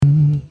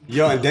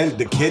Yo, and then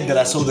the kid that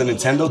I sold the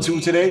Nintendo to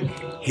today,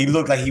 he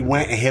looked like he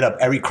went and hit up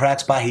every crack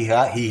spot he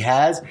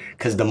has,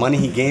 because the money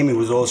he gave me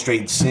was all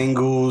straight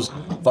singles,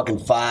 fucking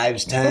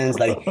 5s, 10s,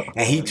 like,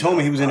 and he told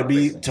me he was gonna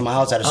be to my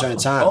house at a certain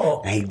time,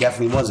 and he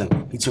definitely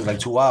wasn't. He took like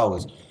 2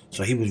 hours.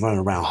 So he was running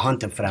around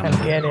hunting for that. I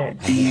get it.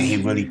 And he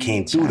really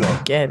came through though.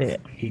 Get it.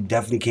 He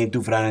definitely came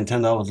through for that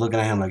Nintendo. I was looking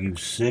at him like, you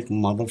sick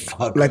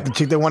motherfucker. Like the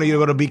chick that wanted you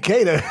to go to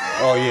BK to.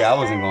 Oh yeah, I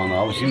wasn't going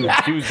though.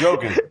 She was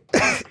joking.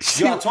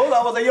 Yo, I told her,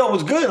 I was like, yo,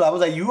 what's good? I was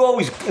like, you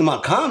always, in my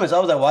comments, I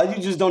was like, why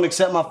you just don't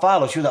accept my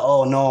follow? She was like,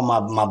 oh no,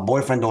 my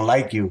boyfriend don't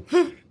like you.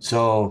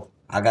 So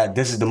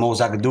this is the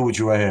most I could do with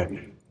you right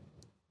here.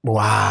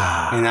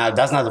 Wow. And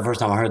that's not the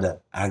first time I heard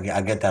that. I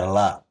get that a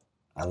lot.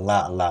 A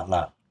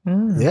lot.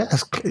 Yeah,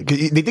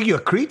 they think you're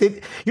a creep.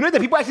 You know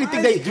that people actually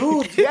think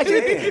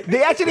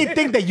they actually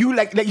think that you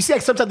like you see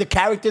like sometimes the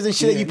characters and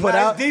shit that you put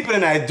out. It's deeper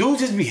than that.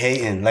 Dudes just be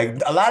hating.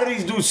 Like a lot of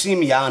these dudes see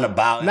me out and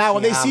about. Nah,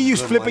 when they see you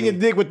flipping your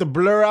dick with the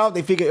blur out,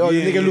 they figure, oh,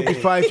 your nigga Loopy's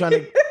probably trying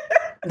to.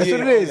 That's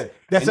what it is.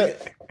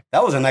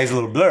 That was a nice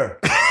little blur.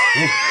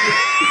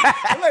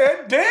 I'm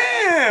like,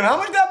 damn, how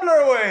much that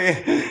blur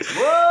away?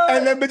 What?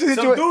 And then bitches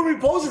Some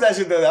dude reposted that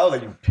shit there. I was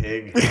like, you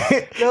pig. What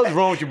the hell's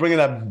wrong with you bringing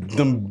that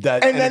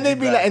and then they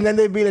be like, and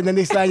then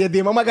they slide your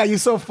DM. Oh my god, you're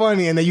so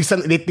funny. And then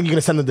they think you're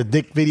gonna send them the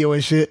dick video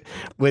and shit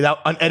without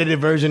unedited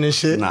version and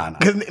shit. Nah.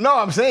 No,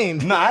 I'm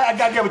saying. Nah, I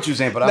get what you're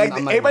saying, but like,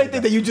 I'm not everybody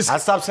think that you just. I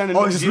stopped sending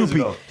oh, nudes it's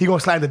Loopy. ago. He gonna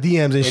slide the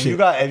DMs and shit.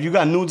 If you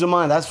got nudes of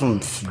mine, that's from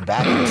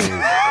back in the days.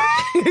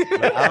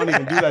 Like, I don't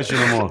even do that shit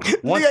no more.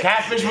 Once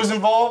Catfish was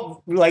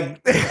involved,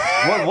 like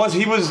once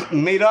he was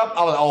made up,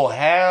 I was like, oh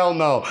hell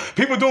no.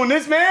 People doing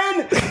this,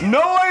 man? No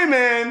way,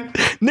 man.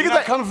 Niggas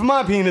not coming from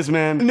my penis,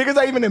 man. Niggas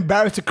are even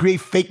embarrassed to create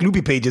fake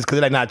Loopy pages because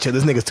they're like, nah, chill,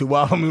 this nigga's too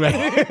wild for me, right?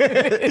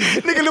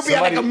 Nigga Loopy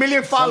had like 1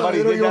 million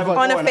followers.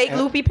 On a fake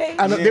Loopy page?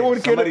 I know, they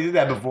wouldn't care. Somebody did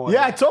that before.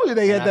 Yeah, I told you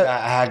they had that.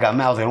 I got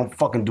mad. I was like, don't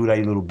fucking do that,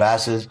 you little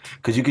bastards.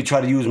 Because you could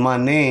try to use my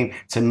name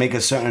to make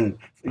a certain,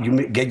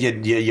 you get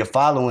your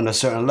following a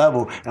certain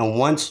level, and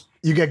once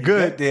you get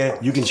good there,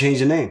 you can change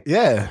your name.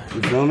 Yeah,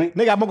 you feel me?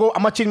 Nigga, I'm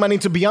gonna change my name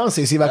to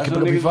Beyonce. See if I can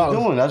put up your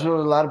followers. That's what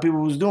a lot of people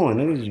was doing.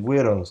 Niggas is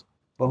weirdos,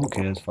 but who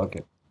cares? Fuck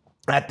it.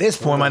 At this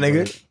point, my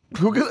nigga,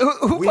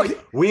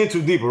 we in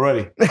too deep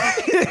already.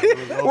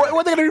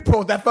 what they gonna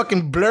repost? That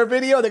fucking blur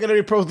video? They're gonna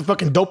repost the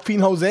fucking dope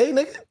fiend Jose,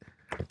 nigga.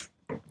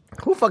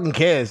 Who fucking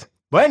cares?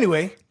 But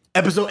anyway,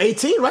 episode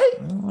 18, right?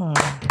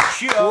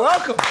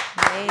 Welcome.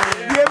 Hey.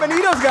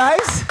 Bienvenidos,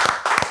 guys.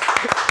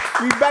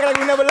 We back like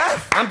we never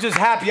left. I'm just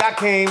happy I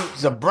came.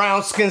 There's a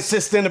brown skin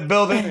sister in the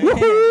building.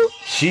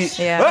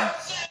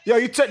 Yo,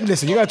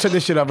 listen, you gotta turn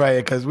this shit up right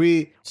here, because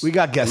we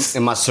got guests.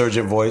 In my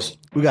surgeon voice.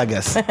 We got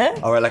guests.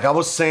 All right, like I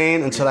was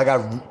saying, until I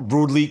got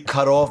rudely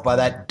cut off by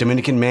that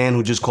Dominican man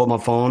who just called my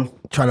phone.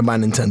 Trying to buy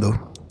Nintendo.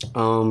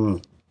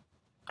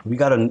 We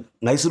got a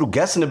nice little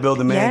guest in the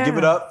building, man. Yeah. Give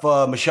it up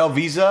for Michelle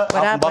Visa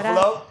from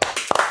Buffalo.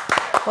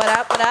 What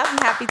up? I'm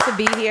happy to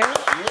be here.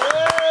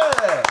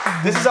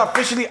 Yeah. This is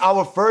officially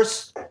our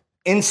first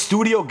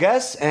in-studio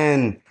guest,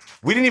 and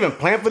we didn't even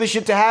plan for this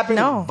shit to happen.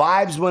 No.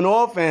 Vibes went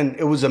off, and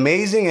it was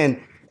amazing, and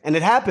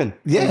it happened.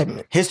 Yeah.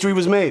 And history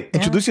was made.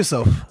 Introduce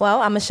yourself.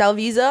 Well, I'm Michelle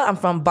Visa. I'm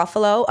from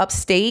Buffalo,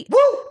 upstate. Woo!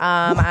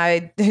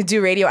 I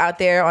do radio out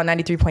there on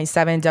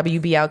 93.7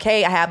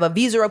 WBLK. I have a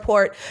Visa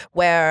report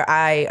where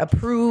I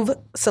approve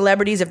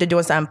celebrities if they're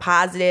doing something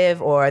positive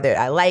or that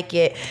I like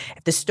it.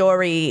 If the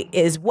story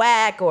is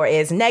whack or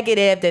is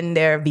negative, then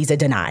they're Visa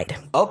denied.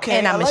 Okay,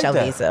 and I'm Michelle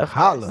that. Visa.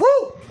 Holla.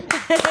 Woo!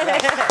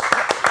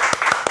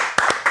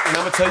 And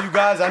I'm gonna tell you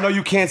guys, I know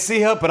you can't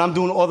see her, but I'm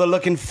doing all the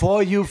looking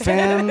for you,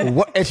 fam.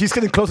 What? And she's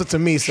getting closer to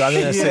me, so I'm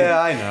gonna say.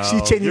 Yeah, I know. She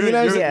changing.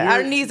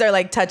 Our knees are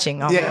like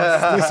touching almost.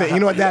 Yeah, listen, you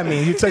know what that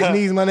means? You touch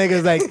knees, my nigga.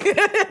 It's like,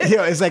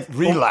 it's like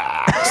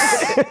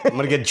relax. I'm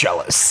gonna get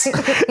jealous.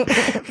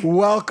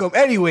 Welcome.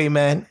 Anyway,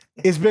 man,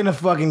 it's been a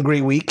fucking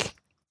great week.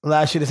 A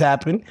lot of shit has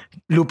happened.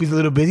 Loopy's a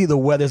little busy. The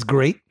weather's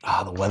great.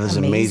 Oh, the weather's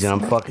amazing. I'm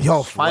fucking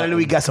finally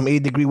we got some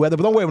 80-degree weather.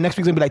 But don't worry, next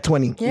week's gonna be like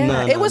 20.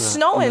 Yeah, it was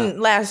snowing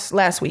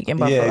last week in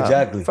Buffalo. Yeah,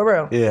 exactly. For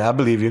real. Yeah, I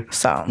believe you.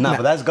 So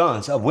but that's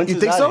gone. So winter's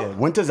you think out so? here.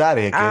 Winter's out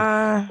of here, kid.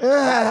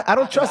 I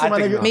don't trust it, my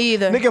nigga. Me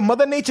either. Nigga,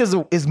 Mother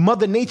Nature is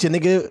Mother Nature,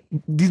 nigga.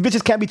 These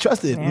bitches can't be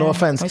trusted. Yeah. No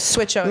offense. We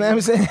switch on. You know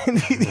what I'm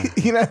saying?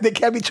 You know, they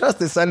can't be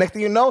trusted. So next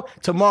thing you know,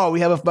 tomorrow we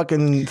have a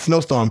fucking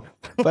snowstorm.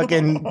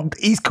 Fucking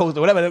East Coast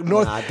or whatever.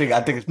 I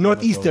think it's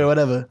Northeast or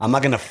whatever. I'm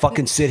not gonna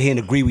fucking sit here and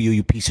agree with you,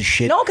 you piece of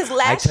shit. No, because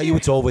I tell you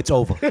it's over, it's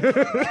over.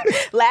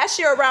 Last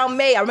year around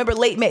May, I remember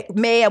late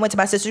May, I went to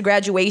my sister's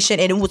graduation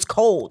and it was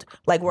cold,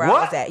 like where I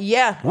was at.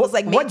 Yeah, it was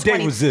like May what 20.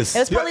 day was this? It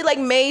was probably like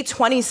May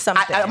 20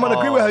 something. I'm gonna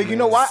agree with her. You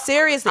know what?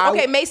 Seriously.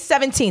 Okay, May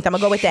 17th. I'm gonna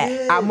go with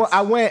that.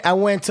 I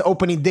went to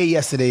opening day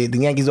yesterday, the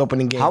Yankees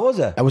opening game. How was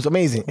that? It was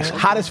amazing.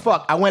 Hot as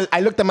fuck. I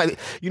looked at my,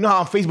 you know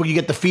how on Facebook you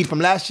get the feed from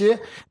last year?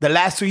 The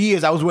last 2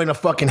 years I was wearing a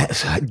fucking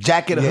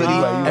jacket, a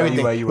hoodie,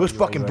 everything. It was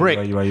fucking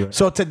brick.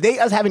 So today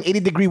us having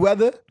 80-degree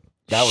weather,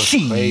 That was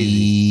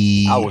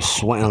crazy. I was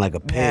sweating like a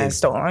pig. Yeah,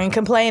 so I ain't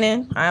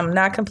complaining. I'm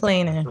not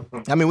complaining.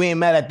 I mean, we ain't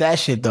mad at that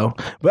shit though.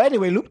 But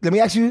anyway, Luke, let me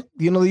ask you.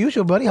 You know the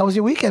usual, buddy. How was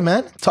your weekend,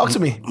 man? Talk to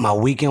me. My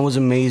weekend was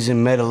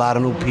amazing. Met a lot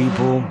of new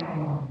people.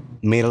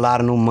 Made a lot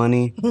of new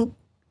money.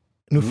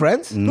 New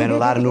friends? Met a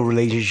lot of new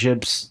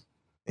relationships.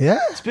 Yeah.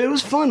 It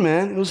was fun,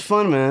 man. It was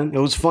fun, man. It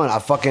was fun.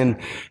 The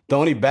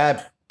only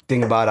bad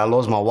thing about it, I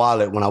lost my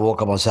wallet when I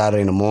woke up on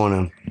Saturday in the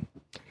morning.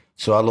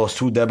 So I lost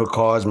 2 debit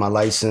cards, my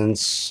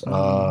license.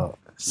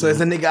 So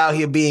is a nigga out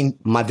here being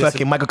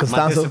fucking Michael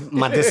Costanzo?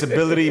 My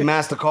disability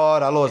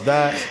MasterCard, I lost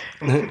that.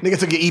 Nigga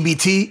took your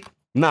EBT?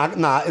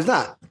 Nah, it's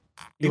not.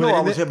 You know, I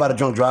was hit by the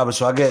drunk driver,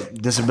 so I get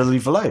disability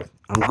for life.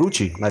 I'm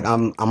Gucci. Like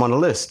I'm on the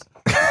list.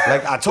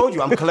 Like I told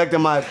you, I'm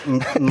collecting my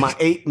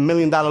 $8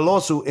 million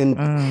lawsuit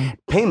in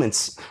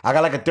payments. I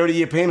got like a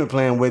 30-year payment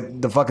plan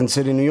with the fucking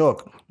city of New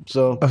York.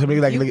 So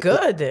You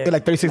good then.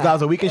 Like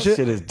 $36 a week and shit?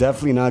 shit is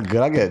definitely not good.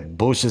 I get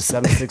bullshit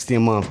 $760 a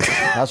month.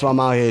 That's why I'm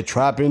out here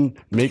trapping,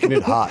 making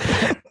it hot.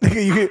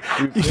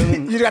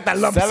 Nigga, you got that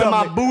lump sum. Selling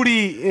my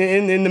booty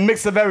in the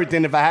mix of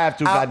everything if I have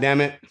to,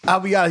 goddammit. I'll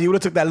be honest, you would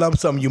have took that lump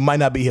sum, you might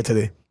not be here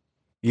today.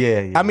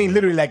 Yeah. I mean,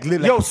 literally.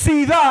 Yo,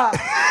 see that?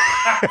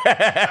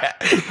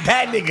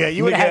 That nigga,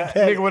 you would have had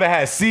that. Nigga would have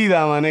had seed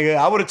on my nigga.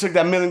 I would have took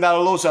that $1 million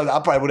lawsuit. I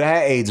probably would have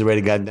had AIDS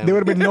already, goddamn. There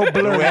would have been no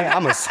blur.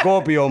 I'm a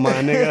Scorpio, my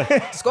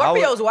nigga.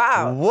 Scorpio's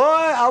wild.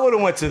 What? I would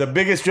have went to the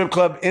biggest strip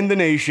club in the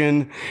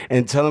nation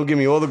and tell them give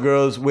me all the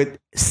girls with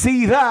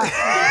see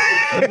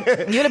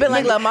that. You'd have been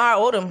like Lamar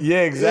Odom.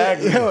 Yeah,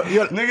 exactly.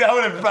 Nigga, I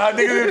would have found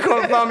niggas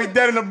gonna found me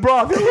dead in the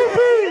broth.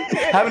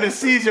 Having a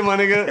seizure, my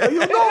nigga. Yo,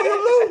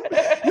 Lou.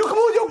 Yo, come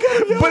on, yo,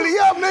 get him, yo. Bully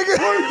up,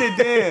 nigga.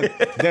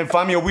 Damn. Then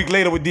find me a week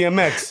later with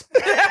DMX.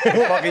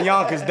 Fucking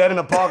Yonkers dead in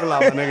the parking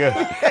lot, my nigga.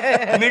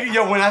 Nigga,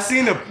 yo, when I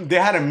seen they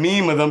had a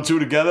meme of them two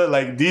together,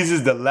 like, these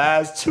is the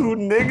last 2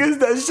 niggas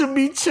that should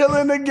be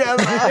chilling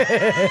together.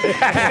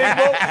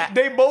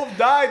 they both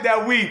died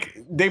that week.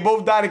 They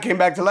both died and came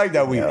back to life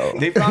that week. Yo.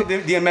 They found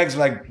DMX,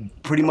 like,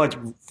 pretty much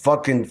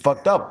fucking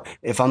fucked up,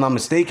 if I'm not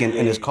mistaken,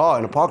 in his car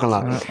in the parking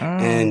lot.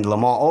 And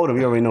Lamar Odom,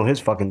 you already know his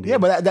fucking deal. Yeah,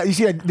 but you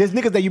see, like, there's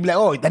niggas that you be like,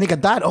 oh, that nigga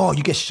died. Oh,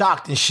 you get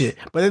shocked and shit.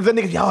 But there's the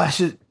niggas, yo, that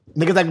shit.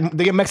 Niggas like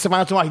they get Mexican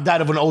out tomorrow. He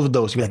died of an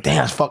overdose. You be like, damn,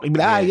 that's fuck. You be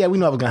like, yeah, we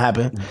know what's gonna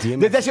happen. That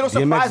shit don't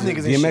surprise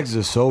niggas. DMX is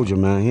a soldier,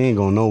 man. He ain't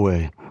going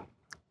nowhere.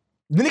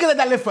 The niggas like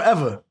that live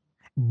forever,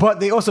 but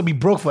they also be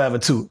broke forever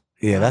too.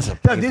 Yeah, that's a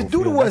painful this dude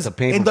feeling. was That's a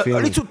painful in the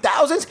feeling. early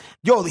 2000s.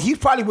 Yo, he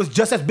probably was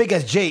just as big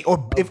as Jay,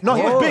 or if no,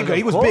 he was bigger.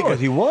 He was bigger.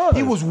 He was.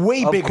 He was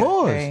way Of bigger.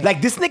 course.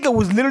 Like this nigga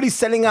was literally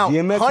selling out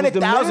DMX was the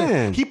 100,000.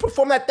 man. He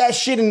performed at that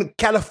shit in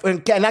California,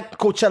 not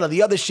Coachella.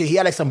 The other shit, he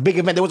had like some big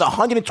event. There was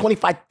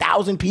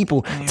 125,000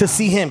 people to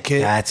see him,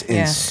 kid. That's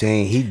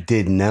insane. He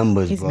did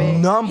numbers, bro. Big.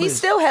 Numbers. He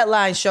still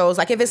headline shows.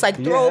 Like if it's like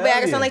throwback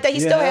hell or something yeah. like that, he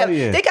Yeah, still hell have.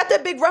 yeah. They got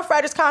that big Rough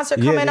Riders concert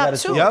Yeah, coming they up got a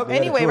too. tour. Yep.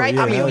 Anyway, They got a right?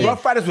 tour. I mean, Yeah.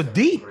 Rough Riders were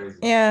deep.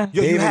 Yeah.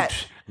 Yo, you had.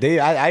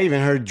 I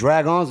even heard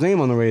Dragon's name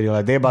on the radio.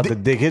 Like they about to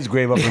dig his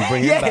grave up and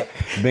bring Yeah. him back.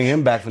 Bring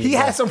him back from the He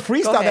dead. had some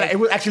freestyle ahead. that it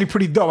was actually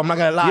pretty dope. I'm not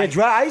gonna lie.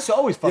 Yeah, I used to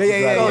always fuck with yeah,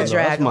 Dragon. yeah. That's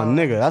Dragon. my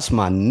nigga. That's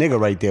my nigga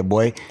right there,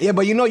 boy. Yeah,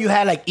 but you know, you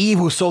had like Eve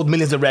who sold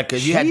millions of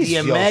records. You had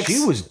Sheesh, DMX. yo,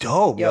 she was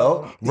dope,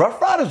 yo. Rough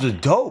Riders was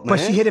dope, man.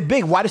 But she hit it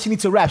big. Why does she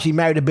need to rap? She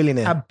married a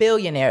billionaire. A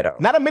billionaire though.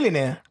 Not a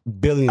millionaire.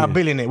 Billionaire. A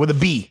billionaire with a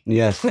B.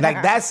 Yes.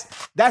 Like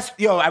that's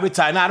yo, I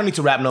retired. Nah, I don't need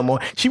to rap no more.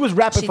 She was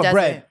rapping She for doesn't.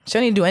 bread. She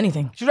don't need to do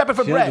anything. She's rapping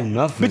for She bread. don't do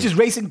nothing. Bitches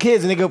racing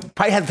kids and nigga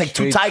probably has like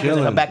Straight 2 tigers in her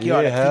chilling.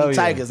 backyard. Yeah, like hell 3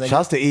 tigers. yeah. Like,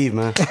 Shouts to Eve,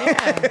 man.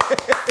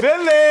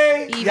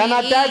 Philly. Eve. Y'all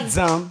not that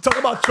dumb. talk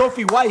about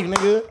trophy wife,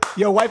 nigga.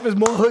 Your wife is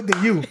more hood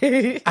than you.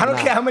 I don't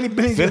care how many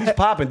billions you Philly's have.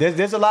 popping.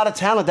 There's a lot of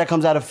talent that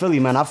comes out of Philly,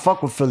 man. I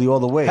fuck with Philly all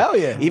the way. Hell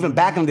yeah. Even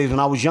back in the days when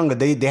I was younger,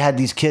 they had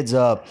these kids,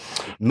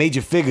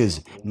 major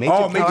figures.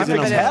 Oh, Major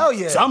Figures. Hell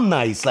yeah. Some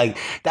nice. Like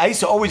I used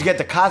to always get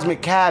the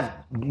Cosmic Cav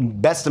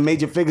best of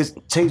Major Figures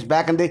tapes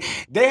back in the day.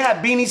 They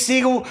had Beanie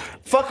Siegel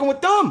fucking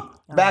with them.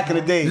 Back in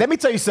the day. Let me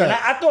tell you something.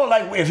 And I thought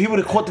like if he would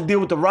have caught the deal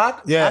with The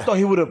Rock, Yeah. I thought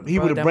he would have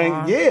them bring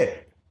on.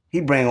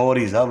 he bring all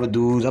these other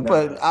dudes. I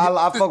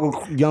fuck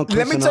with young Chris.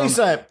 Let me and tell you them.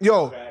 something.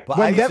 Yo, But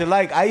when I used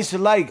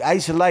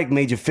them- to like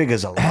Major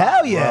Figures a lot.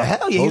 Hell yeah, bro.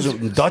 hell yeah. Those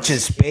are Dutch and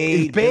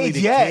Spade, Billy the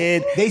yeah.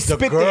 Kid, They the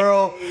spit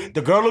girl.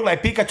 The girl looked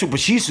like Pikachu, but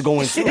she used to go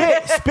in too.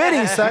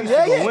 spitting, son.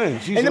 Yeah, Go yeah. in.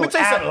 She And used let me to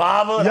tell you add something.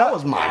 lava. Yeah. That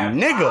was my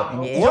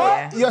nigga.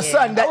 Yeah. Your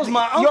son, That was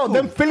my Yo, uncle.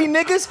 them Philly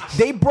niggas,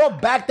 they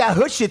brought back that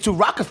hood shit to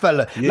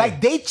Rockefeller. Yeah.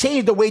 Like they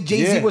changed the way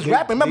Jay-Z Yeah, was they-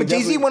 rapping. Remember, they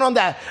Jay-Z definitely-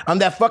 went on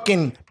that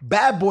fucking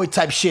bad boy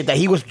type shit that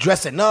he was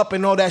dressing up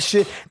and all that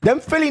shit. Them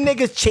Philly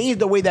niggas changed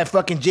the way that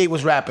fucking Jay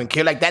was rapping,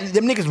 kid. Like that,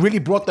 them niggas really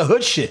brought the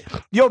hood shit.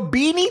 Yo,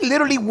 Beanie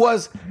literally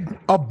was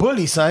a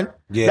bully, son.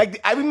 Yeah. Like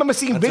I remember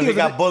seeing Until videos. he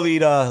got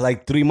bullied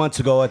like 3 months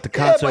ago at the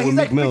concert but he's with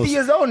like Meek 50 Mills.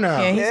 years old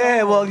now.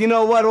 Yeah, Well, you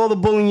know what? All the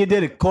bullying you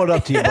did, it caught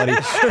up to you, buddy.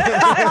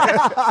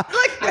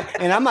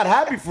 And I'm not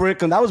happy for it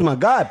because that was my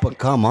guy. But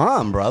come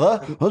on, brother,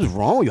 what's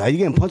wrong with you? How you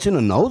getting punched in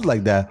the nose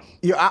like that?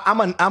 Yo,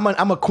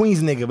 I'm a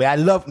Queens nigga, man. I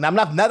love. I'm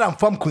not that I'm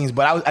from Queens,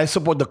 but I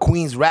support the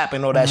Queens rap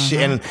and all that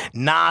shit and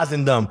Nas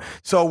and them.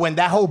 So when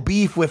that whole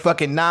beef with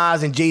fucking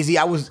Nas and Jay-Z,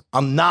 I was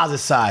on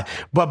Nas' side.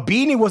 But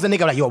Beanie was a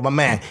nigga like, yo, my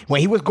man. When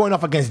he was going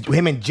off against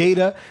him and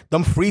Jada,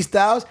 them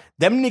freestyles,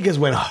 them niggas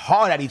went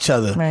hard at each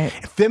other. Right.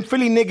 Them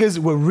Philly niggas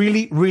were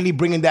really, really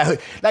bringing that hood.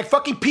 Like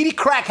fucking Petey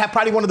Crack had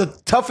probably one of the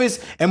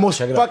toughest and most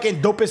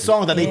fucking dopest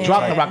songs that they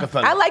dropped in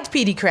Rockefeller. I liked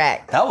Petey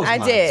Crack. That was I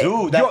my did.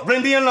 dude. That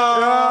bring the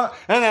alarm.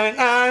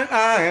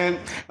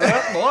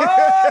 What?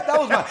 That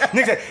was my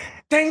nigga said,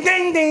 ding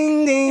ding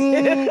ding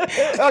ding.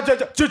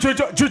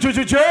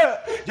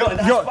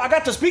 Yo, I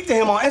got to speak to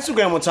him on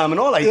Instagram one time and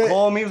all. Like, he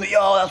called me. He was like,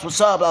 yo, that's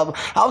what's up.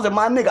 I was like,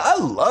 my nigga, I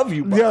love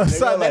you, bro. Yo,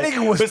 son, that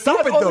nigga was besides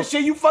stupid, all though. the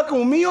shit you fucking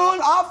with me on,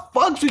 I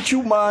fucks with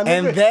you, man.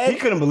 And then he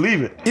couldn't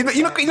believe it. You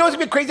know what's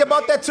been crazy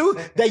about that too?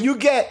 That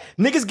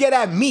niggas get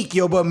at Meek,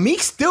 yo, but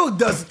Meek still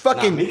does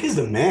fucking. Meek is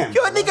the man.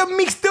 Yo, nigga,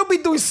 Meek still be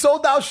doing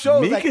sold out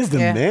shows. Meek like, is the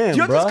man,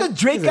 yo, bro. just 'cause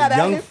Drake He's got a at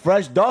young, him.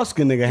 fresh,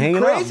 dark-skinned nigga hanging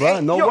out, Crazy. bro.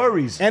 No Yo,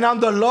 worries. And on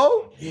the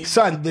low,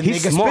 son, the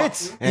He's nigga smart.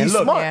 spits. And He's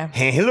look, smart. Yeah.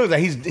 and he looks like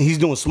he's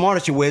doing smarter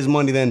shit with his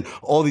money than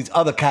all these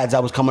other cats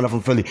that was coming up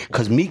from Philly.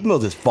 Cause Meek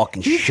Mills is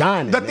fucking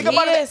shining. The thing nigga.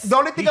 about it, is. the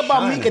only thing He's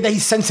about shining. Meek is that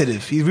he's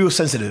sensitive. He's real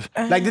sensitive.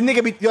 Like the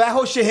nigga be that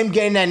whole shit, him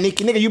getting that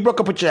Nicki. Nigga, you broke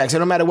up with your ex. It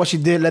don't matter what she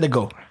did, let it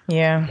go.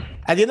 Yeah.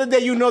 At the end of the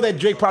day, you know that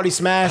Drake probably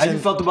smashed. How you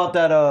felt about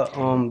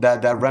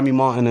that Remy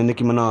Martin and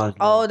Nicki Minaj?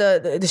 Oh,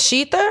 the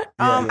Sheether?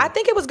 I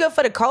think it was good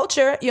for the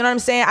culture. You know what I'm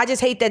saying? I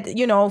just hate that,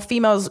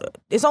 females,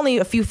 it's only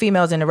a few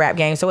females in the rap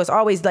game. So it's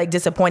always like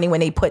disappointing when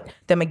they put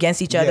them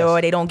against each other Yes.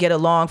 or they don't get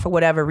along for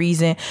whatever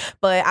reason.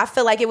 But I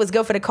feel like it was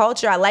good for the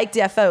culture. I liked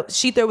it. I felt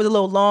Sheether was a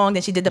little long.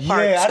 Then she did the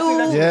part I two. think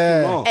that's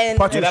Yeah. too long. And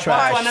Part two was part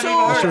trash. I never two,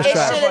 even heard of it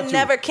that. should Part have two.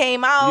 never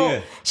came out. Yeah.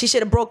 She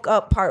should have broke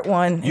up part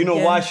one. You know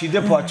and why then- she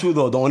did part two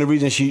though? The only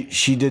reason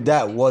she did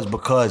that was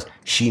because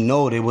she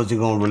know they wasn't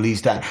gonna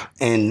release that.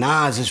 And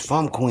Nas is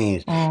from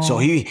Queens, so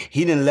he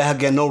didn't let her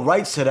get no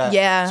rights to that.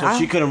 Yeah, so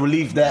she couldn't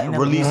release that on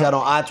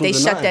iTunes. They or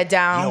shut nothing. that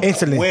down. Yo,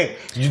 Instantly. wait,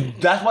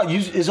 that's why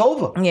it's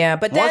over. Yeah,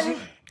 but Once then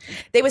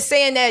they were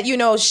saying that,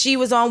 she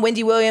was on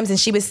Wendy Williams and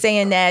she was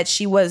saying that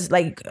she was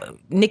like,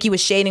 Nicki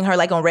was shading her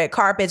like on red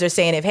carpets or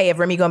saying if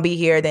Remy gonna be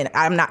here, then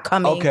I'm not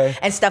coming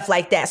and stuff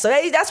like that. So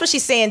that's what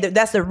she's saying.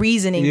 That's the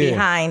reasoning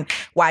behind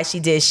why she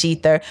did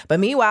Sheether. But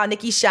meanwhile,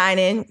 Nicki's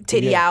shining,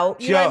 titty out.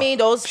 You know what I mean?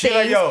 Those She like,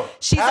 things. yo,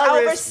 She's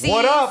Paris, overseas.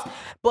 what up?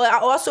 But I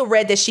also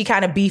read that she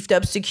kind of beefed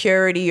up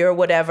security or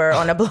whatever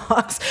on the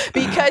blogs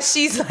because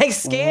she's like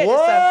scared or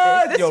something.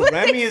 What? That's Yo, what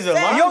Remy they is a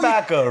said.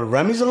 linebacker.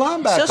 Remy's a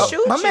linebacker. She'll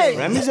shoot My you. man,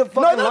 Remy's a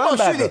fucking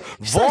linebacker.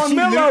 Vaughn She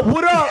Miller, literally-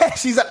 what up? Yeah,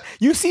 she's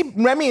you see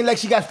Remy like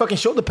she got fucking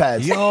shoulder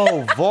pads.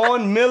 Yo,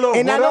 Vaughn Miller,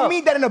 And what I don't up?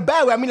 mean that in a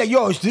bad way. I mean like,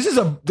 yo,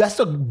 that's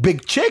a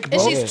big chick, bro.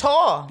 And she's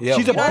tall. Yeah.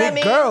 She's a You know what big I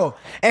mean? girl,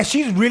 and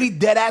she's really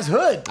dead ass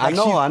hood. I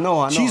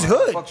know. She's I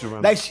hood. fucks with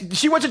Remy. Like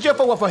she went to jail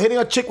for what? For hitting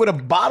a chick with a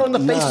bottle in the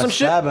face or some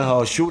shit. stabbing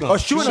her, shooting her. Or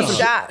shooting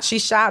her. She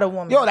shot a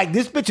woman. Yo, like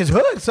this bitch is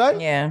hood, son.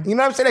 Yeah. You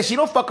know what I'm saying? Like, she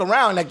don't fuck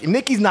around. Like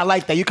Nicki's not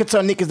like that. You could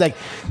tell Nicki's like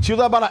she was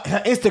all about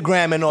her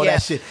Instagram and all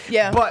that shit.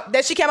 Yeah. But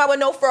then she came out with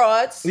no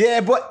frauds.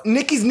 yeah, but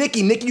Nicki's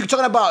Nicki. Nicki, you're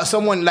talking about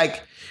someone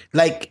like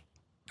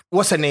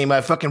what's her name?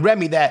 Fucking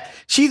Remy. That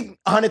she's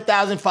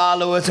 100,000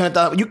 followers.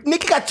 100,000.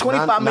 Nicki got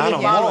 25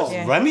 million Not followers. no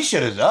more. Remy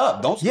shit is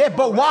up. Don't. Yeah,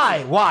 but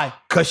why? Why?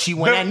 Cause she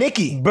went at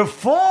Nicki.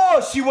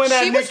 Before she went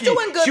at She was Nicki,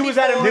 doing good she was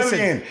at a before.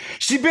 million.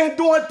 She been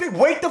doing things.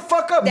 Wake the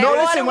fuck up. That No, all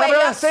listen, the what way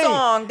I'm up saying.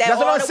 song, that That's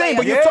what all I'm the saying. way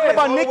But up. you're Yeah, talking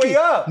about all the Nicki. way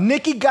up.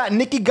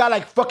 Nicki got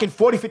like fucking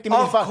 40, 50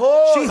 million Of followers.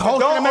 course. She hosting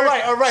Don't-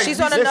 America. all right.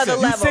 She's on another You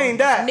level. saying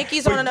that?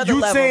 Nicki's but on another you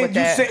level saying, with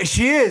that.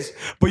 she is,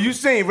 but you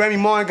saying Remy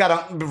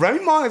Martin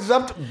Remy Martin's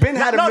been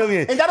had No, a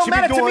million. and that don't She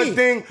matter been to doing me. her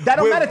thing That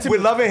don't with, matter to with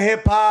me. Love and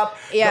Hip Hop,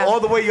 Yeah. all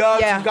the way up.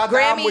 Yeah. She got the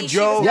album Grammy, with she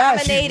Joe. was Yeah,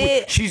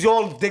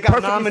 nominated. They got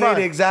Perfectly nominated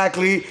fine.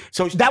 exactly.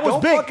 So That was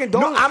don't big. Fucking, No,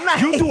 don't, I'm not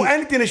You do hating.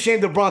 anything to shame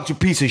the Bronx, you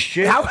piece of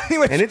shit. How-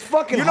 and it's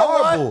fucking You know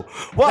what? horrible.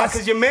 Why? That's-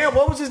 Because your man,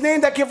 what was his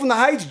name? That kid from the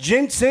Heights,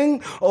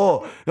 Ginseng,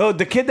 or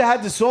the kid that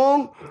had the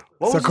song.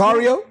 What was his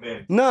Sicario?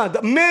 name? Nah,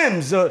 the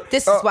Mims.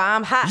 This is why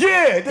I'm hot.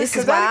 Yeah, this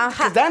is why I'm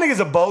because hot. that nigga's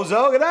a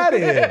bozo. Get out of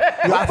here.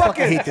 Yo, I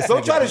fucking hate this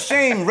Don't nigga. try to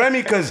shame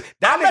Remy because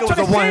that I'm nigga not was trying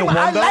a to one say hit him.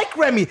 I wonder. like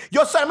Remy.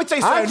 Yo, son, let me tell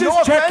you something. I'm just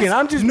no checking. offense,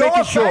 I'm just no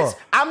making offense. sure.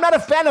 I'm not a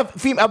fan of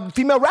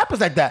female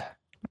rappers like that.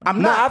 I'm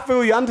Nah, I not.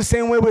 feel you. I'm the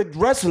same way with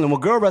wrestling,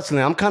 with girl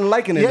wrestling. I'm kind of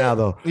liking it Yeah, now,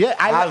 though. yeah,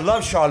 I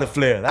love Charlotte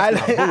Flair.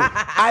 That's my boo.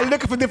 I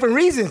looking for different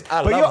reasons.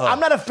 I But love yo, her. I'm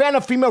not a fan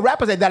of female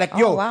rappers like that. Like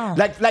yo, wow.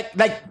 like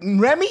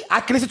Remy, I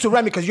can listen to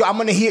Remy because I'm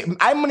gonna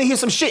hear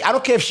some shit. I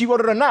don't care if she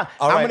wrote it or not.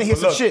 All I'm right, gonna hear but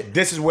some look, shit.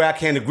 This is where I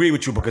can't agree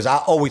with you because I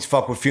always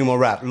fuck with female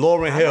rap.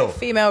 Lauryn Hill.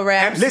 female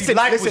rap. MC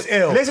Light was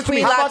ill. Listen to me.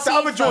 Queen How about the Latifah.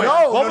 other joint?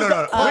 No, What was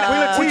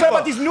the- we talking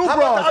about these new bras.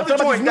 How about the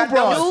other joint?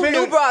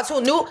 New bras,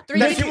 who new three.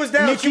 That she was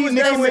down. Nicki She was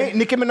down with Oh,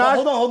 Nicki Minaj.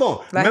 Hold on.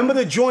 Like Remember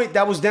the joint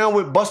that was down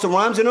with Busta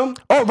Rhymes in them?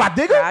 Oh, Rod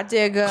Digger? Rod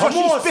Digger. Come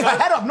Come on, on, spit her son.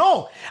 head up.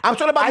 No, I'm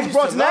talking about I these used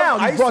broads to love- now.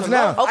 I These broads used to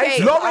now. love- I used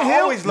to- Lauryn I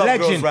Hill, always loved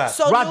legend. girls rap.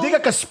 So Rod you- Digger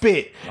could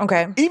spit.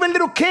 Okay. Even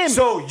Little Kim.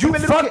 So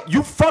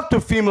you fucked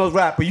a female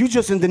rapper. You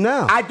just in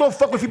denial. I don't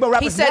fuck with female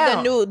rappers said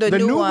now. the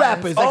new ones.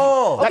 rappers. Like,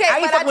 Oh. like Okay, I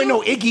ain't but fucking I with do-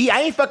 no Iggy.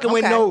 I ain't fucking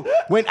with Okay. no.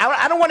 When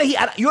I don't want to hear.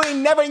 You ain't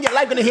never in your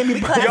life gonna hear me.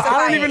 Yo,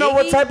 I don't even know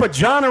what Iggy? type of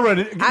genre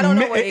I don't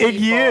know what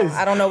Iggy is. fall.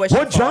 I don't know what she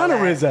What fall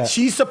genre at. is that?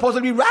 She's supposed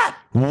to be rap.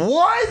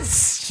 What?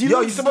 She Yo,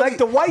 looks you like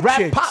the white rap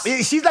chicks. pop.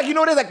 She's like, you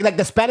know what it is, like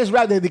the Spanish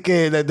rap,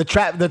 the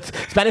trap, the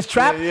Spanish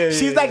trap.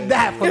 She's like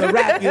that for the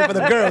rap, for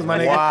the girls, my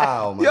nigga.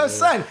 Wow, my yo, nigga.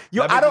 son,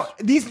 yo, Let me I don't.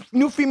 These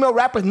new female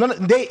rappers,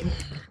 they.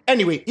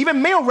 Anyway,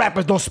 even male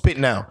rappers don't spit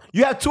now.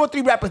 You have 2 or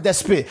 3 rappers that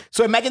spit.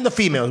 So imagine the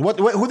females.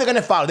 Who they're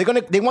gonna follow?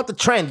 They want the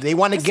trend. They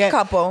want to Just a get.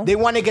 couple. They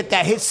want to get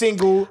that hit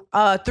single.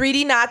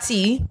 3D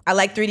Nati. I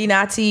like 3D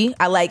Nati.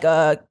 I like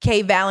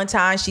Kay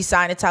Valentine. She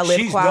signed to Talib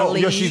She's Kweli. dope.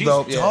 Yo, she's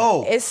dope.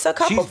 dope. It's a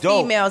couple She's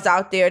dope. females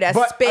out there that's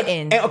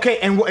spitting.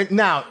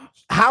 Now,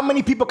 how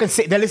many people can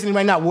say they're listening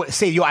right now?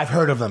 Say, yo, I've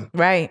heard of them.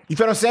 Right. You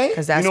feel what I'm saying?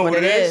 Because that's You know what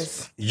what it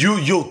is.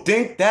 You'll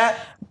think that,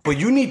 but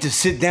you need to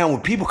sit down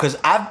with people because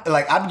I'll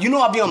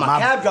be on my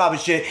cab drive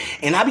and shit,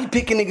 and I be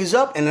picking niggas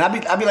up, and I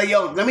be like,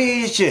 yo, let me hear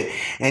your shit.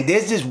 And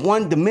there's this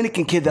one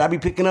Dominican kid that I be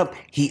picking up.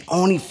 He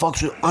only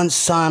fucks with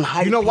unsigned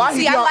hype. You know why?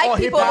 See, He I be on like all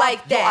people hip-hop.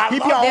 like that. He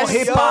be on They're all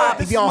hip-hop. smart.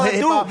 He be on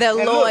hip-hop. They're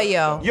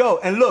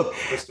And loyal.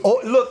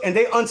 Look, and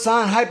they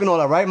unsigned hype and all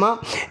that, right, ma?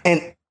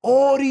 And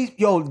all these,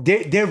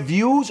 their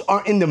views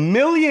are in the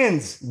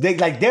millions.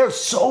 They're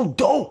so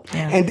dope,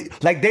 Yeah. and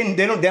like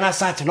they're not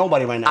signed to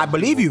nobody right now. I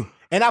believe you.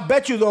 And I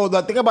bet you though,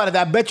 the thing about it,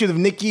 I bet you if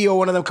Nicki or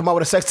one of them come out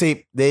with a sex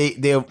tape,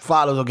 their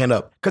followers will get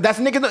up. Cause that's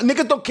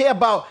niggas don't care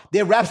about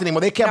their raps anymore.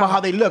 They care about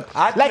how they look.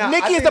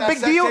 Nicki is a big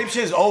deal. Tape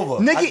shit's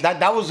over. Nicki,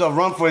 that was a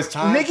run for his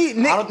time. Nicki,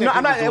 I'm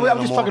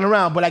just fucking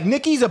around, but like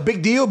Nicki's a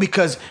big deal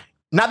because.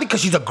 Not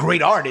because she's a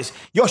great artist.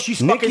 Yo,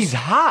 she's Nicki's fucking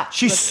hot.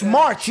 She's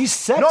smart. She's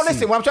sexy. No,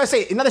 listen, what I'm trying to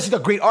say, not that she's a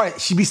great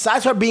artist. She,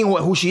 besides her being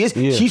who she is,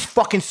 she's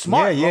fucking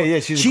smart. Yeah, bro.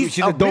 she's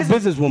a dope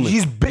businesswoman.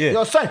 She's big. Yeah.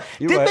 Yo, son,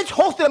 You're this right. bitch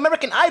hosted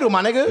American Idol,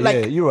 my nigga. Like,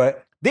 Yeah, you're right.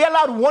 They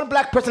allowed one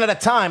black person at a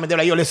time, and they're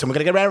like, yo, listen, we're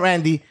gonna get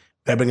Randy.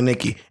 Gotta bring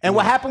Nicki. And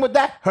what happened with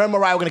that? Her and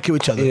Mariah were gonna kill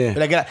each other. Yeah.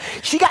 Like,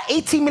 she got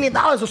 $18 million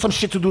or some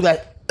shit to do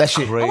that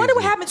shit. I wonder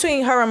what happened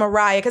between her and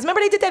Mariah. Because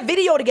remember they did that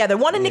video together.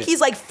 One of Nicki's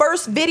like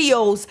first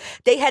videos,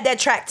 they had that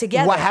track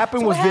together. What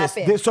happened So was what this.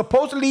 happened?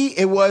 Supposedly,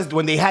 it was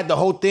when they had the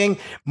whole thing.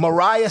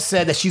 Mariah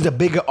said that she's a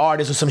bigger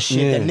artist or some shit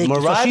Yeah. than Nicki.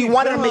 Mariah so she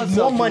wanted to feeling make more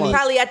herself too money. much.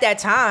 Probably at that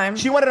time.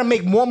 She wanted to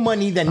make more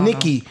money than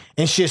Nicki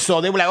and shit. So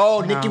they were like,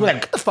 "Oh, Nicki was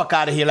like, get the fuck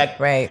out of here!" Like,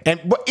 Right.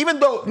 But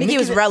even though Nicki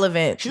was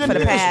relevant she's for in the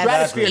the past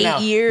stratosphere 8 now.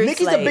 years,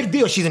 Nicki's a like- big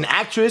deal. She's an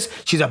actress.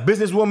 She's a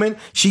businesswoman.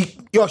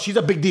 She's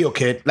a big deal,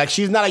 kid. Like,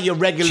 she's not like your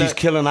regular. She's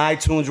killing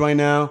iTunes right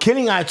now.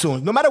 killing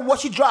iTunes. No matter what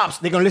she drops,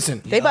 they're gonna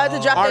listen. They about to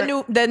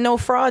drop that No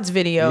Frauds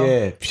video.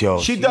 Yeah, yo,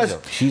 She she's does.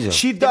 She's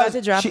She about does.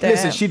 to drop She, that.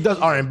 listen, she does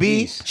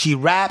R&B. She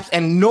raps,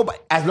 and nobody.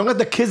 As long as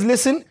the kids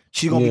listen,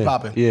 she's gonna be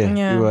popping. Yeah,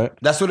 Yeah. you're right.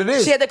 That's what it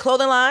is. She had the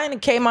clothing line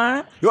and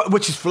Kmart.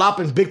 Which is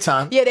flopping big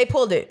time. Yeah, they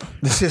pulled it.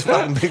 This is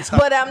flopping big time.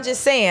 But I'm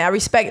just saying, I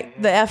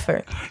respect the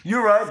effort.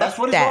 You're right. That's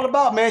what it's That. all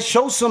about, man.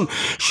 Show some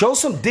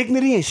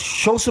dignity and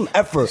show some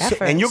effort,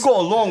 Efforts. and you'll go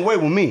a long way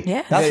with me.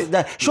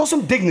 Yeah. Show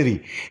some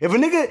dignity. If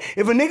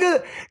a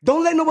nigga,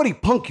 don't let nobody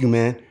punk you,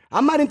 man.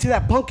 I'm not into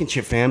that punking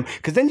shit, fam.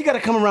 Because then you got to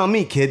come around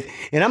me, kid,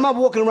 and I'm not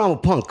walking around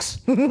with punks.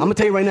 I'm gonna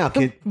tell you right now,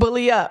 kid.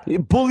 Bully up. You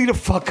bully the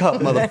fuck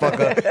up,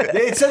 motherfucker.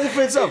 It says it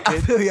for itself,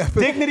 kid. feel you.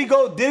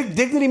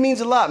 Dignity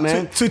means a lot,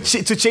 man. To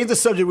change the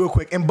subject real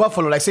quick, in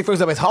Buffalo, like, say for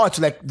example, it's hard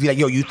to like be like,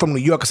 yo, you from New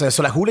York or something.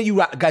 So like, who do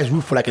you guys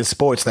root for, like, in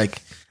sports, like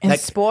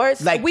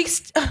Sports, like we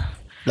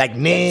like it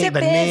Knicks, the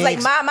depends. Like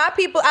Knicks. my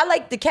people, I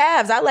like the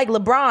Cavs. I like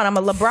LeBron. I'm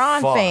a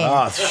LeBron fan.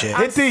 Oh shit!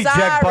 I'm Hit the eject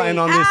sorry. button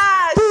on this.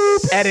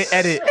 Edit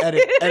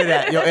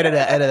that. Yo, edit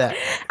that.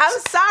 I'm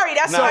sorry.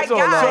 That's my it's all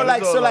guy.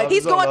 love. So like,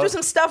 He's going through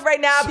some stuff right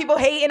now. People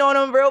hating on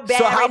him real bad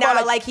So how right about, now.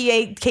 like, Like he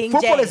ain't King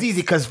football James. is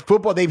easy because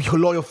football, they be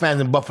loyal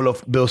fans and Buffalo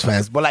Bills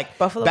fans. But like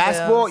Buffalo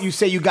basketball, Bills. you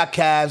say you got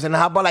Cavs, and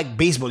how about like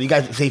baseball? You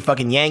guys say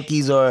fucking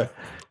Yankees or?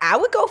 I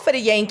would go for the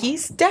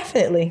Yankees,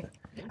 definitely.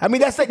 I mean,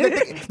 that's like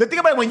the thing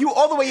about it, when you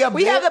all the way up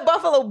We there. have the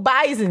Buffalo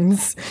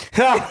Bisons.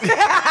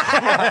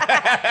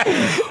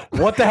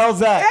 What the hell's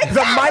that? It's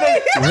a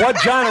minor, What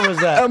genre is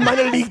that? a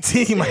minor league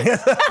team.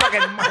 Fucking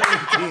minor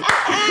league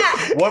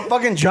team. What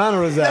fucking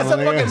genre is that? That's a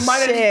my nigga? fucking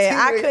minor league Shit, team.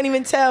 I couldn't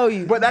even tell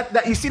you. But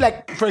that you see,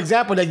 like, for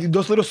example, like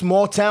those little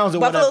small towns or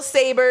Buffalo whatever.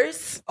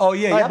 Sabres. Oh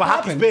yeah, Like, yeah, but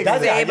hockey's big.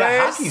 Sabres.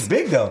 hockey's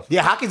big though.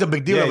 Yeah, hockey's a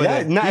big deal Yeah, over yeah.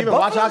 there. Nah, You even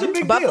watch Buffalo's a hockey?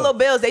 big Buffalo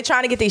Bills, they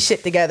trying to get their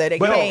shit together. They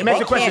But no, can't. let me ask They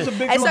you a question. can't. It's a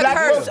big It's a black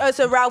curse. Buffalo. It's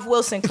a Ralph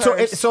Wilson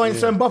curse. So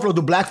in Buffalo,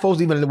 do black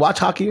folks even watch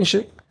hockey and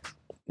shit?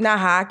 Not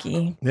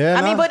hockey. Yeah,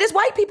 I nah. mean, but there's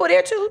white people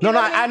there too. No, You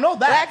what I know that.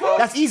 Black folks?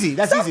 That's easy.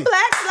 That's Some easy.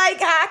 blacks like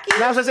hockey.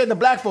 Now, I said the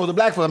black folks. I'm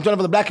trying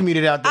for the black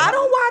community out there. I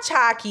don't watch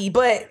hockey,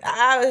 but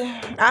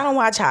I don't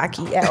watch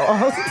hockey at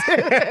all.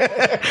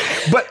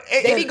 But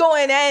They be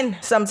going in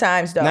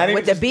sometimes though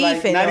with the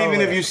beef and not all.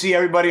 even if you see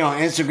everybody on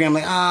Instagram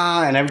like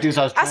and everything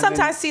starts. I trending,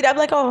 sometimes see that. I'm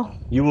like, oh,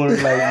 you want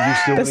to like you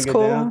still want that's to get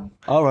cool. down.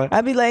 All right.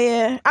 I'd be like,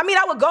 yeah. I mean,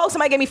 I would go.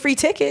 Somebody give me free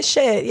tickets.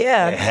 Shit,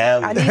 yeah.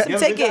 Hell I yeah. need some You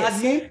ever been to a tickets.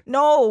 hockey game?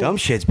 No. Dumb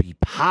shits be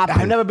popping.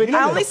 I've never been. I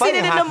either. only seen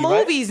it in the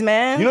movies,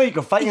 man. You know you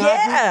can fight in hockey?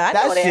 Yeah,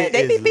 I know that. shit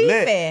They be is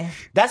lit. beefing.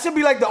 That should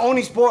be like the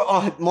only sport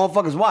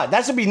motherfuckers watch.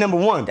 That should be number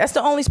one. That's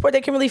the only sport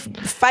they can really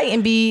fight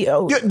and be.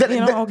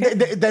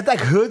 That's like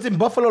hoods in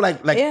Buffalo, like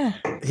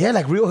Yeah.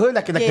 like real hood,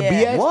 like the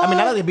Yeah. BX. I mean,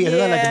 not like the BX,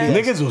 not like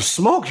the BX. Niggas will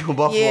smoke you in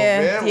Buffalo,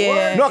 Yeah, man.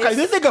 yeah. No, cause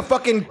this nigga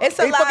fucking, It's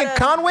a ain't lot fucking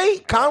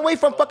of- Conway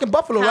from fucking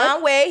Buffalo, right?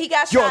 Conway, he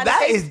got Yo, shot.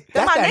 that in the is face.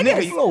 Them that's my that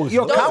niggas. nigga.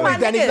 Yo, Those Conway, my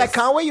that nigga niggas. like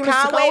Conway. You listen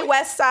to Conway, Conway?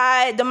 West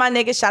Side. Them my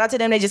niggas. Shout out to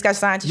them. They just got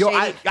signed to Yo,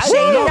 Shady. I Shady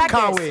love Records.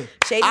 Conway.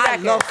 Shady I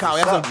Records. love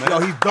Conway. Yo,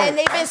 he's dope. And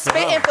they've been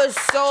spitting for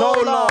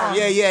so long.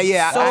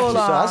 Yeah. So Actually,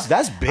 long.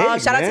 that's big,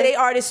 Shout out man. to their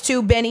artists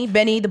too, Benny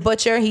the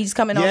Butcher. He's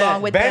coming Yeah,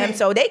 along with Benny. them.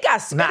 So they got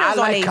spitters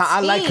Nah, on their team. I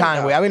like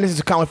Conway. though. I've been listening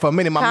to Conway for a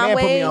minute. My man put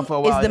me Conway on for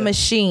a while. is the yeah.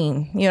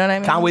 machine. You know what I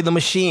mean? Conway the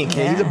machine,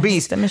 kid. He's a Yeah,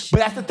 beast. the machine. But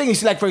that's the thing. You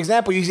see, like, for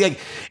example, you see, like,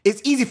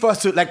 it's easy for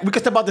us to, like, we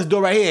can step out this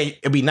door right here.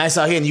 It'd be nice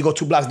out here, and you go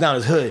 2 blocks down,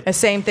 it's hood. The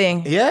same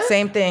thing. Yeah?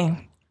 Same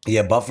thing.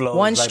 Yeah, Buffalo.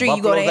 One is like, street,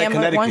 you go to Buffalo's like Amherst,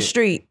 one Connecticut.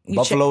 street. You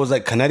Buffalo is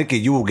like Connecticut.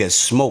 You will get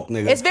smoked,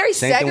 nigga. It's very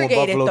Same thing with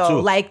segregated Buffalo, though.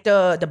 too. Like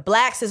the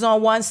blacks is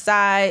on one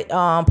side,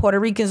 Puerto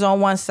Ricans on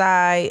one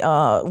side,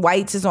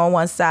 whites is on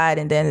one side,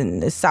 and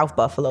then it's South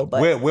Buffalo.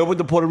 But where would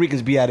the Puerto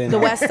Ricans be at in the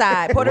west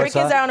side. Puerto West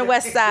Ricans side? are on the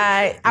west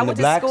side. I And went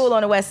the to blacks? school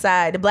on the west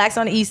side. The blacks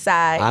on the east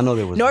side. I know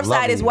there was north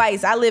side is lovely-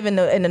 whites. I live in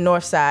the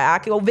north side. I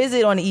can go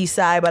visit on the east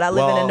side, but I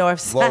live in the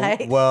north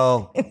side.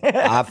 Well,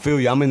 I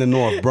feel you. I'm in the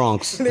North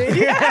Bronx.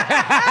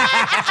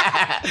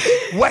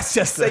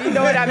 Westchester. you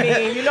know what I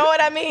mean. You know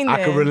what I mean. I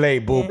then. can relate,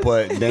 boo,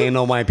 but there ain't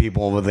no white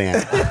people over there.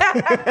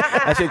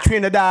 I said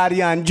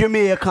Trinidadian,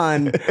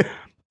 Jamaican,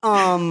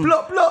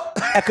 Blup, blup.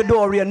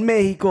 Ecuadorian,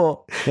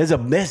 Mexico.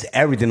 There's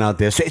everything out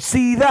there. So,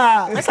 see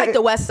that? It's like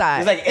the west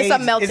side. It's a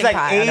melting it's like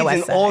pot on AIDS the west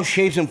in side. all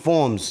shapes and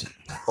forms.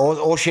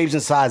 All shapes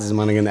and sizes,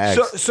 my nigga, in the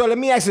X. So let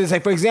me ask you this: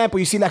 like, for example,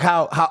 you see like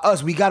how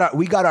us we got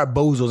our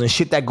bozos and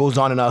shit that goes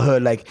on in our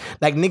hood, like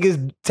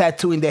niggas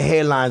tattooing their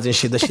hairlines and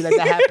shit. The shit like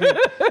that happen.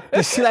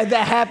 The shit like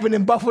that happened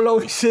in Buffalo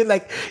and shit.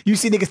 Like you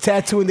see niggas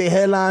tattooing their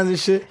hairlines and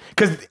shit.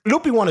 Cause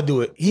Loopy want to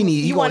do it. He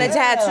You want a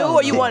tattoo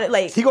or you want it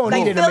like He gonna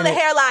need it in a fill the minute.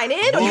 hairline in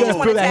or He you gonna just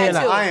want fill a that tattoo?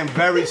 hairline. I am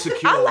very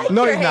secure. I like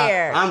No, your he's not.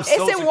 hair. I'm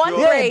so it's in one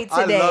secure. grade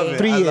I today. love it.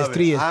 3 I years, love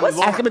 3 years. I'm What's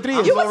Laura- asking me 3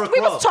 I'm years? Laura We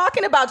was Croft.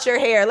 talking about your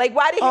hair. Like,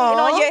 why did he hate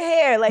on your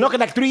hair? Like, No, cause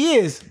like 3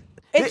 years.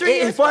 In 3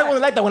 years, His forehead what?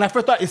 wasn't like that. When I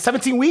first thought, it's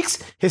 17 weeks.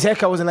 His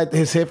haircut wasn't like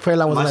his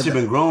hairline wasn't My like shit that.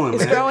 been growing,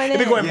 It's man. growing It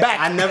been in. going Yeah, back.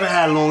 I never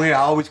had long hair. I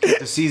always kept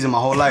the season my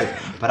whole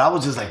life. But I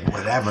was just like,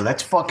 whatever,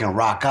 let's fucking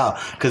rock out.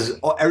 Because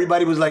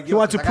everybody was like, yo,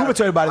 wanted to prove it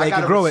to everybody that I he could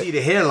gotta grow it. see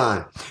the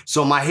hairline.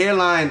 So my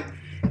hairline,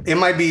 it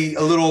might be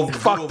a little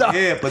Fucked up.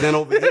 here, but then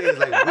over here it's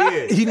like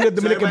weird. He need a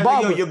Dominican everybody's like,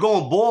 barber. yo, you're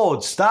going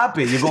bald. Stop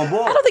it. You're going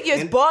bald. I don't think you're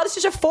as And- bald. It's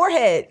just your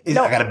forehead. I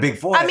got a big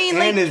forehead. I mean,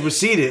 and like, it's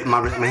receded.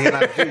 My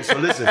hairline receded. So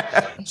listen.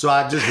 So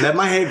I just let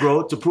my hair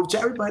grow to prove to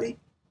everybody.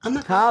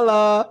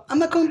 Holla. I'm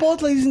not going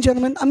bald, ladies and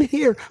gentlemen. I'm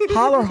here.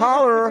 Holler,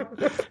 holler.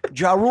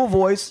 Ja Rule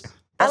voice.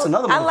 That's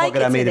another I motherfucker like it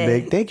that made it today.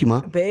 big. Thank you,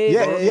 ma. Big.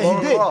 Yeah, he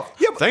did.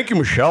 Yeah, thank you,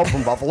 Michelle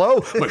from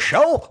Buffalo.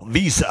 Michelle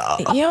Visa.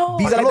 Yo.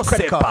 Visa like the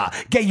credit card.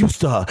 Get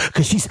used to her,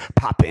 because she's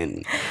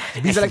popping.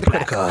 Visa like the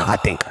credit card. I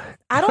think.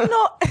 I don't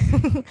know.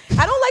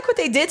 I don't like what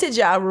they did to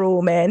Ja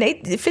Rule, man.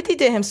 50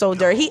 did him so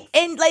dirty.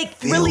 He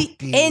really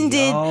ended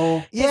yo.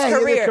 his Yeah, he ended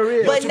career.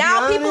 career. But To be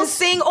now people honest-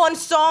 sing on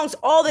songs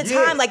all the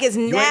time like it's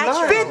ain't natural.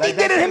 lying. 50 Like,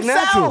 did it that's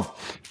natural.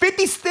 himself.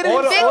 50 did it All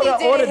the, himself. all the,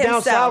 50 all did the it down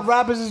himself. south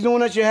rappers is doing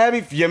that shit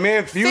heavy. Your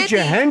man Future 50.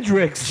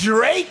 Hendrix.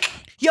 Drake.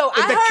 Yo, Is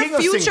the I king heard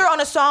of Future singing.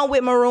 on a song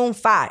with Maroon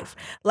 5.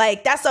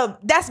 Like that's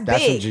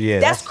big. yeah,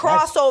 that's that's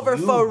crossover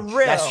huge. for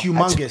real. That's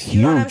humongous.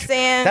 You know what I'm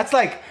saying? That's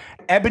like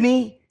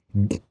Ebony,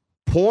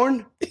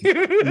 porn,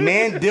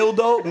 man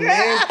dildo,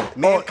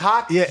 man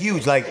cock, yeah.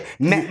 huge. Like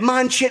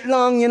man shit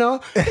long, you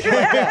know? Shit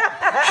like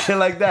that. Shit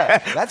like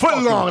that. That's Foot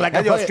fucking- long, like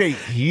that's a yo, foot- straight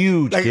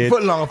huge, like kid.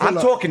 foot long, foot I'm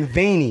long. talking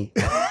veiny.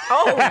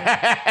 Oh,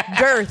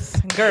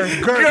 girth.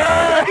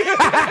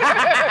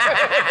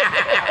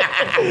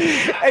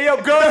 Hey, yo,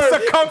 girl. The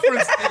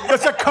circumference. The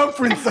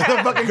circumference of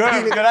the fucking Girth,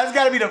 penis. that's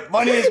gotta be the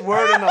funniest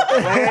word on the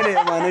planet,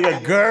 my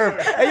nigga.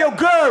 Girth. Hey, yo,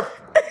 Girth.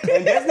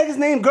 And there's niggas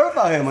named Girth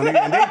out here, my nigga.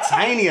 And they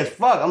tiny as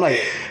fuck. I'm like,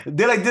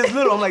 they're like this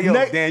little. I'm like, yo,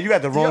 damn, you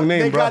got the wrong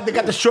name, bro. They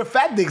got the short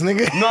fat dicks,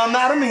 nigga. No, I'm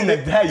not. I don't mean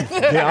like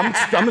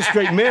that. I'm a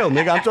straight male,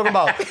 nigga. I'm talking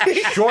about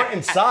short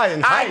and size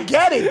and height. I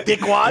get it,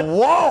 dickwad.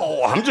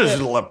 Whoa! I'm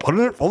just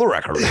putting it for the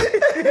record. For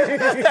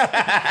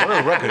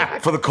the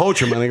record. For the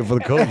culture, my nigga. For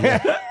the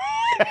culture.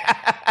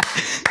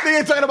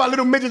 Nigga talking about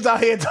little midgets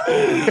out here.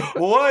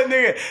 What,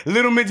 nigga?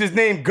 Little midget's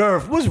name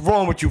Girth. What's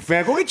wrong with you,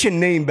 fam? Go get your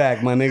name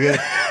back, my nigga.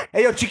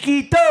 Hey, yo,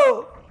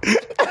 Chiquito.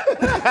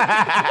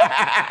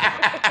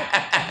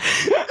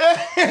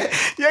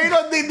 Yeah, you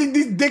know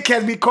these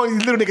dickheads be calling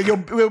these little niggas.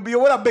 Yo,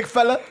 what up, big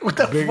fella? What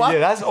the fuck? Yeah,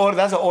 that's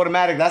an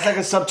automatic. That's like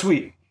a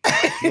subtweet.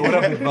 Yo, what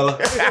up, big fella?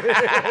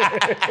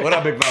 What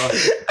up, big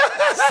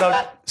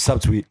fella?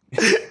 Subtweet.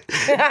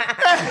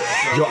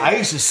 Yo, I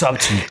used to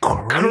subtweet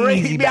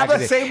crazy back in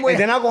the same way.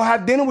 And then I go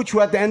have dinner with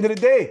you at the end of the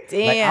day.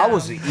 Damn. Like, I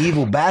was an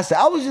evil bastard.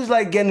 I was just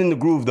like getting in the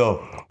groove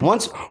though.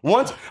 Once,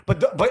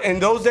 but in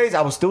those days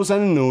I was still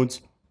sending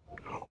nudes.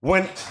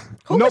 When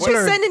Who was you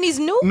sending these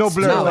nudes No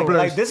blur, to? no blur.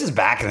 like this is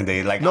back in the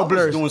day. Like No I was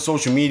blurs. doing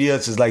social media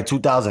since like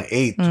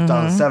 2008,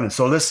 2007.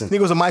 So listen. Nigga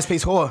was a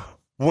MySpace whore.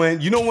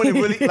 When you know when it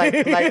really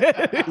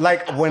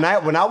like when I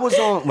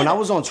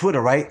was on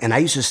Twitter, right? And I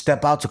used to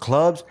step out to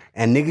clubs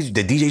and niggas,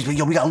 the DJs be,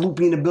 yo, we got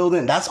Loopy in the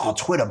building. That's on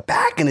Twitter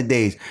back in the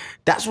days.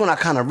 That's when I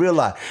kind of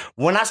realized.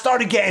 When I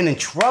started getting in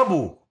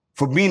trouble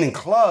for being in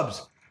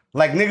clubs,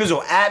 like niggas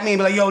will at me and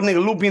be like, yo,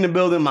 nigga, Loopy in the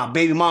building. My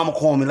baby mama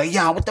called me like,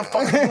 yo, what the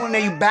fuck you doing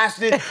there, you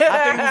bastard? I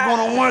think you was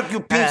going to work, you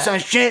piece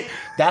of shit.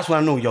 That's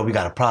when I knew, yo, we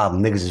got a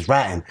problem. Niggas is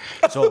ratting.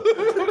 So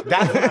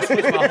that's when I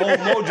switched my whole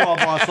mojo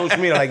up on social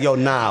media. Like, yo,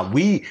 nah,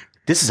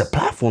 this is a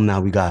platform now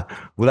we're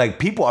like,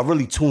 people are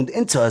really tuned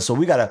into us, so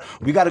we gotta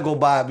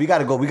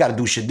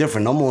do shit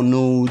different. No more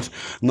nudes,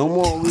 no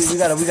more, we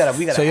gotta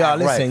So y'all act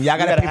listen, right. y'all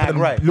gotta pay for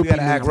them right. Loopy We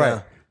gotta act nudes right.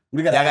 now.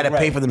 We Y'all gotta act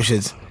pay right. for them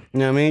shits. You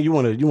know what I mean? You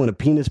want a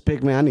penis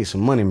pic, man? I need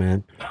some money,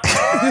 man.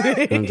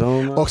 You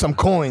know Or some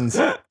coins.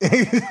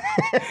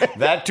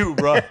 that too,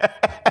 bro.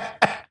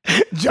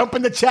 Jump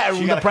in the chat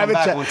room, You the gotta private come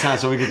back chat. one time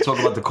so we can talk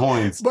about the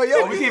coins. But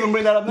yo, we can even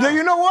bring that up now. No,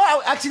 you know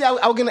what? I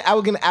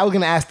was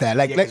gonna ask that.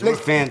 Like, Yeah, 'cause we're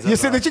fans You of,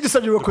 said that you just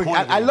said real quick. coin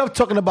I game. love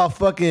talking about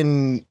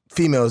fucking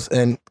females,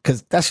 and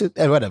because that shit,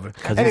 whatever.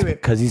 Anyway,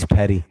 Because he's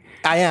petty.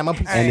 I am. And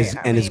his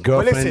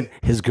listen.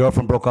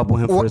 girlfriend broke up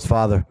with him for his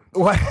father.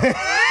 What?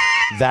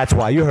 That's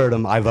why you heard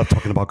him. I love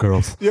talking about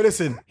girls. Yo,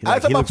 listen. I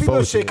like, talk he about looks female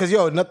forward to shit it. because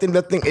yo, nothing.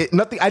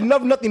 I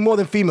love nothing more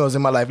than females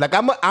in my life. Like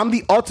I'm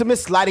the ultimate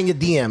sliding your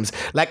DMs.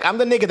 Like I'm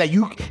the nigga that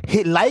you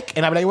hit like,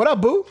 and I'm like, what up,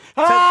 boo?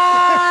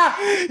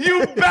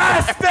 You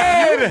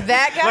bastard!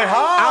 That guy? Like,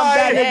 hi. I'm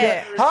that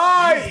Yeah. nigga.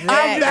 Hi.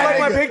 That I'm guy.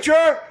 like my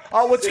picture.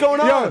 Oh, what's going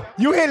on? Yo,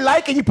 you hit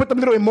like and you put them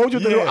little emoji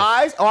with the little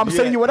eyes. Oh, I'm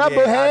sending you what up, boo?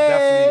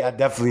 Hey. I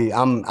definitely.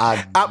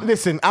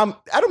 Listen, I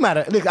don't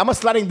matter. Look, I'm a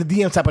sliding the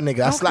DM type of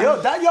nigga. I slide.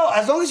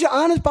 As long as you're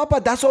honest,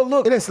 Papa, that's all.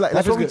 Look, That's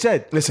what we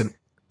said. Listen,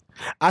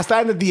 I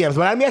slide in the DMs.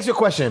 But let me ask you a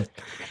question.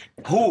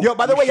 Who? Yo,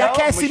 by the way, y'all Michelle?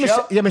 can't see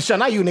Michelle. Yeah, Michelle,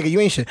 not you, nigga. You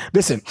ain't shit.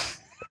 Listen.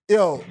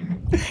 Yo,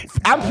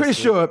 I'm pretty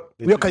sure,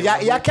 because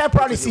y'all can't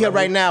probably see her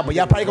right now, but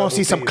y'all probably gonna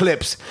see some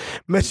clips.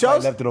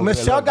 Michelle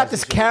got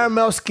this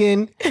caramel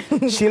skin.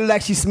 She look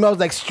like she smells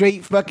like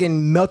straight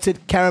fucking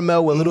melted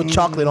caramel with a little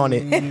chocolate on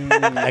it.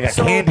 Like a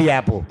candy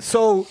apple.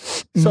 So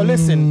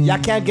listen, y'all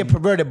can't get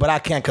perverted, but I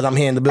can because I'm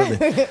here in the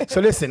building. So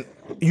listen,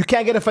 you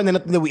can't get offended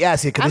nothing that we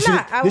ask here because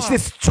this shit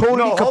is totally.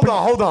 No,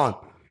 hold on.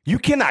 You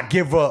cannot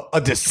give her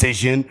a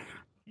decision.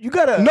 You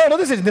gotta. No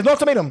decision. There's no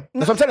ultimatum.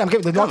 That's what I'm telling you. I'm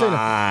giving. There's no ultimatum.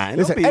 on.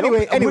 Listen.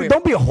 Anyway,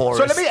 Don't be a whore.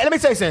 So let me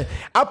tell you something.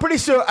 I'm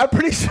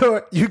pretty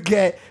sure you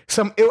get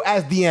some ill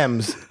ass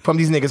DMs from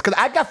these niggas because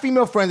I got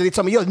female friends that they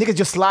tell me, yo, niggas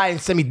just slide and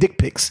send me dick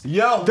pics.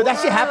 Yo, did that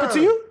shit happen to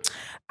you?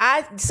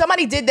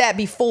 Somebody did that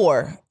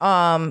before,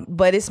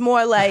 but it's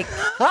more like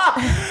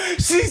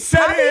She said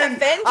I'm it.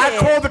 offended. I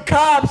called the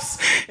cops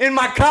in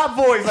my cop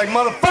voice, like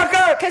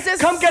motherfucker,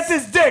 come get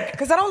this dick.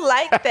 because I don't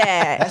like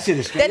that. That shit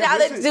is Then the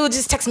crazy. other dude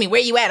just text me, where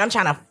you at? I'm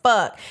trying to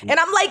fuck, and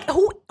I'm like,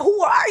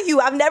 who are you?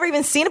 I've never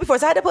even seen it before,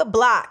 so I had to put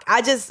block.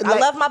 I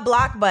love my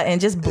block button.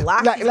 Just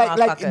block these Like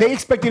motherfuckers. they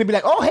expect you to be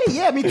like, oh hey,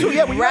 yeah, me too,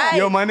 yeah, we Right.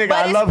 Yo, my nigga, But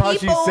I it's love how she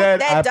people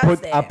said that does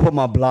I that. put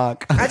my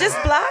block. I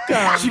just block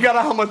them. She got a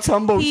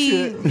Hamatumbo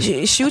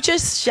shit. Shoot your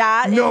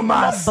shot. No and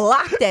mas.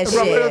 block that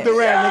Roberto shit.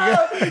 Duran,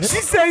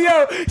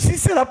 nigga. She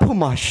said I put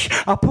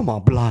my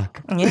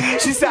block. Yeah.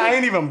 She said I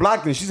ain't even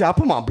blocked him. She said I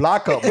put my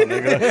block up, my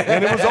nigga,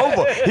 and it was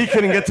over. He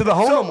couldn't get to the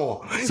home no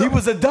more. He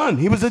was a done.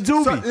 He was a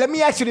doobie. So let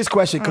me ask you this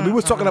question because we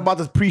was talking about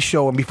this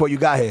pre-show and before you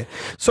got here.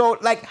 So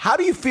like, how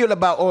do you feel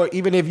about, or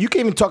even if you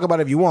can even talk about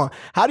it if you want,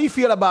 how do you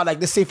feel about, like,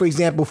 let's say for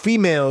example,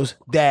 females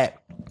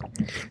that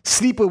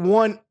sleep with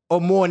one or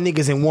more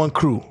niggas in one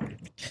crew?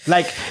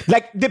 Like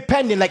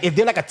depending, like if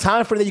they're like a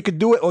time frame that you could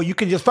do it, or you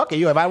can just fuck it.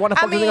 Yo, if I want to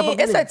fuck I this nigga, mean,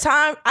 it's a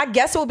time. I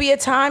guess it will be a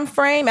time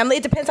frame. I mean,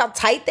 it depends how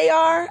tight they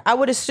are. I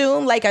would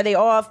assume, like, are they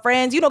all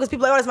friends? You know, because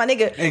people are like, oh, that's my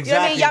nigga. Exactly. You know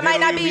what I mean? Y'all They might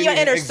don't not be in your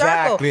even- inner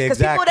circle. Because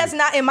people that's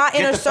not in my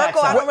inner the facts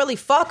circle, I out. don't really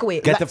fuck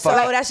with. Get the So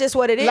facts. that's just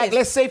what it is. Like,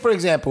 let's say for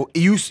example,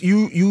 you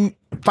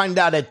find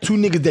out that two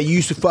niggas that you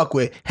used to fuck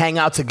with hang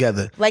out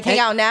together. Like, hang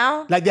out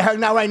now? Like they're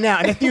hanging out right now.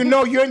 And if you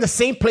know you're in the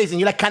same place and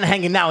you're like kind of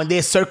hanging out in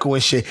their circle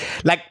and shit,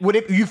 like would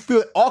it you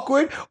feel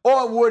awkward,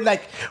 or would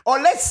like, or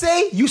let's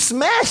say you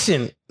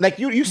smashing Like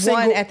you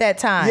single. One at that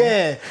time.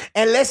 Yeah.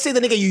 And let's say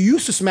the nigga you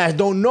used to smash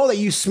don't know that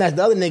you smashed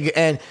the other nigga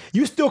and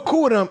you still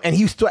cool with him and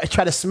he still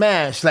try to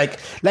smash. Like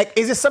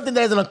is it something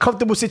that is an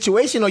uncomfortable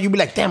situation or you be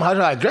like, damn, how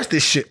do I address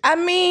this shit? I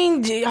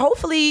mean,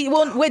 hopefully,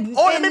 well, when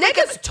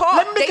niggas talk,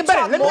 let me make it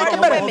better. Let's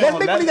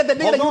make believe that the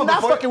nigga that you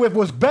not fucking with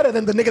was better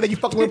than the nigga that you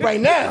fucking with right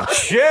now.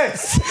 Shit.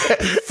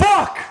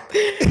 Fuck.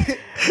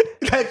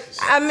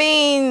 I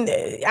mean,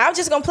 I'm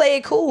just gonna play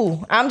it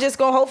cool. I'm just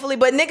gonna hopefully,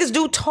 but niggas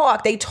do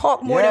talk. They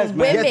talk more than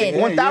women.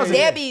 Yeah, 1,000.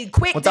 They'll be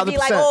quick 1,000%. To be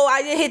like, oh,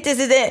 I didn't hit this,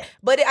 and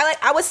but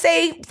I would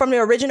say from the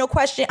original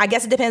question, I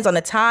guess it depends on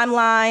the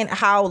timeline,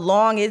 how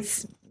long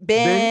it's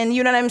been,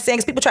 you know what I'm saying?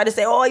 Because people try to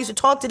say, oh, I used to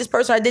talk to this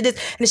person, I did this,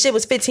 and the shit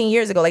was 15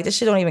 years ago. Like, this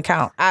shit don't even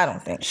count. I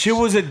don't think. Shit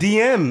was a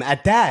DM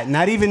at that.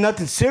 Not even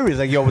nothing serious.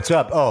 Like, yo, what's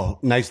up? Oh,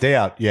 nice day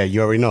out. Yeah,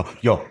 you already know.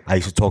 Yo, I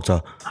used to talk to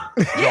her.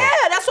 Yeah,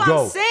 that's what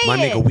I'm saying. My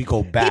nigga, we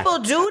go back. People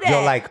do that.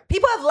 Yo, like,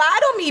 people have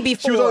lied on me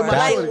before.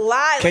 Like, lied.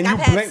 Like, I've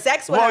had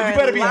sex with her. Well, you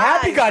better be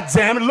happy,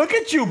 goddammit. Look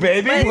at you,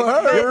 baby.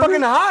 You're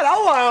fucking hot.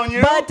 I'll lie on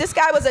you. But this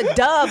guy was a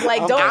dove.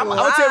 Like, don't lie.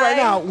 I'll tell you right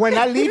now, when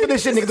I leave for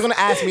this shit, niggas gonna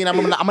ask me, and I'm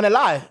gonna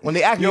lie. When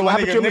they ask me, what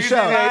happened to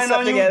Michelle?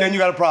 Then you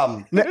got a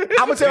problem. I'm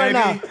gonna tell you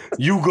right now.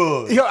 You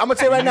good. Yo, I'm gonna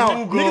tell you right now.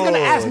 Niggas gonna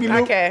ask me,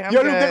 Luke. Okay,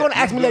 yo, Luke, they're gonna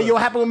ask me, like, yo,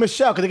 what happened with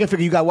Michelle? Because they can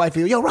figure you got wife.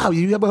 Yo, Rob,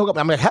 you ever hook up?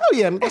 I'm like, hell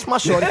yeah, that's my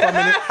shorty for a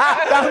minute.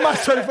 That was my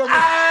shorty for a minute.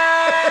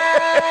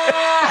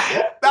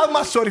 That was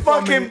my shorty for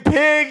a minute. Fucking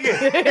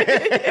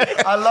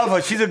pig. I love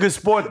her. She's a good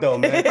sport, though,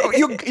 man.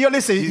 Yo,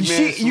 listen,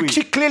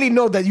 she clearly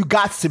knows that you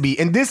got to be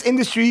in this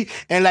industry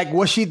and like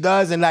what she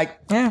does and like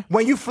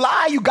when you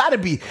fly, you gotta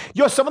be.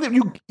 Yo, some of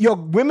them, your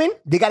women,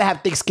 they gotta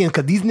have thick skin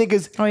because these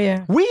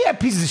niggas, we have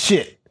pieces of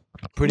shit.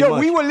 Pretty much.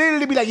 We will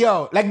literally be like,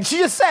 yo, like she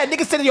just said,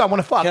 niggas said, yo, I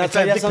want to fuck. Can I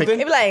tell you something?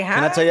 They be like, huh?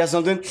 Can I tell you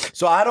something?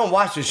 So I don't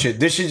watch this shit.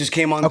 This shit just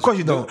came on. Of course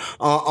you don't.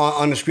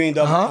 On the screen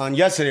on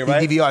yesterday,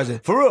 right? DVRs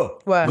it. For real.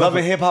 What? Love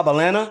and Hip Hop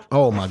Atlanta.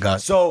 Oh my God.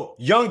 So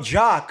Young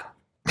Jock,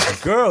 a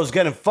girl's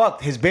getting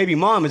fucked. His baby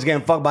mom is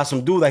getting fucked by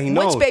some dude that he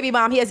knows. Which baby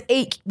mom? He has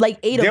eight of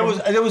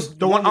them. There was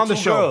the one on the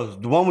show.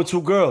 Girls, the one with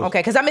two girls. Okay,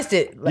 because I missed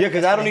it. Yeah,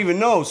 because I don't even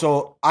know.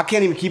 So I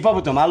can't even keep up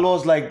with them.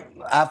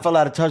 I fell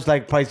out of touch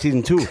like probably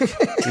season 2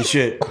 and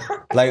shit.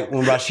 Like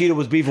when Rashida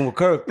was beefing with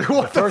Kirk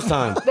the first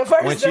time. The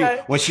first time.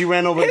 When she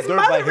ran over the dirt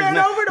bike. Her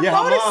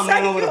mom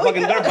ran over the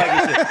fucking dirt bike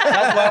and shit.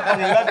 That's why I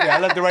fucking left it. I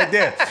left it right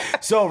there.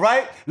 So,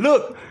 right?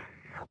 Look,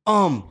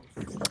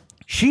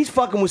 she's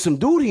fucking with some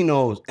dude he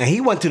knows. And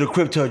he went to the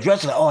crib to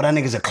address her, like, oh, that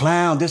nigga's a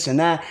clown, this and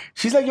that.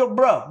 She's like, yo,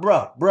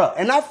 bruh.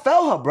 And I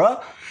felt her,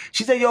 bruh.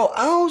 She said, yo,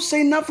 I don't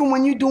say nothing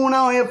when you doing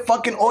out here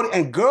fucking audio.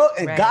 And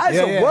guys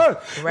are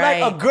worth.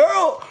 Right. Like a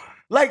girl,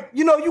 like,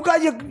 you know, you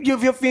got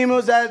your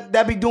females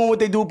that be doing what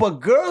they do, but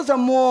girls are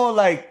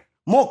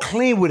more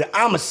clean with it,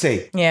 I'ma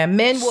say. Yeah,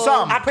 men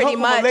will pretty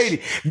much.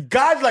 Lady.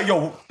 Guys like,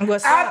 yo,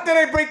 after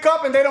they break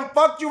up and they done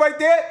fucked you right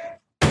there,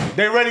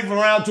 they ready for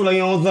round 2, like,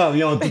 yo, what's up?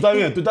 Yo, tú estás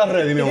bien, tú estás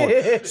ready, mi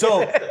amor.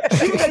 So,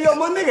 she was like, yo,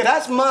 my nigga,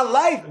 that's my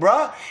life,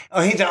 bruh.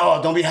 And he said,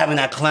 oh, don't be having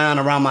that clown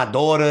around my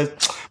daughters.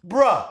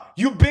 Bruh,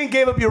 you been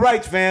gave up your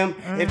rights, fam.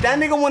 If that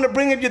nigga want to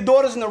bring up your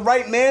daughters in the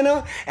right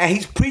manner and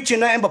he's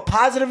preaching nothing but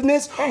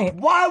positiveness,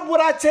 why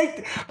would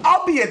I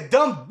I'll be a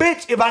dumb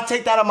bitch if I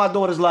take that out of my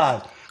daughter's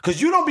lives. Because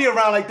you don't be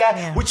around like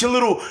that with your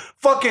little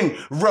fucking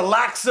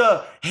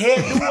relaxer head.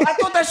 I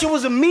thought that shit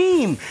was a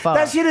meme.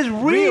 That shit is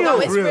real. No,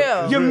 it's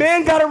real. Your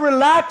man got a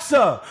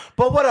relaxer.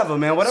 But whatever,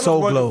 man. Whatever's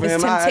working for him.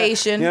 It's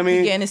Temptation. You know what I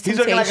mean? He's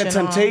looking like a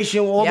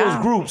Temptation. All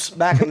those groups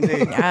back in the day.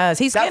 Yes,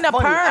 he's getting a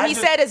perm. He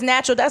said it's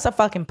natural. That's a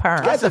fucking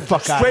perm. That's a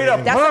fuck out straight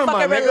up That's perm, a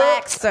fucking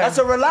relaxer. That's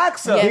a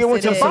relaxer. Yes, he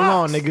went to a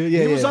salon, nigga.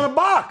 Yeah, he was on a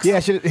box. Yeah,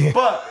 shit.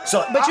 But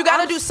you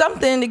got to do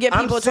something to get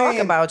people to talk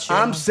about you.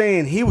 I'm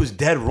saying he was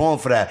dead wrong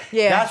for that.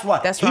 Yeah, that's why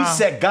he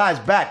set guys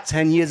back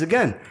 10 years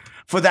again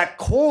for that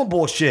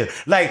cornball shit.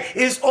 Like,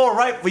 it's all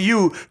right for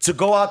you to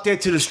go out there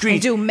to the street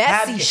and do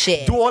messy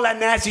shit, do all that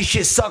nasty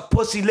shit, suck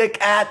pussy, lick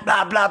ass,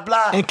 blah blah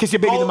blah, and kiss your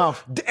baby in the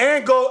mouth,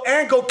 and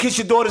go kiss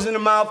your daughters in the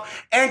mouth,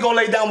 and go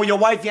lay down with your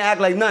wife and act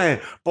like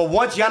nothing. But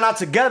once y'all not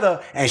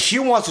together and she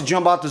wants to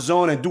jump out the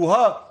zone and do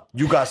her,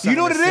 you got something. You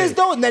know what it is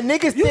though? And that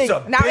niggas think.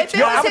 Now, if it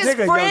was his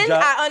friend,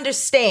 I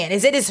understand.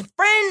 Is it his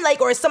friend,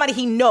 like, or is somebody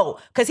he know?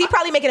 Because he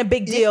probably making a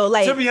big deal.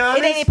 Like, to be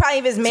honest, it ain't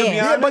probably his man.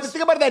 Yeah, but the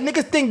thing about it, that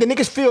niggas think, the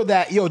niggas feel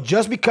that, yo,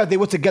 just because they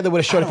were together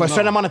with a shorty for a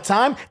certain amount of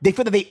time, they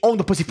feel that they own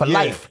the pussy for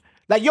life.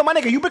 Like, yo, my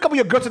nigga, you break up with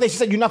your girl today, she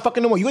said you're not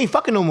fucking no more. You ain't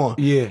fucking no more.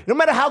 Yeah. No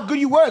matter how good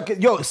you work.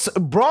 Yo,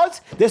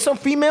 broads, there's some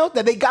females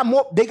that they got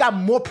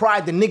more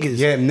pride than niggas.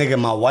 Yeah, nigga,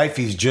 my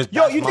wifey's just.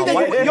 Yo, you think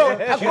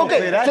that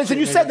okay, so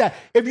you said that.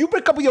 If you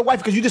break up with your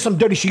wife because you did some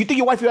dirty shit, you think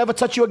your wife will ever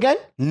touch you again?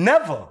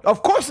 Never.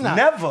 Of course not.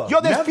 Never. Yo,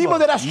 there's people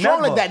that are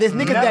strong like that. There's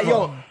niggas that,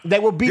 yo,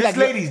 that will be this like.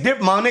 This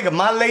lady's my nigga,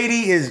 my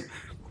lady is.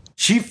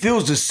 She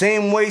feels the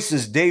same way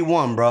since day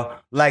one, bro.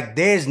 Like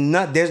there's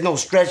no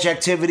stretch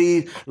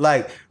activity.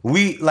 Like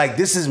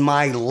this is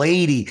my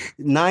lady.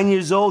 9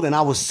 years old and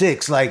I was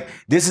 6. Like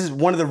this is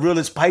one of the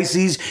realest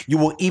Pisces you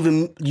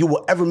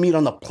will ever meet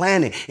on the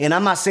planet. And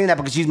I'm not saying that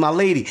because she's my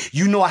lady.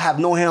 You know I have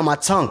no hair on my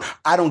tongue.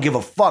 I don't give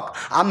a fuck.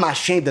 I'm not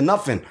ashamed of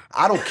nothing.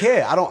 I don't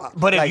care. I don't.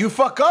 But if you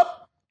fuck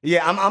up,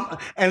 yeah, I'm.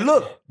 And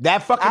look,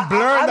 that fucking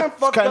blur. I done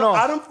fucked up.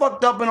 I done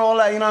fucked up and all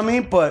that. You know what I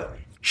mean? But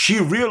she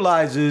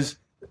realizes.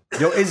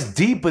 Yo, it's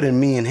deeper than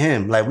me and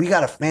him. Like we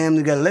got a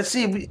family together. Let's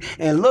see.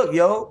 And look,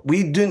 yo,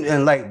 we in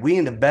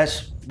the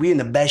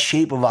best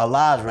shape of our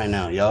lives right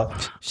now, yo.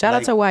 Shout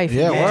out to wife.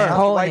 Yeah, word.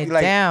 Holding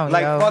it down,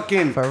 like yo.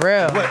 fucking for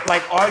real.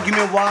 Like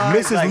argument wise,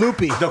 Mrs. like,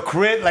 Loopy. the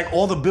credit, like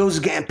all the bills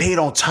are getting paid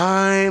on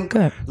time.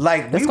 Good.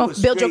 Like That's we gonna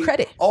was build your straight,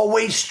 credit.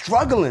 Always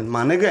struggling,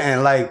 my nigga,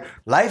 and like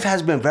life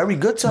has been very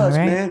good to us,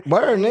 right. man.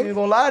 Word, nigga. I ain't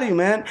gonna lie to you,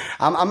 man.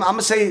 I'm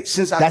gonna say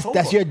since October.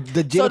 That's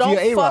the jail So to don't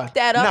your A-Rod. fuck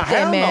that up, Nah,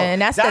 hell then, man.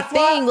 no. That's the why-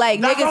 thing.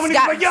 Like that's why niggas when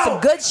got like, yo, some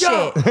good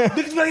shit.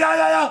 Niggas be like,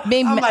 yo.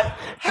 Being I'm ma- like,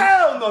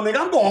 hell no, nigga.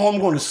 I'm going home,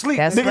 going to sleep.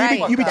 That's Nigga,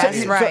 right. You be That's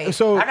checking. right.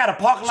 So I got a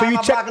parking lot, you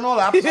my block and all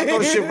that. I throw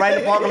the shit right in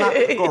the parking lot,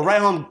 go right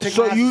home, take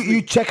So my ass to you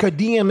sleep. check her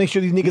DM, make sure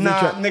these niggas.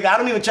 Nah, ain't nigga, I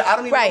don't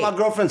even Right. know my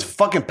girlfriend's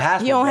fucking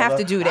password. You don't have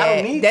brother. to do I that.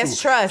 don't need That's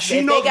to. trust. She If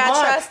they knows got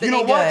mine. trust, then you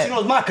know they what? good. She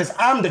knows mine because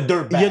I'm the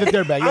dirtbag. You're the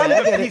dirtbag. Yeah, I'm the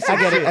I get it. piece I of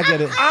get it. shit. I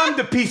get it. I'm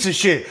the piece of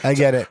shit. I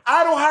get it.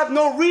 I don't have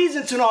no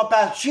reason to know her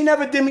past. She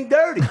never did me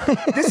dirty.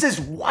 This is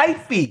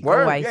wifey.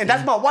 Word. Wifey. Yeah, and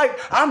that's my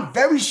wife. I'm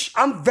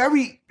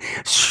very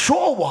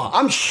sure.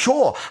 I'm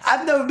sure.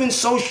 I've never been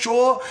so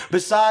sure.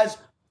 Besides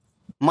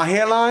my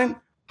hairline,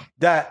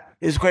 that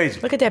is crazy.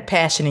 Look at that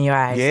passion in your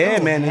eyes. Yeah,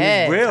 Go man,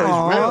 ahead. it's real. It's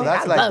Aw, real.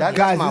 That's I like love that's it.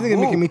 Guys, my this nigga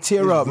boo. making me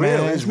tear It's up,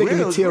 man. real. It's making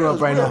me tear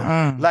up right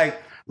now.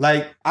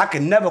 Like I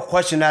can never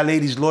question that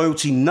lady's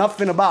loyalty.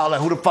 Nothing about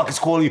like who the fuck is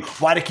calling you?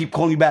 Why they keep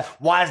calling you back?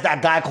 Why is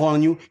that guy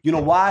calling you? You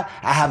know why?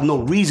 I have no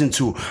reason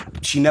to.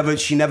 She never.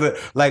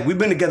 Like we've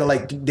been together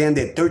like damn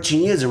near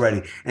 13 years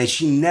already, and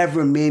she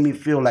never made me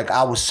feel like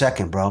I was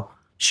second, bro.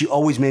 She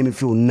always made me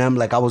feel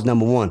like I was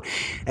number one.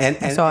 And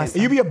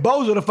awesome. You be a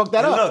bozo to fuck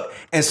that up. look,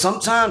 and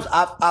sometimes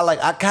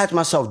I catch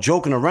myself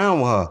joking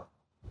around with her.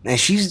 And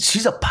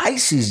she's a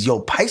Pisces. Yo,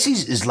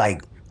 Pisces is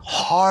like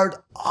hard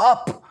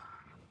up.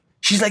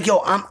 She's like, yo,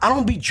 I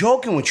don't be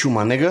joking with you,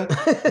 my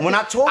nigga. When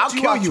I talk to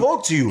you, I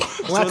talk to you.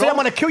 When I tell you I'm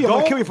gonna kill you, I'm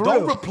gonna kill you for real.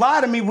 Don't reply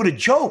to me with a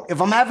joke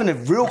if I'm having a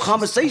real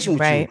conversation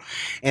with Right. you.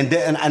 And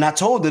then and I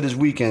told her this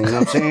weekend, you know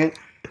what I'm saying?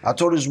 I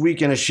told her this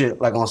weekend and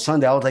shit, like on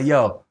Sunday, I was like,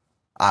 yo,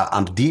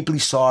 I'm deeply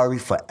sorry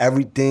for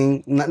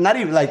everything. Not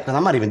even like, because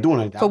I'm not even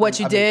doing it. For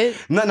what you did?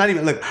 Not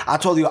even, look, I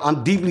told you,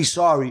 I'm deeply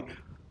sorry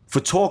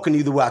for talking to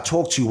you the way I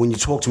talk to you when you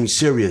talk to me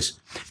serious.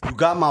 You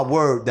got my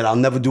word that I'll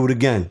never do it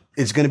again.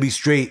 It's going to be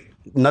straight.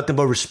 Nothing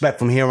but respect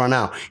from here on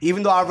out.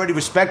 Even though I already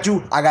respect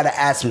you, I gotta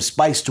add some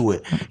spice to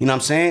it. You know what I'm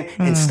saying?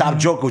 And stop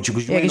joking with you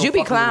because you ain't Because no you be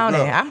fucking little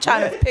clowning. girl. I'm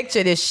trying to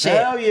picture this shit.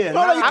 Hell yeah.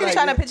 No, you I'm can-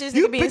 trying to picture this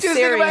You nigga being picture this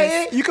nigga right here.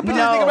 serious. You can picture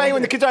this nigga right here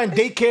when the kids are in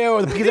daycare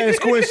or the kids are in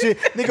school and shit.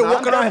 Nigga No,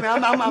 walking around,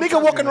 I'm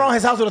nigga walking around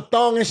his house with a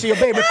thong and shit.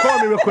 Yo, babe,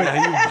 record me real quick.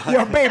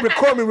 Yo, babe,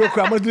 record me real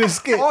quick. I'm gonna do this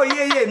skit. Oh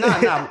yeah.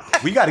 Nah.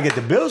 We gotta get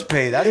the bills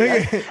paid.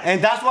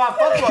 And that's why I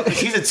fuck with her. 'Cause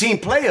she's a team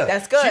player.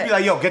 That's good. She be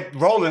like, yo, get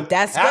rolling.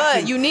 That's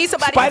Action. good. You need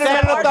somebody Spider-Man to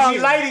on support the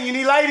thong. you. You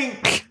need lighting.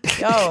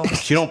 Yo.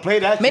 She don't play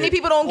that Many shit.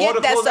 people don't All get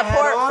the that clothes I had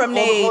support on, from all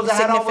the their clothes I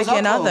had on was her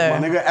significant clothes, other.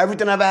 my nigga,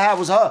 everything I ever had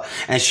was her.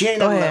 And she ain't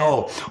Go never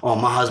like, ahead. oh,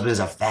 my husband's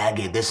a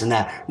faggot, this and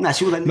that. Nah,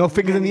 she was like, No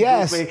fingers in the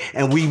ass.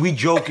 And we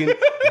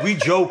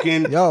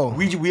joking. Yo.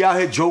 We out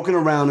here joking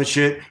around and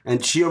shit.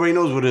 And she already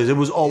knows what it is. It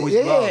was always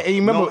love. And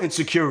you remember no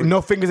insecurity.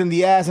 no fingers in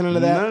the ass and none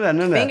of that. None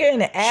of that. Finger in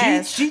the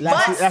ass. She,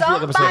 Last But week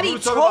episode. somebody We were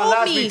talking about told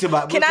last me. week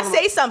about- Can we I were say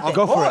talking something? I'll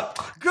go for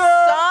it.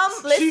 Girl,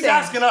 Listen, she's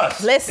asking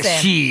us.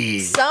 Listen.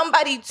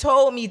 Somebody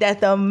told me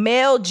that the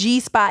male G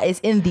spot is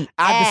in the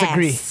I ass.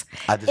 disagree.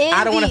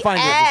 I don't want to find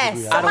it.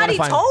 ass. Somebody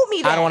told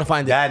me that. I don't want to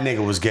find it. That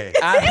nigga was gay.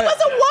 It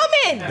was a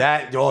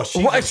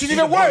woman. She's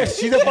even worse.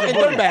 She's a fucking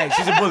dirtbag.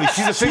 She's a bully.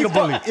 She's a finger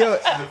bully.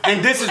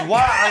 And this is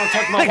why I don't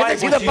touch my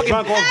wife when she's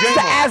drunk off She's an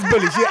drink. ass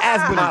bully. She's an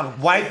ass bully. My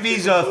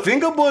wifey's a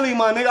finger bully,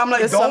 my nigga. I'm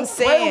like, That's what I'm don't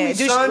play with me,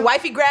 saying. son.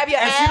 Wifey grab your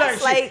And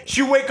ass like.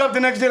 she wake up the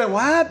next day like,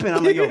 what happened?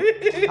 I'm like, yo,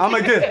 I'm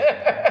like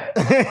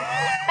this.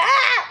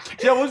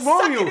 Yo, what's wrong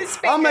with Sucking you? his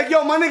finger. I'm like,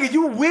 yo, my nigga,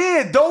 you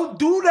weird. Don't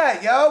do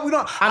that, yo.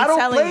 I don't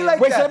telling play you. like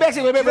Wait, so that. let me ask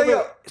you, wait. She's like,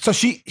 yo, So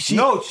she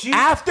No, she-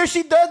 after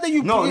she does that,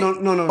 you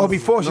No. Or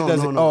before she No,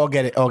 does no, it. no. Oh,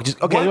 get it. Oh, just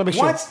okay. Let me make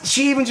sure. Once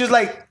she even just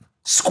like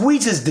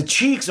squeezes the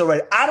cheeks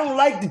already. I don't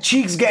like the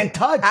cheeks getting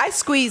touched. I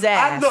squeeze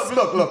ass.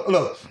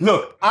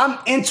 Look. I'm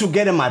into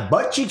getting my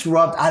butt cheeks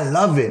rubbed. I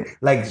love it.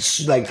 Like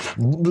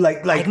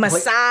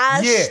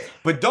massage? Yeah,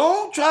 but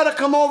don't try to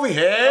come over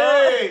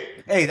here.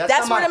 Hey,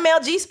 That's where the male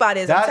G spot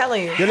is. I'm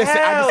telling you. Yo, listen,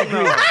 I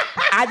disagree. no.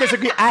 I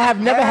disagree. I have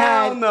never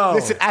Hell had. no.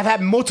 Listen, I've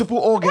had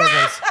multiple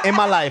orgasms in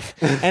my life,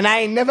 and I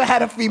ain't never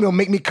had a female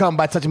make me come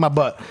by touching my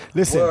butt.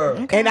 Listen,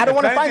 Word. and I don't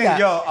want to If find that.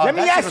 anything, yo, Let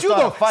me that ask should've you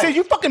started though. a fight. Since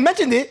you fucking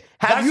mentioned it,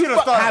 That have you should've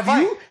started a have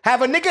fight. you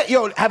have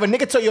a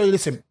nigga tell you,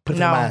 listen, put it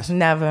in my No, ass.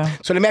 never.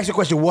 So let me ask you a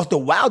question. What's the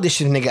wildest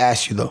shit a nigga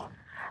asked you though?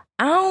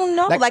 I don't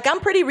know. Like I'm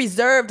pretty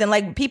reserved, and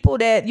like people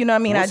that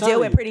I deal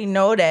with pretty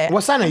know that.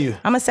 What sign are you?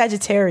 I'm a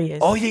Sagittarius.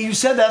 Oh yeah, you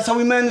said that. That's how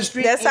we met in the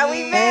street. That's how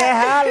we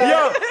met.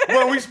 Yo,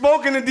 when we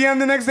spoke in the DM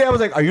the next day, I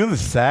was like, "Are you the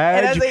Sag?"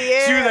 And I was like,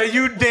 yeah. She was like,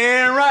 "You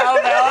damn right." I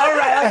was like, "All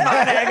right, that's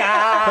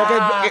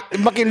my nigga."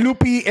 Okay, fucking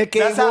Loopy, el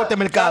que de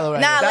mercado, right?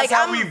 Nah, That's like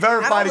how we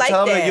verified each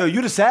other. Like, yo,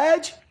 you the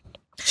Sag?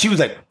 She was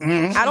like,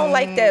 I don't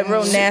like that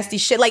real nasty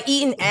shit. Like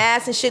eating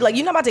ass and shit. Like,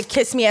 you're not about to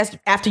kiss me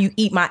after you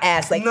eat my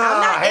ass. Like, I'm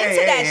not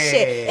into that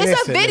shit.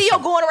 It's a video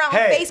going around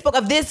on Facebook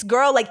of this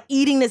girl like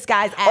eating this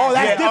guy's ass. Oh,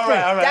 that's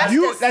different. All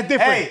right. That's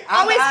different. Hey,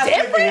 How is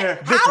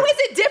different? How is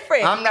it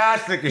different? I'm the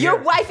ass licker Your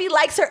here. wifey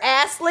likes her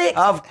ass licked.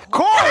 Of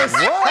course.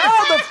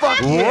 How the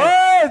fuck?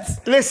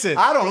 What? Listen.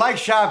 I don't like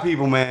shy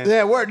people, man.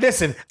 Yeah, word.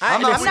 Listen.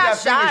 I'm not I'm not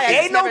with that shy. finger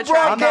shit. Ain't no Never bro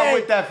tried. I'm not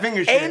with that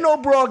finger shit. Ain't no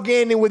bro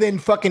gaining within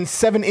fucking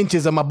 7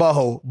 inches of my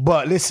butthole.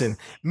 But listen,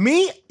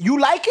 me, you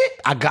like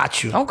it? I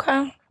got you.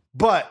 Okay.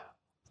 But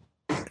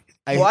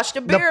Wash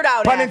the beard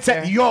out pun after.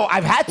 intended. Yo,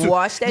 I've had to.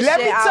 Wash that Let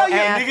shit me out tell you,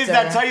 after. Niggas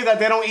that tell you that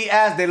they don't eat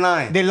ass, they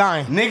lying. they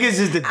lying. Niggas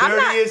is the I'm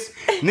not- dirtiest.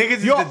 Niggas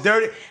is the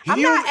dirty.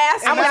 I'm not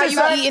asking and how matter you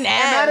of fact- eating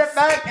and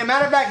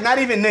matter of fact, not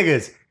even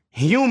niggas.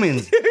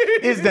 Humans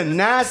is the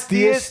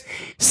nastiest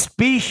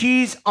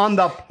species on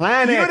the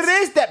planet. You know what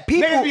it is? That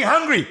people Niggas be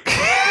hungry.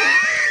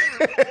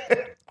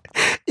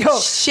 yo,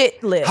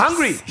 Shit lips.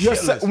 Hungry. yo,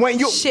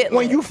 Shitless.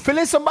 when you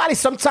feeling somebody,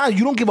 sometimes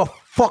you don't give a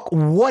fuck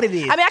what it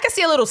is. I mean, I can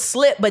see a little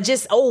slip, but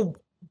just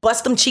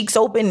bust them cheeks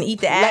open and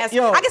eat the ass.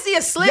 yo, I can see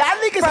a slip. y'all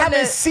niggas from haven't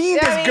the- seen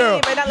you know this what I girl.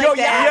 mean? But not Yo, like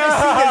y'all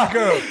that.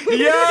 haven't seen this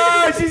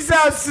girl. Yo, she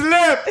sounds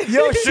slip.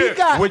 Yo, she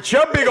got. With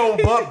your big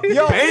old butt,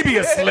 Yo. baby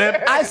a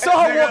slip. I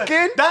saw her walk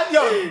in.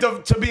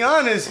 To be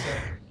honest,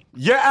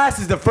 your ass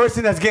is the first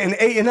thing that's getting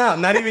eaten out,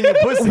 not even your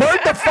pussy. Word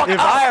the fuck if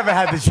up. I ever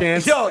had the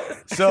chance. Yo.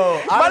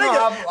 So My I don't know,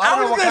 nigga, I don't I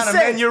know was what gonna kind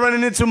of say- man you're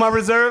running into, my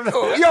reserve.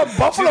 Yo,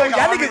 Buffalo, She's like, y'all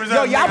I'm niggas,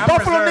 reserved, y'all nigga, I'm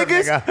Buffalo reserved,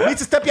 niggas nigga. need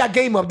to step your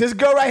game up. This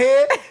girl right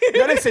here,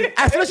 yo, listen,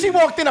 as soon as she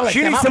walked in, I was like,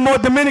 She damn, needs some more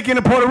Dominican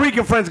and Puerto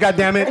Rican friends,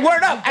 goddammit.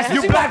 Word up. As soon as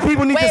You she black walked-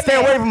 people need Wait to a stay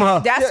minute. away from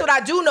her. That's what I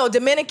do know.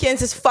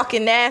 Dominicans is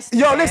fucking nasty.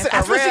 Yo, man, listen, for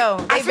as soon as real.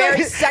 she, They as soon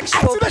very as- sexual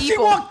as soon as she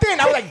people. walked in,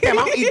 I was like, damn,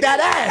 I'll eat that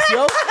ass,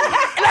 yo.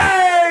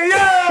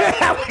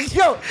 Hey,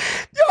 yo,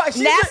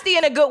 she Nasty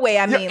in a good way.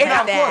 I mean, and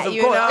like of that. course, of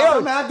You course. know, Yo,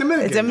 I'm not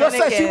Dominican. It's Yo,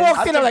 son, she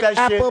walked in, I was like,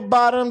 that shit. apple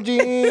bottom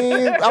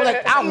jeans. I was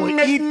like, I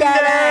would eat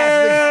that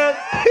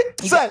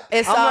ass. Son,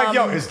 It's I'm like,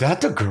 yo, is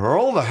that the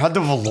girl that had the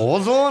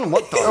velours on?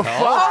 What the hell?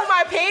 oh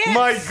my pants.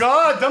 My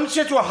God, them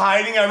shits were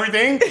hiding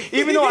everything.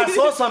 Even though I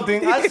saw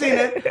something, I seen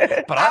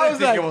it, but I didn't was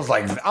think like- it was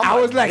like. I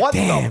was like, what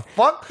damn. the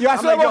fuck? Yo, I I'm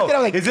saw her walk in, I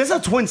was like- is this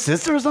a twin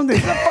sister or something?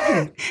 Is that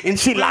fucking Instagram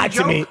she lied to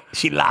joke? me.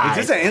 She lied.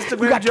 Is this an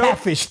Instagram You got joke?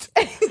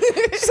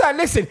 catfished. Son,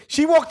 listen,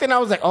 she walked in, I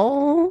was like,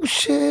 oh,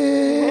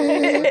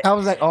 shit. I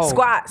was like, oh.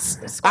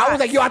 Squats. I was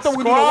like, yo, I thought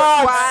we were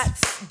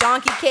Squats.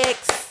 Donkey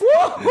kicks.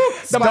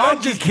 Some Donkey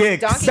lunges.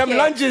 kicks. Donkey Some kicks.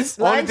 lunges.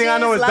 Only thing I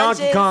know is Lunges.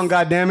 Donkey Kong,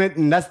 goddammit,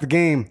 and that's the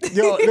game.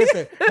 Yo,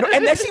 listen. No,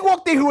 and then she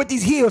walked in here with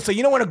these heels. So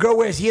you know when a girl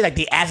wears heels, like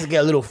the asses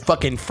get a little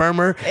fucking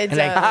firmer. It and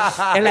like, does.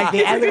 and like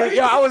the ass,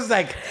 yo, I was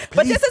like,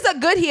 But please. this is a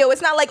good heel.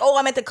 It's not like, oh,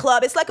 I'm at the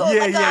club. It's like a, Yeah,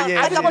 like yeah, a,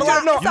 yeah, like yeah, a yeah.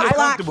 block. No, It's you a look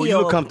block comfortable, heel.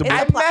 you look comfortable.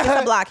 It's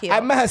a block heel. I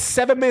met her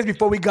 7 minutes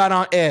before we got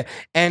on air,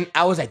 and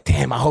I was like,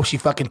 damn, I hope she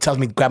fucking tells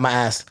me to grab my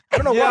ass. I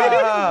don't know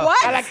why.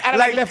 What? I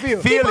like left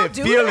field. Feel People it,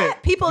 do feel that?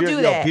 it. People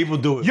do that. People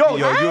do it. Yo,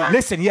 you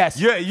listen, yes.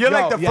 You're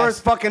like the yes.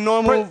 first fucking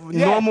normal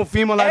Yeah. normal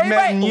female I've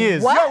met in Everybody-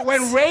 years. What? Yo,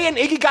 when Ray and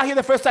Iggy got here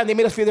the first time, they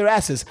made us feel their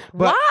asses.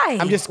 But Why?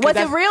 I'm just Was it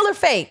that's- real or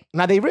fake?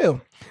 Nah, they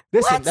real.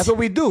 Listen, What? that's what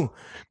we do.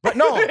 But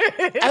no,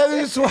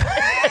 that's what-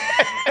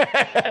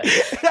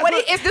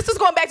 If this was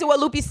going back to what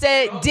Loopy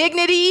said,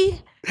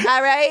 dignity.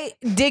 All right,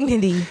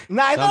 dignity.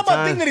 Nah, it's not about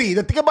Sometimes. dignity.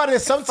 The thing about it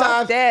is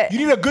sometimes that. you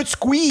need a good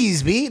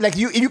squeeze, B. Like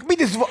you could be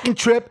this fucking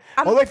trip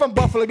all the way from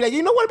Buffalo. Be like,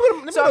 you know what?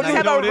 Let me So go I'm do just this.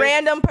 have what a it is?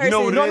 random person. You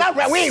know what No, it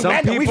not we ain't Some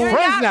random. We people- friends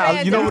We're not now.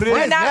 random. You know what it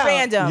We're is? not now.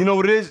 random. You know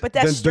what it is? But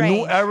that's the new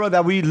strange. era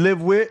that we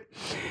live with,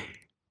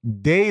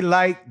 they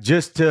like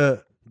just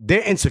to.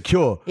 They're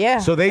insecure. Yeah,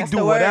 So they that's do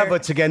the whatever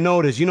word. to get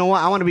noticed. You know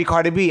what? I want to be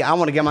Cardi B. I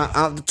want to get my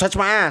touch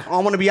my ass. I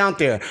want to be out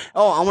there.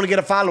 Oh, I want to get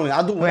a following.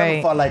 I'll do whatever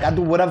Right. for a like. I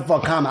do whatever for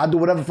a comment. I do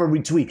whatever for a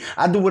retweet.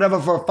 I do whatever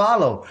for a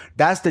follow.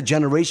 That's the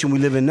generation we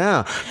live in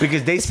now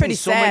because they pretty seen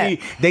so sad. many.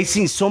 They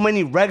seen so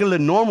many regular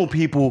normal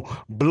people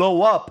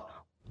blow up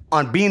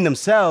on being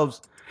themselves.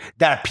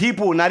 That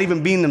people not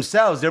even being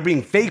themselves, they're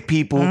being fake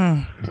people,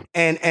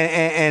 and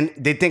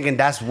they thinking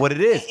that's what it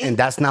is, and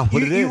that's not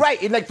what it is. You're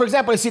right. Like for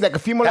example, I see like a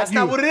female That's like you.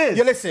 not what it is.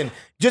 Yo, listen,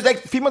 just like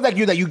females like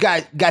you that you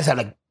guys have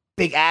like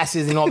big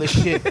asses and all this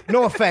shit.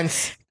 No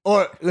offense,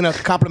 or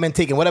compliment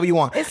taken, whatever you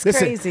want. It's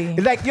Listen, crazy.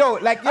 It's like yo.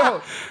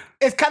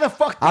 It's kind of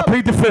fucked I up.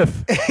 plead the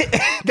fifth.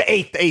 the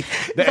eighth.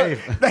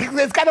 Like,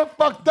 it's kind of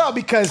fucked up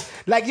because,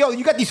 like, yo,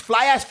 you got these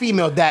fly ass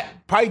females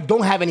that probably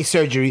don't have any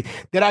surgery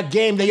that are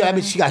game that I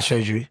mean, she got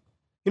surgery.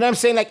 You know what I'm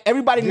saying? Like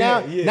everybody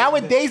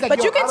nowadays, like, But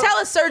yo, you can I don't- tell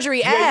a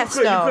surgery ass,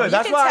 you though. could.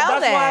 That's can why. tell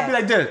That's why I that. be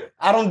like this.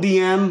 I don't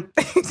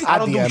DM. I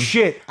don't do DM.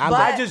 shit. I'm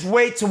I But- just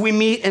wait till we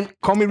meet and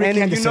Call me Rick and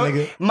if Anderson,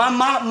 nigga. My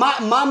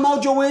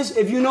mojo is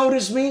if you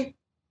notice me,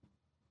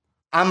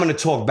 I'm gonna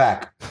talk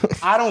back.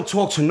 I don't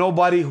talk to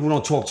nobody who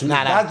don't talk to me.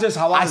 That's just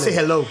how I live. say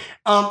hello. You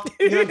know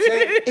what I'm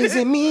saying? Is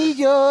it me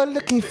you're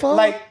looking for?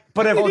 Like,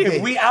 but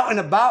if we out and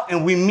about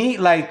and we meet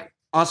like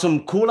on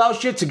some cool out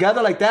shit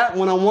together like that,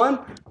 one-on-one,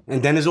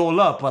 and then it's all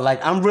up. But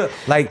like I'm real,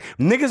 like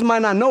niggas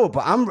might not know it,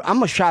 but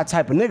I'm a shy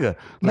type of nigga.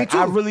 Like too.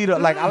 I really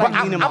don't, like I like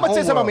being in my I'm gonna tell own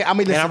you something about world. me. I mean,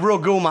 and listen. I'm real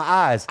good with my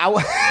eyes.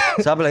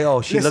 So I'll be like,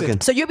 oh, she Listen.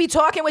 looking. So you be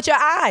talking with your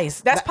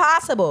eyes. That's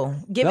possible.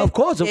 Give Yeah, it, of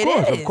course. it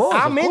is.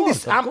 I'm in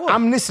this.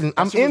 I'm listening.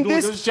 I'm in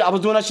this I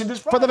was doing that shit this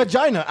for the Friday.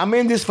 vagina. I'm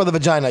in this for the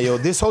vagina, yo.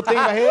 This whole thing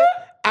right here.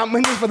 I'm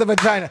in this for the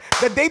vagina.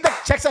 The day the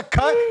checks are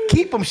cut,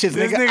 keep them shits,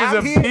 This nigga. nigga's I'm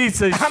a here.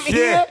 piece of I'm shit.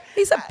 here.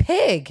 He's a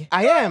pig.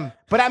 I am,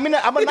 but I'm a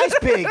nice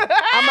pig.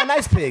 I'm a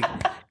nice pig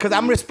because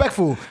I'm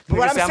respectful. But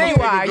what Nigga say I'm I'm saying, a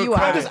pig with you good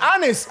are. I'm just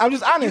honest. I'm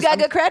just honest. You got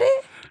good credit?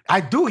 I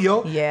do,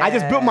 yo. Yes. I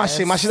just built my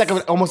shit. My shit's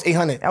like almost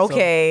 800.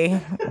 Okay.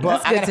 But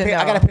That's I good gotta to pay. know.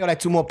 I gotta pay like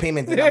 2 more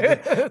payments. And I'm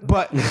good.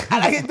 But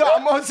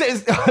I'm on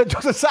saying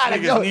just aside.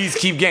 Like, Niggas' yo, knees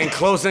keep getting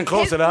closer and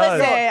closer to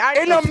Listen, us.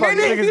 in a Fuck,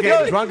 minute, niggas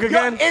getting drunk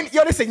again?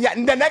 Yo, listen. Yeah,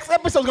 the next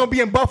episode's gonna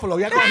be in Buffalo.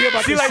 Y'all gonna hear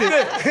about She this like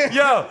shit. this.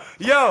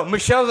 Yo,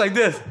 Michelle's like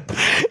this.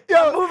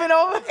 Yo, Moving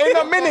over. in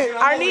a minute.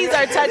 Our knees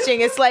are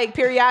touching. It's like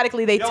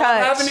periodically they Yo, touch.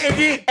 what happened,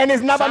 Iggy? And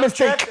it's not by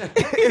Soundtrack?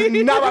 mistake.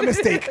 It's not by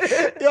mistake.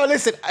 Yo,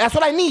 listen, that's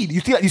what I need.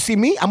 You see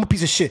me? I'm a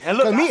piece of shit. And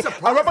look, 'Cause I'm me,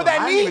 surprised, I rub though.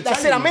 that I didn't knee, even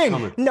that's tell it, you I'm he was in.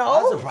 coming.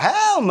 No.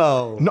 Hell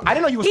no. No, I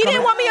didn't know you was He coming.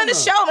 didn't want me on the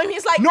show. Maybe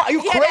he's like, No, are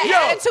you he had crazy?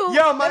 that attitude.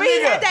 Yo, my Maybe he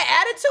nigga. had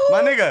that attitude.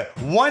 My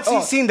nigga, once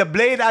he seen the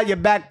blade out your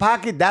back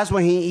pocket, that's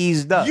when he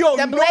eased up. Yo,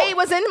 The blade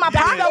was in my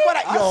That's pocket. not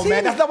what yo,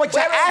 man, that's not what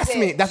y'all Where is asked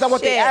me. it? That's not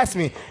what they Shit. asked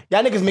me.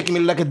 Y'all niggas making me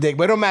look a dick,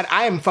 but it don't matter.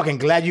 I am fucking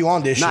glad you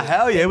on this shit. Nah,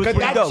 hell yeah, it was 'Cause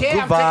pretty that dope. chair,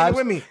 Good I'm taking vibes. it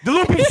with me. The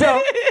Loopy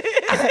show.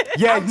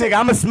 Yeah, nigga,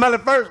 I'ma smell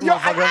it first, Yo,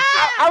 motherfucker.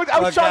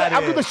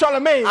 I'm doing the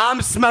Charlemagne.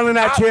 I'm smelling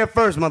that chair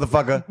first,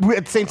 motherfucker. We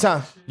at the same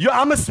time. Yo,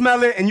 I'ma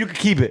smell it and you can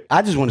keep it.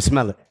 I just want to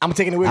smell it. I'm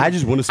taking it with me. I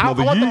just want to smell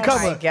the I want yeeks.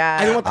 cover. Oh my God. I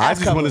didn't want the I ass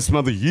just cover. want to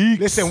smell the yeeks.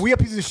 Listen, we a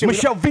piece of shit.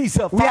 Michelle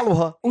Visa, follow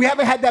her. We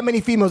haven't had that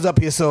many females up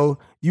here, so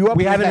you up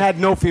We here haven't like- had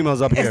no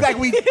females up here. It's like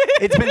we.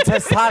 It's been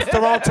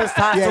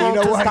testosterone, Yeah, you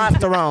know what?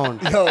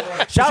 testosterone.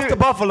 Yo, Shout out to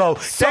Buffalo.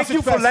 Thank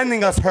you for Fest.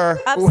 lending us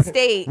her.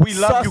 Upstate. We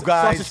love you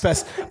guys. Sausage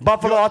Fest.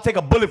 Buffalo, I'll take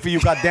a bullet for you,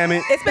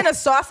 goddammit. It's been a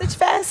sausage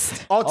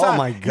fest. All Oh time.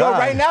 my Yo, God.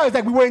 right now it's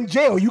like we were in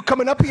jail. You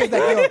coming up here? It's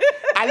like, yo,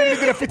 I literally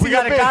did a 15 We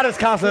got a bid. guidance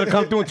counselor to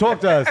come through and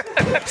talk to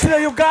us. She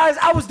like, yo, guys,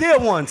 I was there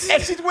once.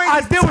 And she's wearing I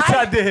these did what y'all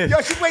tight- did.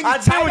 Yo, she's wearing I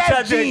these did what tight y'all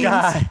ass did, jeans.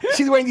 guys.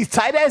 She's wearing these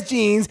tight ass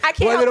jeans. I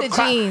can't help the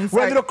jeans.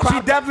 Wear little crop.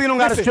 She definitely don't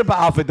got a Listen, stripper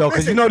outfit though,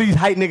 because you know these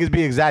height niggas be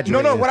No,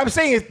 exaggerating. no. What I'm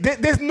saying is,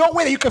 there's no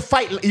way that you can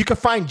fight. You can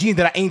find jeans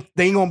that they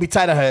ain't gonna be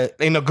tight to her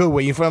in a good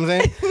way. You feel what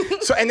I'm saying?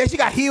 So and then she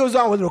got heels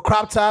on with a little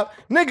crop top,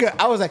 nigga.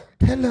 I was like,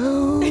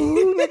 hello,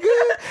 nigga.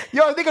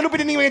 Yo, nigga, Loopy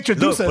didn't even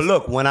introduce us. But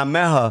look, when I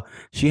met her,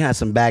 she had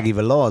some baggy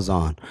velours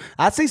on.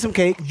 I see some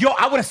cake. Yo,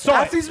 I would have saw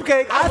I it. see some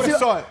cake. I would have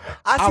saw it.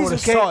 I see some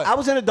would've cake. saw it. I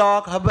was in the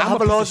dark. Her a piece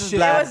velours of is shit.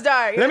 black. It was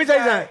dark. It Let me was tell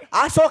you dark. something.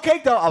 I saw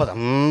cake though. I was like,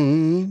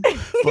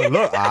 But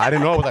look, I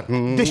didn't know. I was like,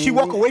 Did she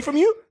walk away from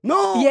you?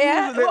 No.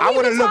 Yeah. We was- Well, I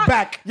would have we looked talked-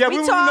 back. Yeah, we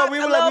we talked we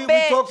a were little like, we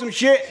bit. talked some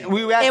shit.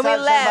 We were And we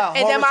about left.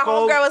 And then my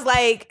horoscope. homegirl was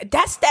like,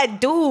 that's that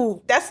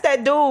dude. That's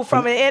that dude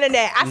from the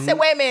internet. I said,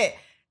 wait a minute.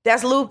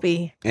 That's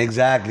Loopy.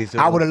 Exactly. So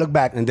I would have looked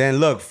back. And then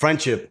look,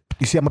 friendship.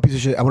 You see, I'm a piece of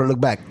shit. I would have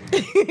looked back.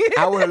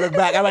 I would have looked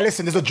back. I'm like,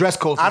 listen, there's a dress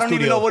code. For I the don't even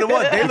studio. know what it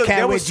was. They You look, can't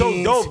they wear were so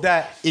jeans. dope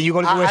that Yeah, you're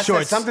gonna wear I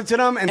shorts. said something to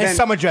them, and And then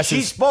summer dresses.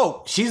 She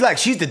spoke. She's like,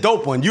 she's the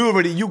dope one. You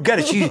get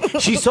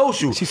it. She's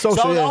social. She's social,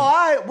 So I was like, yeah. all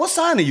right, what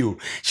sign are you?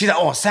 She's like,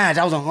 oh, Sag.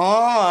 I was like, oh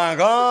my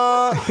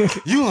god,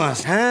 you a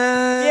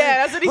Sag?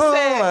 Yeah, that's what he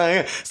said.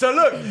 my God. So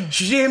look,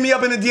 she hit me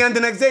up in the DM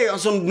the next day on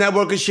some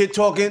networking shit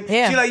talking.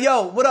 Yeah. She like,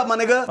 yo, what up, my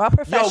nigga? All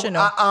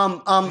professional.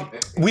 Yo,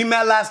 we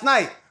met last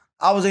night.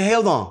 I was like,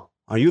 hold on.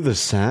 Are you the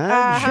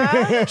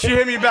Sag? She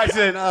hit me back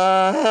saying,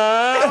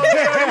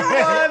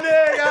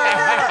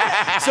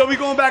 So we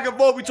going back and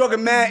forth. We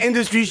talking mad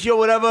industry shit,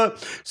 whatever.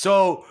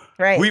 So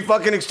Right. we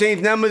fucking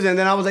exchanged numbers, and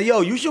then I was like,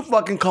 yo, you should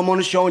fucking come on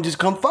the show and just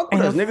come fuck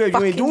with us, nigga. If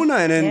you ain't doing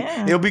nothing, and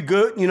yeah. it'll be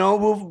good. You know,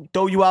 we'll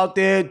throw you out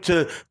there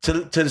to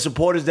the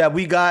supporters that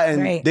we got,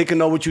 and Right. they can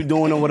know what you're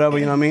doing or whatever.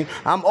 You know what I mean?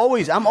 I'm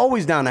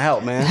always down to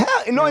help, man. Hell,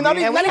 no, not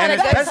even And we that. had a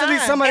And good especially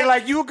time. somebody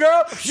like you,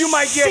 girl, you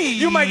might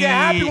get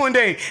happy one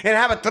day and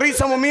have a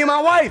threesome with me and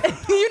my wife.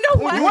 You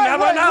know what? You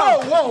never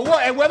know. Whoa.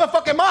 And where the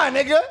fuck am I,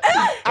 nigga?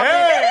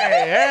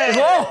 Hey,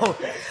 whoa.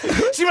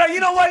 She be like, you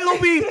know what,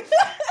 Loopy?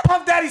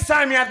 Puff Daddy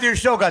signed me after your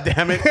show, goddammit.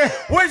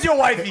 Where's your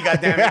wifey,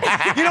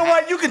 goddammit? You know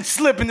what? You can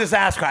slip in this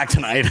ass crack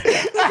tonight.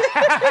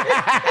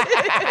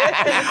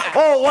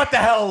 Oh, what the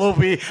hell,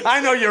 Loopy?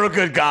 I know you're a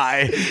good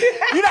guy.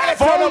 You not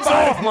tell Phone's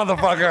nobody. off,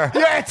 motherfucker.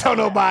 You ain't tell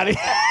nobody.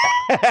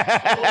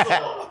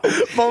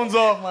 Phone's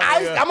off,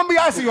 I'm gonna be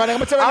honest with you, I'm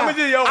gonna tell you. I'm now.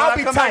 gonna do, yo, when I'll I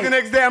be come back the tight.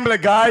 next day, I'm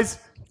like, guys,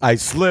 I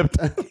slipped.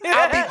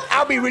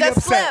 I'll be really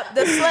upset.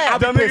 The slip.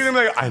 Them niggas gonna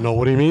be like, I know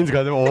what he means,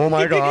 goddamn. Oh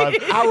my God.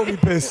 I will be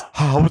pissed.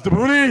 How was the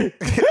booty?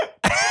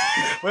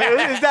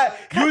 Is that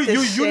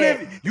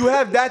you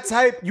have that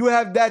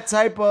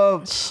type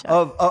of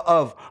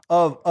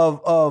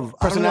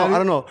personality? I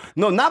don't know.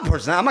 No, not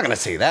personality. I'm not gonna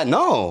say that.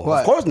 No, What?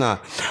 of course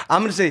not.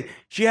 I'm gonna say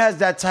she has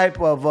that type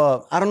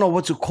of I don't know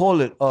what to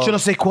call it. Je ne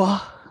sais quoi.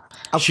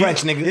 I'm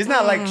French, nigga. It's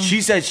not like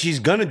she said she's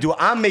gonna do it.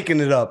 I'm making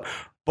it up,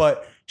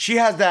 but she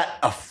has that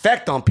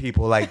effect on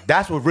people. Like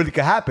that's what really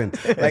could happen.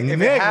 Like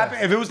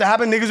if it was to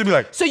happen, niggas would be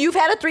like, So you've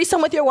had a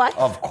threesome with your wife?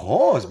 of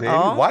course, baby.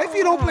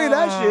 Wifey don't play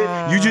that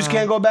shit. You just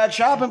can't go back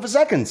shopping for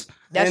seconds.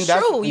 That's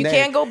And true. You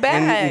can't go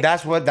back. And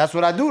that's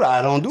what I do.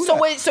 I don't do So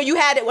that. wait, so you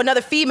had it with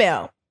another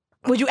female.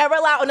 Would you ever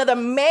allow another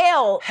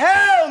male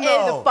Hell no.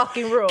 in the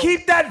fucking room?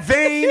 Keep that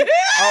vein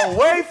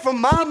away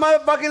from my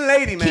motherfucking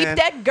lady, man. Keep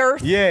that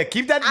girth. Yeah,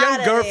 keep that young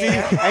outta girthy.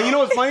 there. And you know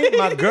what's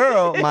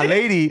funny? My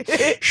lady,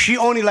 she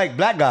only like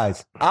black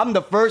guys. I'm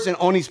the first and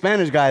only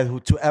Spanish guy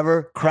to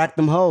ever crack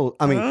them hoes.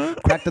 I mean,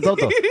 crack the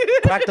toto.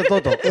 Crack the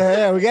toto.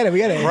 Yeah, we get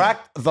it.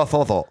 Crack the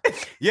toto.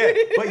 Yeah,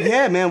 but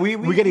yeah, man,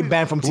 we're getting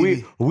banned from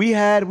TV. We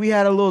had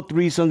a little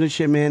threesomes and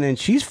shit, man, and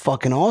she's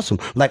fucking awesome.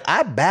 Like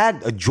I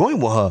bagged a joint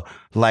with her,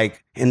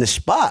 like in the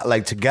spot,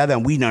 like together,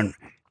 and we done.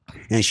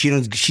 And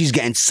she's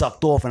getting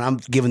sucked off, and I'm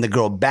giving the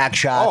girl back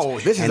shots. Oh,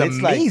 this is and it's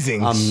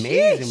amazing. Like,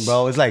 amazing,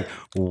 bro. It's like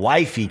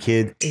wifey,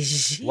 kid.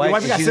 Your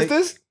wife got she's like-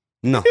 sisters?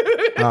 No,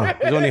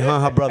 it's only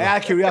her brother. Out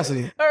of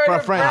curiosity. Alright, For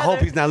a friend. I hope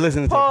he's not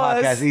listening to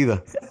Pause. the podcast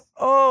either.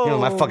 Oh. You know,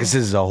 my fucking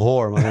sister's a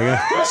whore, man.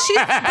 But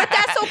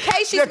that's okay.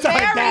 She's You gotta tell her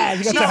dad. married.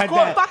 You She's gotta tell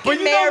her dad. fucking But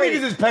you know married.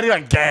 niggas is petty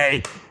like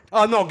gay.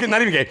 Oh no,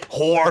 not even gay.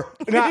 Whore.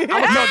 Nah, I'm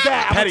gonna tell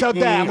dad. I'm gonna tell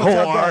dad. I'm gonna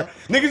tell Whore.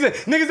 dad.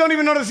 Niggas don't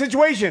even know the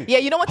situation. Yeah,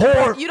 you don't want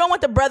Whore. you don't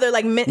want the brother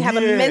like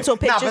having Yeah. mental Nah,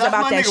 but pictures that's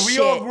about my that nigga. shit.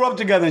 We all grew up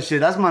together and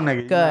shit. That's my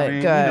nigga.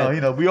 Good, good.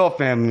 You know, we all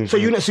family. and So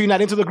shit. you're not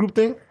into the group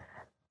thing?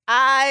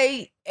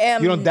 I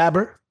am. You don't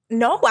dabber?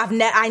 No,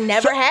 I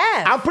never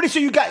have. I'm pretty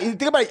sure you got.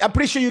 Think about it. I'm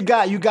pretty sure you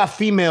got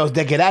females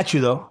that get at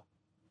you though.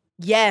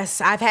 Yes,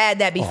 I've had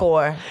that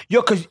before.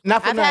 Yo, cause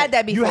not for I've nothing, had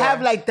that You before.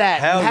 have like that.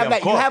 Hell you have yeah, like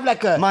of course. you have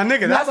like a my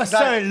nigga. You That's have a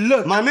certain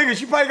look. My nigga,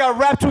 she probably got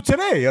rapped to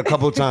today a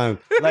couple times.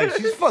 Like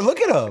she's fun. Look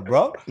at her,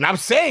 bro. And I'm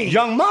saying,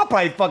 Young Ma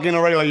probably fucking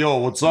already like, yo,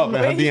 what's up,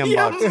 man? Her DM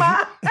box. Young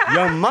Ma.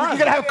 Young Ma. you're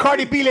gonna have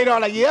Cardi B later on.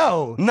 Like,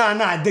 yo,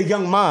 Nah, the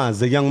young Mans,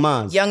 the young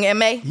Mans. Young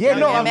MA. Yeah,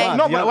 no, Young I'm MA.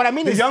 not- but what I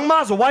mean the is- young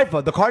Mans are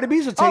wifer. The Cardi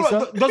B's a taster.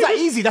 oh, those are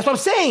easy. That's what I'm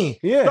saying.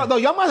 Yeah. the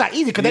young moms are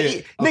easy because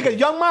Yeah. nigga,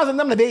 young moms and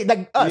them they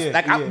like us. Yeah,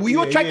 like yeah, we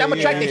you attract, I'm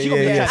attracted. She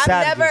gonna be yeah. attracted.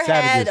 I've never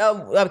had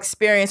Savages. a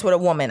experience with a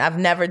woman. I've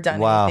never done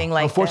Wow. anything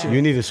like Unfortunate. that.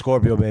 You need a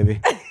Scorpio,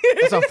 baby.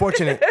 That's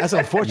unfortunate. That's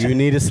unfortunate. You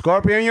need a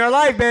Scorpio in your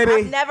life, baby.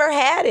 I've never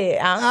had it.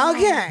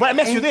 Okay. But it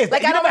makes you this.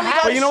 Like, you I don't never really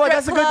had go it. to You know what?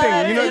 That's a good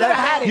thing. You know You never that.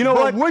 had it, You know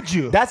but what? would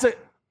you? That's a.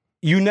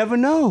 You never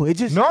know. It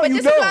just. No, But you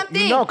this know. is what I'm You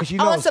thinking. know, because you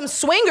I know. want some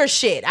swinger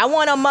shit. I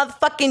want a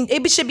motherfucking.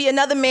 It should be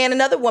another man,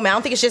 another woman. I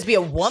don't think it should just be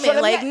a woman. So let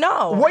me like a-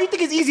 no. What do you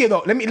think is easier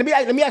though? Let me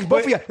ask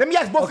both of you. Let me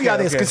ask both of y'all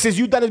this okay. because since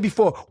you've done it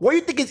before, what do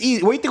you think is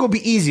easy? What do you think would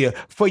be easier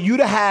for you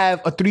to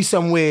have a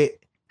threesome with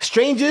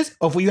strangers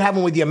or for you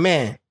having with your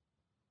man?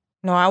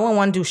 No, I wouldn't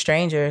want to do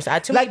strangers. I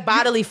too Like, many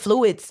bodily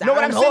fluids. No, I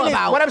what I'm don't know saying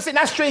about. is, what I'm saying,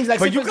 not strange. Like,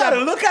 But say, you for gotta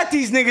example- look at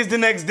these niggas the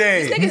next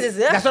day. These niggas is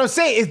That's what I'm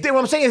saying. What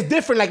I'm saying is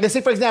different. Like, let's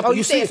say for example, Oh,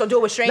 you saying so do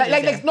it with strangers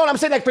Like, then. no, I'm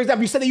saying like for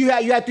example, you said that you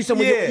had threesome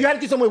with Yeah. you had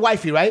threesome with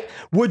wifey, right?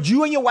 Would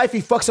you and your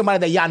wifey fuck somebody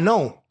that y'all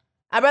know?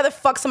 I'd rather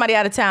fuck somebody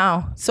out of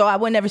town, so I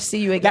would never see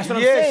you again. That's what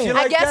I'm Yeah, saying. shit I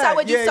like guess that. I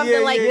would do Yeah, something yeah,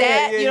 like yeah,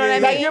 that. yeah, You know what I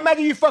yeah, Like mean? you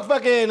imagine you fuck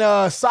fucking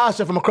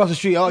Sasha from across the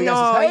street. Oh yes,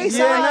 No, hey, it's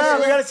Yeah, Sasha. nah,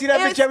 we gotta see that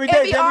It's- bitch every it'd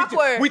day. be Then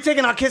awkward. we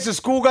taking our kids to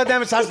school,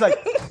 goddamn it. So I was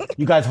like,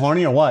 you guys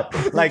horny or what?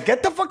 Like,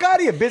 get the fuck out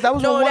of here, bitch. That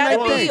was No, a one night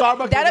that'd thing. be real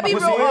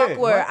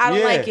awkward. I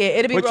don't like it.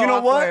 It'd be But real you know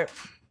awkward. what?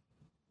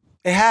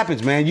 It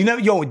happens, man. You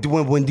never,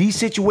 when these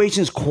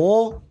situations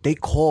call, they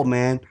call,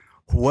 man.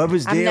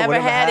 Whoever's I've there, never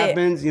whatever had it.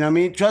 happens, you know what I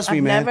mean? Trust me,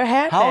 I've man. never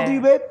had How old that. are you,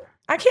 babe?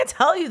 I can't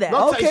tell you that.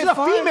 Okay, she's a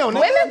fine. female,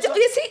 nigga. Women,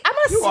 you see, I'm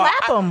gonna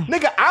slap him.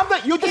 Nigga, I'm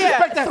not. You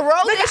disrespect that. throw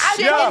Nigga, this I-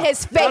 shit yo, in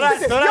his throw that-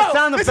 face. throw that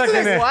sound listen effect to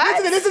in this. there.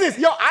 What? Listen to this.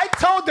 Yo, I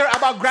told her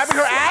about grabbing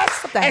her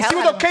ass, the and she hell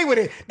was out of okay with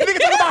it. The nigga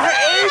talking about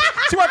her age.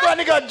 She want to throw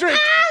that nigga a drink.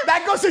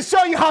 That goes to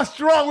show you how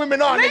strong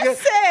women are, nigga.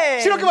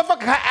 Listen. She don't give a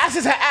fuck. Her ass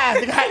is her ass.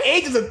 Nigga, her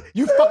age is a.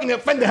 You fucking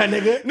offended her,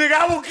 nigga. Nigga,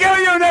 I will kill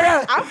you,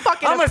 nigga. I'm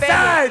fucking I'm a offended.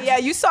 savage. Yeah,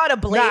 you saw the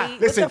blade. Nah, What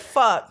listen. the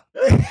fuck?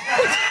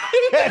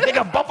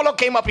 Nigga, Buffalo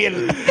came up here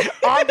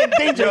armed and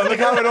dangerous.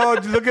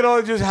 Look at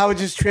all just how it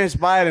just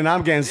transpired, and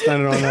I'm getting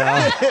stunned on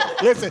that.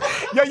 Listen,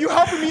 yo, you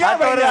helping me out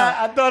right now.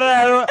 I thought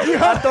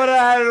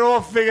I had it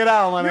all figured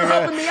out, my nigga.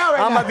 helping me out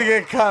right I'm now. about to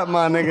get cut,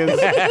 my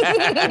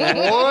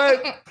niggas.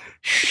 What?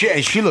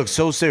 Shit, she looks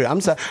so serious.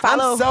 I'm so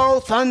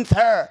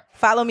thunder.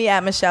 Follow me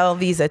at Michelle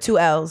Visa, 2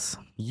 L's.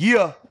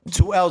 Yeah,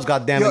 2 L's,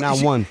 goddamn it, not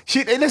she, one. She,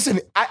 hey, listen,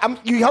 I'm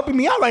you helping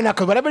me out right now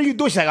because whatever you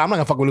do, she's like, I'm not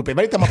gonna fuck with Lupe.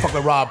 Every time I fuck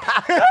with Rob.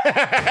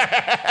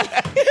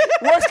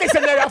 Worst case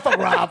scenario, I'll fuck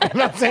Rob. You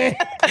know what I'm saying?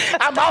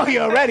 I'm out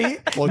here already.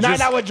 Well,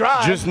 9-hour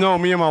drive. Just know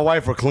me and my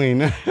wife are clean.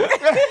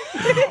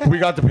 We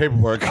got the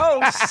paperwork. Oh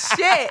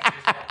shit!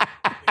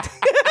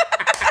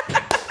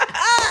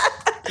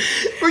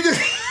 we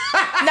just.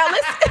 Now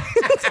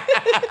listen.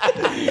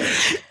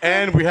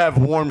 And we have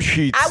warm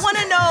sheets. I want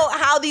to know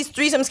how these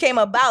threesomes came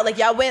about. Like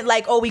y'all went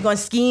like, oh, we gonna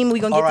scheme, we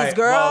gonna get this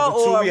girl,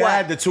 well, or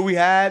what? The two we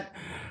had,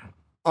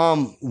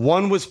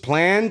 one was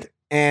planned,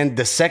 and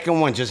the second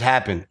one just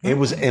happened. It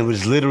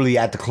was literally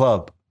at the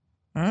club.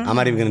 I'm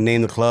not even gonna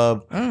name the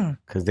club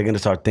because they're gonna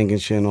start thinking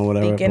shit or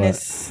whatever.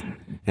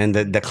 And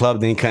the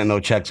club they ain't cutting no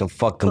checks, so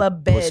fuck them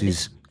Club bed.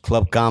 pussies.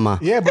 Club Gamma.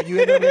 Yeah, but you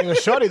ended up getting a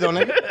shorty though,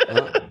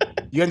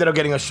 nigga. You ended up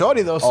getting a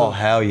shorty though. So. Oh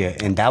hell yeah,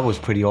 and that was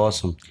pretty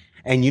awesome.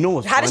 And you know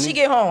what's How funny? did she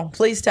get home?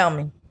 Please tell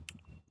me.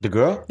 The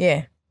girl?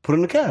 Yeah. Put her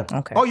in the cab.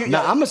 Okay. Oh,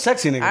 I'm a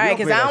sexy nigga. All right,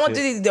 because I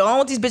don't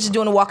want these bitches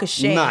doing the walk of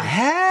shame. Nah,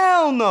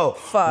 hell no.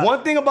 Fuck.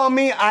 One thing about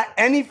me,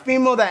 any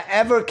female that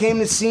ever came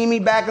to see me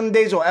back in the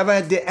days or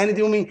ever did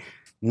anything with me,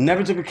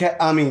 never took a cab.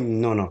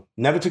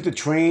 Never took the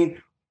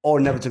train or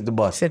never took the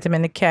bus. Sit them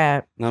in the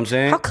cab. You know what I'm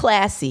saying? How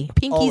classy.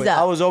 Pinkies Always. up.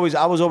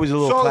 I was always a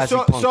little classy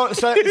punk.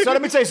 So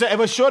let me tell you, so if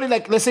a shorty,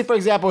 like, let's say for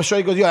example, a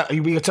shorty goes, yeah,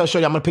 you can tell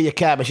shorty, I'm gonna pay your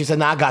cab, and she said,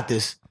 nah, I got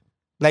this.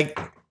 Like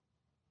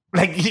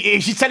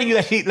if she's telling you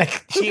that she ain't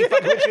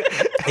fucking with you.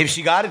 If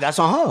she got it, that's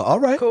on her. All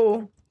right.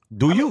 Cool.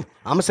 Do you?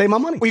 I'm gonna save my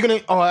money. Are you gonna?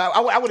 Oh,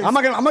 I would. I'm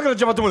not gonna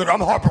jump out the window. I'm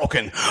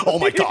heartbroken. Oh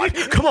my god!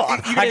 Come on!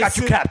 I got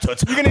you, cap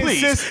toots. You gonna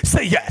Please insist?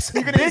 say yes.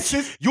 You gonna Bitch,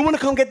 insist? you wanna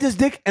come get this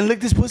dick and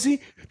lick this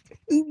pussy?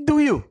 Do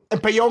you?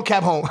 And pay your own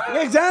cab home.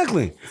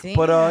 Exactly. See?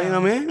 But you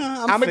know what I mean?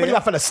 How many people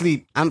I fell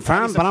asleep? I'm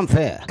firm, but I'm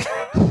fair.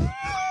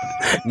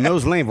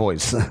 Nose lane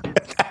voice.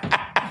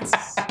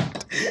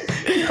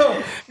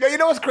 Yo, you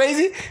know what's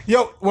crazy?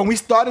 Yo, when we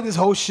started this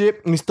whole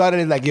shit, we started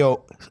it like,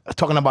 yo,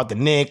 talking about the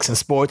Knicks and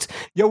sports.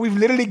 Yo, we've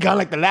literally gone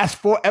like the last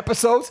 4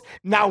 episodes,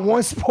 not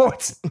one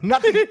sports,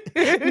 nothing.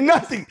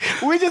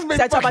 We just been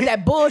Start talking about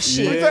that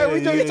bullshit. We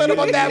talking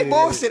about that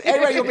bullshit.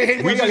 Everybody over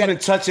here. We just been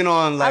touching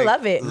on like I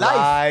love it.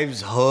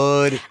 lives,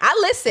 hood, I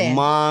listen.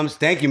 moms.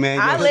 Thank you, man.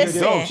 I Yo,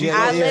 listen. dope. She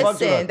fucks with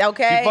us. listened,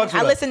 okay? She fucks with I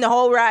us. listened the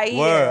whole ride here.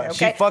 Word. Okay?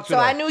 She fucks with so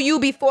us. I knew you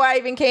before I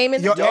even came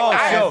in the door.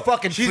 I yo, am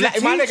fucking she's flat.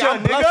 a My teacher, nigga,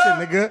 I'm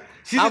blushing, nigga.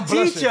 She's I'm a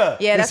blushing. teacher.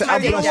 Yeah, that's Listen, my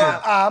I'm day blushing.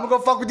 job. I'm gonna go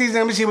fuck with these.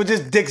 Let me see what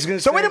this dick's gonna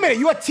So say. wait a minute,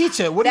 you a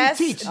teacher. What do you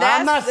teach? That's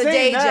I'm not the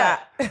saying day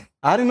that. job.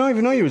 I didn't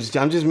even know you was.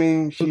 I'm just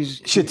mean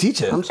she's She a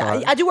teacher. I'm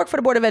sorry. I do work for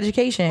the Board of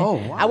Education. Oh,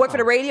 wow. I work for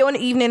the radio in the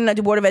evening and I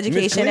do Board of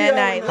Education Cleo, at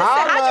night. Listen,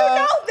 holla. how'd you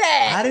know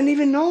that? I didn't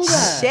even know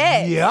that.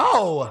 Shit.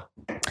 Yo.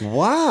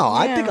 Wow,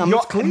 I think I'm Yo,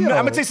 Miss Cleo. I'm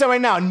gonna tell you something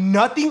right now.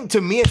 Nothing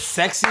to me is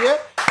sexier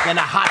than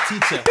a hot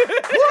teacher.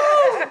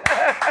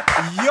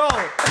 Woo! Yo,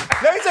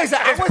 let me tell you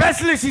something.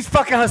 Especially she's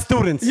fucking her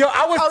students. Yo,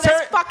 I was Oh,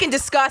 that's fucking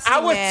disgusting, I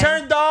was man.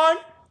 turned on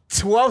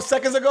 12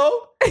 seconds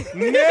ago.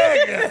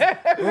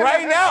 Nigga.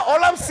 Right now,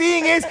 all I'm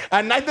seeing is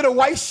a nice little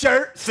white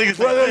shirt with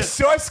a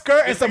short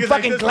skirt and some nigga's like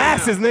fucking this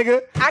glasses,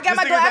 nigga. I got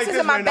my This nigga's like glasses this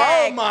in my right now.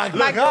 bag. Oh my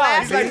My God.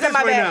 glasses He's like in this my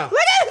right bag. now. Look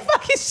at this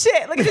fucking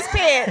shit. Look at his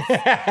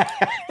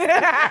pants.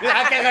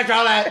 I can't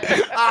control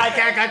that. I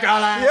can't control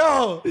that.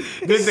 Yo.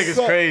 This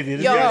nigga's crazy.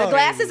 This Yo, nigga's the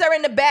glasses are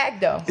in the bag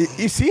though.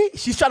 You see?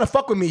 She's trying to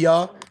fuck with me,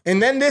 y'all.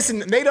 And then this,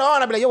 and later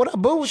on, I'll be like, yo, what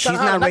up, boo? She's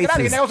not Knock it out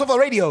of here. racist. Now it's off the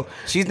radio.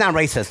 She's not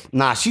racist.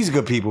 Nah, she's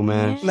good people,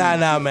 man.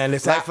 Nah, man.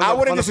 Listen, I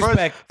wouldn't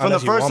disrespect. From the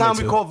unless you first want time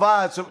me we to. called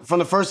vibes, from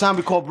the first time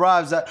we called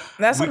vibes,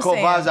 That's we what I'm called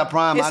saying. vibes at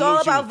Prime. It's I knew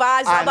all she about was-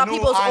 vibes, all about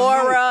people's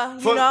aura,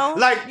 you know?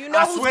 Like, You know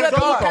I who's swear good to God.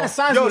 people. What kind of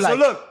signs Yo, you so like?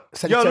 look.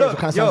 Sagittarius, Yo, what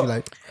kind of look. signs you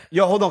like?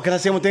 Yo, hold on. Can I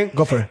say one thing?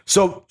 Go for it.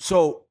 So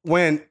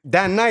when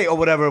that night or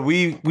whatever,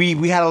 we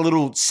had a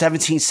little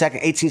 18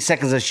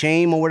 seconds of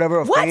shame or whatever.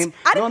 Of What? Fame.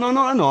 I didn't-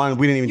 No.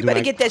 We didn't even You do better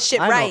that. get that shit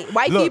I know. right.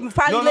 White Look, people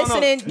probably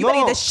listening. You better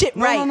get that shit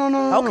right.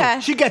 No. Okay.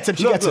 She gets him.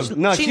 She Look, gets look,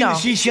 him. no, She know.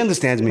 she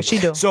understands me. She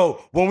do.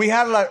 So when we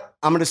had like,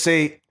 I'm gonna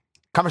say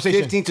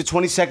Conversation. 15 to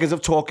 20 seconds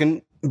of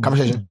talking.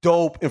 Conversation.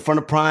 Dope in front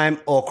of Prime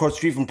or across the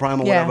street from Prime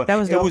or Yeah, whatever. that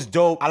was It dope. was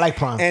dope. I like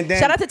Prime. And then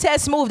Shout out to Ted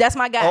Smooth. That's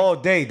my guy. all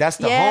day. That's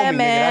the Yeah, homie,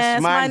 man. nigga.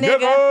 That's my That's my nigga.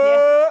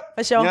 nigga. Yeah,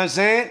 for sure. You know what I'm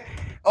saying?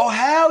 Oh,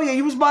 hell yeah.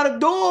 You was by the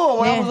door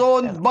when I Yeah. was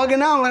all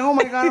bugging out. Like, oh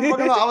my God, I'm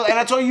bugging out. And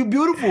I told you, you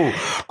beautiful.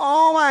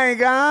 Oh my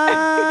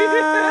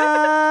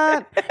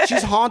God.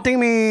 She's haunting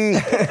me.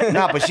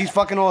 Nah, but she's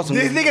fucking awesome.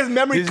 This nigga's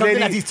memory This comes in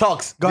lady- as he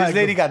talks. Go This ahead,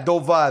 lady go. got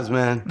dope vibes,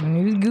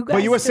 man.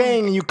 But you were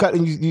saying and you cut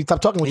and you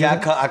stopped talking with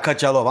Yeah, you. I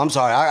cut y'all off. I'm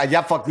sorry.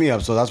 Y'all fucked me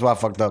up, so that's why I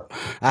fucked up.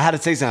 I had to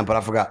say something, but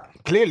I forgot.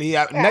 Clearly,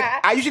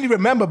 I usually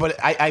remember, but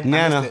I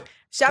Nana. missed it.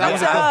 Shout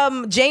out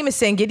to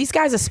Jameson. Get these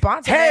guys a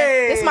sponsor. Hey,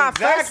 man. This is my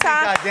exactly, first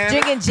time goddammit.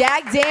 drinking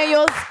Jack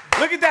Daniels.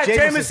 Look at that,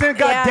 Jameson. Jameson.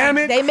 God damn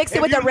it. They mixed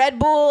it with the Red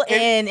Bull,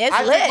 and it's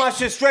I lit. drink my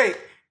shit straight.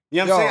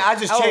 You know what I'm Yo. saying? I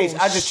just changed.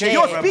 I just changed.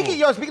 Yo, Red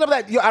Bull. Speaking of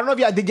that, I don't know if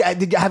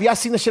y'all have y'all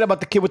seen the shit about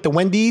the kid with the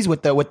Wendy's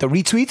with the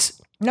retweets?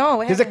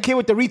 No, There's a kid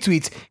with the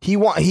retweets.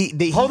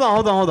 Hold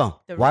on.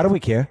 Why do we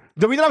care?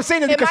 The reason I'm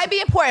saying is It because might be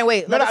important.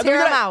 Wait, let us the hear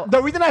reason them out.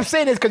 The reason I'm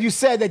saying is because you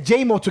said that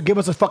J-Mo to give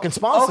us a fucking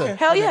sponsor. Okay.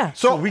 Hell yeah.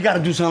 So we got to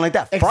do something like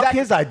that. Fuck Exactly.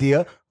 his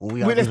idea. We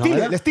gotta Wait, let's do steal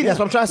something it. Let's steal it. That's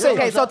what I'm trying to say.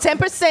 Okay, so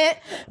 10%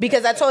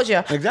 because I told you.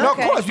 Exactly. No,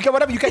 Okay. of course. You can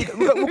whatever.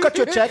 We'll cut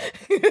you a check.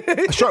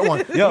 A short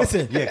one. Yo,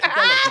 Listen. Yeah,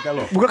 keep that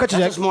low. We're gonna cut you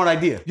a That's check. a smart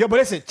idea. Yo, but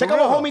listen. Check out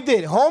real, what homie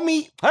did.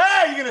 Homie.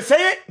 Hey, you gonna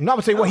say it? No, I'm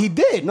gonna say what he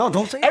did. No,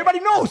 don't say it. Everybody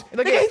knows.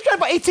 Look Nigga, at- he's trying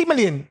for 18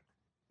 million.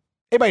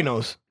 Everybody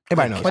knows.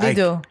 Everybody knows. What'd he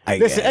do? I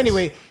Listen, guess.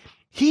 anyway,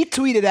 He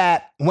tweeted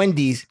at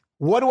Wendy's,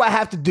 "What do I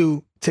have to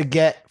do to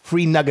get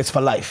free nuggets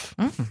for life?"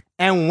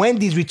 And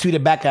Wendy's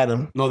retweeted back at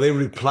him. No, they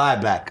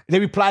replied back. They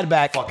replied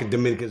back. Fucking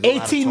Dominicans.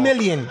 18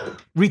 million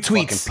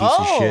retweets.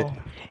 Fucking piece of shit.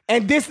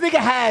 And this nigga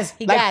has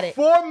He got like it.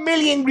 4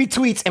 million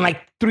retweets in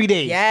like 3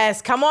 days.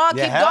 Yes, come on,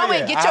 Yeah, keep hell going.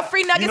 yeah. Get your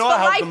free nuggets you know for I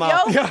helped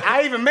life, him yo. out.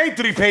 I even made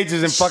 3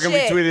 pages and fucking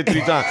Shit. retweeted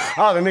 3 times.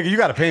 Oh, the nigga, you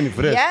gotta pay me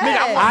for this. Yes.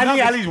 Nigga, I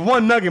need at least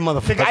 1 nugget,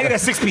 motherfucker. I need a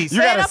 6-piece. You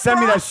gotta And a send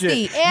me that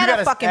Frosty. shit. And you a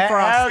gotta, fucking hell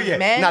Frosty, yeah.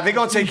 man. Nah, they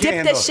gonna take Dip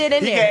care the of shit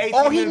in He there. get 18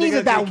 All he million, needs they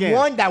is gonna take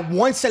care. that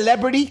one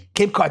celebrity,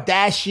 Kim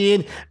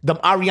Kardashian, the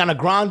Ariana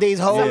Grande's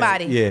hoe.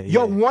 Somebody. Yeah,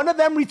 Yo, one of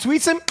them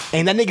retweets him,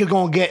 and that nigga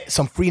gonna get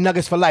some free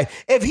nuggets for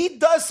life. If he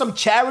does some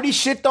charity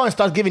shit though and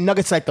starts giving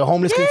nuggets like the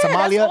homeless kids in Yeah,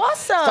 that's Somalia,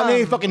 awesome. start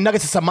giving fucking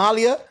nuggets in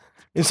Somalia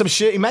and some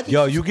shit. Imagine.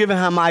 Yo, you giving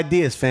him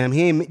ideas, fam.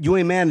 You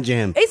ain't managing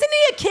him. Isn't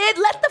he a kid?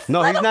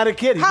 No, let he's him- not a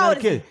kid. He's How not a old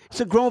is kid. he?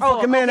 He's a grown Oh,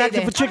 fucking man okay acting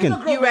then. for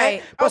chicken. You're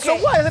right. But so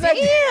Okay. what? Isn't that-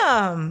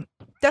 Damn.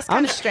 That's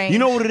kind of strange. You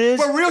know what it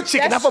is? For real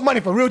chicken, not for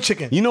money, for real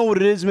chicken. You know what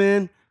it is,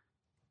 man?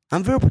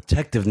 I'm very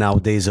protective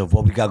nowadays of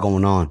what we got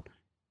going on.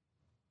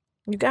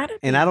 You got it?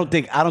 And I don't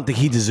think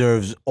he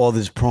deserves all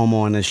this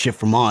promo and this shit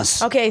from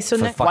us. Okay, so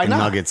for next fucking not?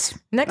 nuggets.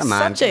 Next Come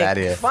on, subject. Get out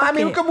of here. Well, I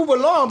mean, we it. can move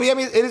along, but I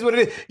mean, it is what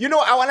it is. You know,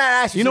 I want to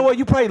ask you. You know what?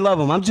 You probably love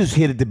him. I'm just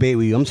here to debate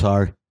with you. I'm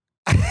sorry.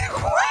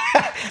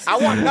 I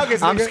want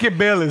nuggets. I'm nigga. Skip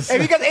Bayless.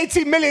 If he got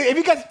 18 million, if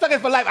he got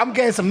nuggets for life, I'm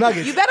getting some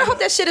nuggets. You better hope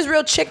that shit is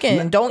real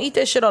chicken. Don't eat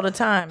that shit all the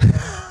time. Nah,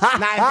 it's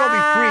gonna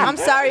be free. I'm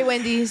sorry,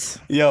 Wendy's.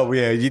 Yo,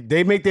 yeah,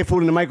 they make their food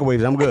in the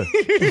microwaves. I'm good.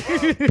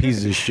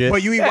 Pieces of shit.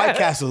 But you eat White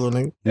Castle,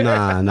 little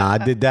nigga. Nah, I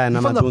did that and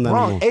I'm From not the doing that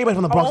Bronx. anymore. Everybody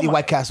from the Bronx Oh eat my-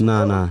 White Castle.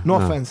 Nah. No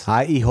offense.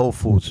 I eat Whole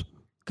Foods.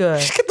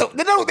 Good. Is there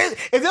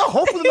a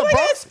Whole Foods in the Look at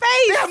Bronx? his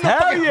face. They have no Hell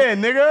fucking- yeah,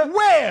 nigga.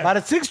 Where? By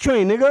the 6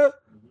 train, nigga.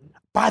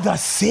 By the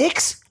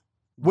 6?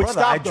 Which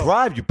Brother, I stop, though?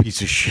 drive, you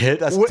piece of shit.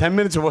 That's What- 10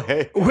 minutes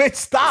away. Which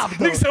stop,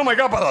 though? Nigga said, oh my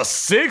God, by the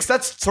 6?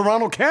 That's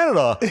Toronto,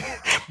 Canada.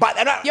 But,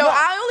 Yo,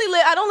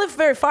 I don't live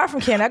very far from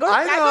Canada.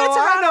 I go to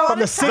Toronto. From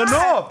the six-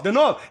 The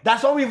north.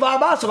 That's all we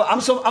vibe out. So I'm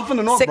from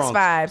the North Six Bronx.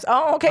 vibes.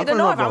 Oh, okay. I'm The from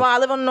north. North Bronx. I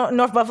live on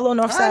North Buffalo,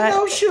 North I Side.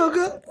 know,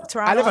 sugar.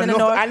 Toronto's in the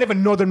north. I live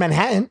in northern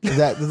Manhattan. Does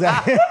that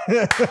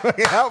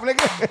help,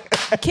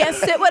 nigga? Can't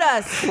sit with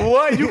us.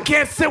 What? You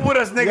can't sit with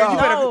us, nigga. Yo. You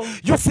No.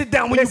 you sit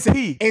down when Listen,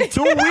 you pee. in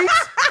 2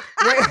 weeks,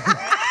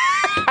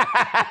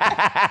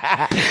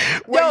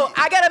 Yo,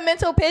 I got a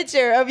mental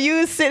picture of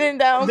you sitting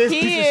down this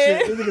piece of peeing,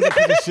 shit. This nigga's a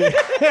piece of shit.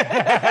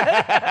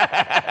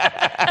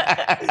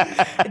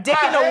 dick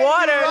in the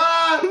water.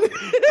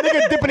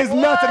 Nigga dipping his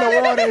nuts in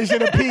the water and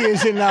shit and pee and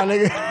shit now,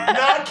 nigga.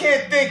 Now I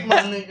can't think, my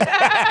nigga.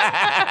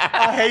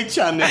 I hate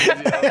y'all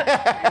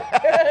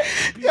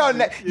niggas. Yo,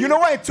 you know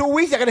what? In 2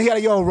 weeks, you're gonna hear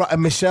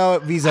Michelle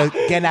Visa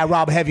getting that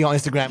Rob Heavy on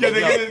Instagram. Yeah,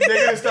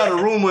 they're gonna start a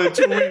rumor in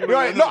 2 weeks.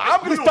 Right, no,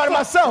 I'm gonna start it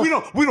myself.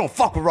 We don't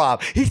fuck with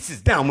Rob. He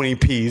sits down when he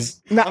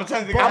pees. Nah, I'm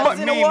trying to think I'm about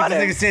in the me with water.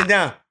 this nigga sitting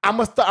down. I'm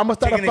gonna start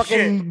Taking a a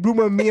fucking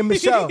rumor of me and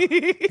Michelle.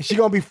 She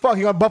gonna be fucking.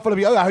 You gonna Buffalo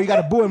be. Oh, how you got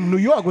a boo in New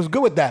York? Was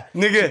good with that,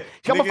 Nigga,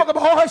 She gonna fuck up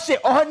all her shit.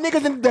 All her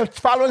niggas in the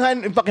following her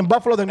in fucking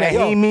Buffalo. They're like,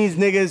 And he yo, means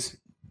niggas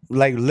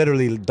like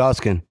literally dark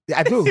skin.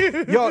 I do.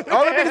 Yo, all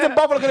the niggas in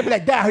Buffalo gonna be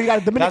like, Dad, how you got a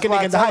That's Dominican why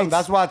nigga I in the tell him. Heights?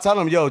 That's why I tell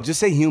him, yo, just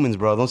say humans,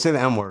 bro. Don't say the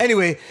N word.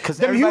 Anyway, Because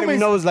them everybody we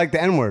humans- know is like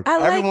the N word. I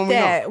like Everyone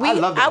that. we know. I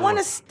love that I want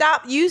to word.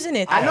 stop using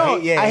it. I know.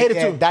 though. I hate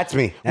it too. That's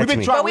me. We've That's been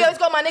me. trying- But we always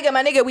go, my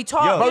nigga. We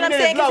talk. Yo, you know what I'm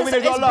saying? 'Cause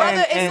it's brother.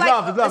 And It's like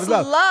love, it's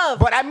love.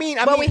 But I mean,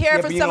 But we hear yeah, it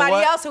but from you know somebody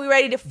what? else, and we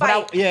ready to But I fight.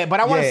 want to Yeah, say that,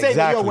 yo,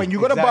 exactly, when you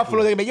go to exactly.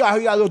 Buffalo, they be like, yo, how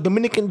you got a little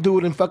Dominican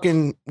dude in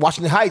fucking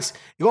Washington Heights?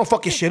 You're gonna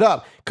fuck your shit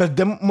up. Because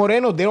the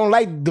Moreno, they don't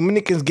like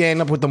Dominicans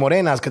getting up with the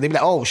Morenas because they be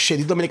like, oh shit,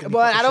 these Dominicans. be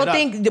But fucking I don't shit up.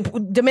 think the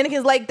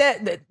Dominicans like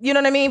that. You know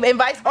what I mean? And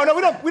vice. Oh no,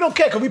 we don't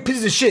care because we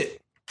pieces of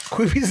shit.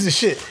 We pieces of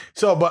shit.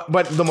 So, but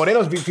the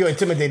Morenos be feel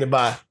intimidated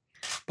by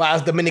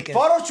us Dominicans.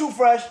 Photo too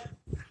fresh.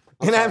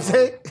 You know what I'm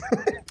saying?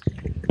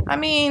 I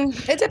mean,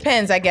 it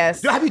depends, I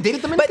guess. Yo, have you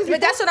dated Dominicans?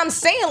 But that's what I'm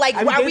saying. Like,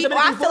 Have you dated I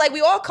Dominicans feel like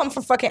we all come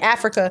from fucking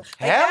Africa.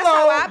 Like, that's Hello,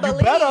 how I you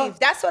better. believe.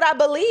 That's what I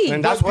believe.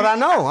 And that's what I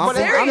know. I'm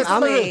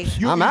Seriously.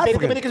 You I'm dated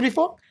African. Dominicans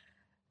before?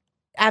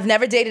 I've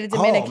never dated a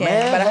Dominican,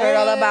 man, but I heard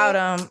all hey. about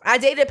them. I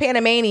dated a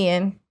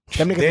Panamanian.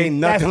 Them niggas They ain't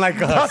nothing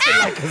like us. Nothing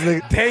like us,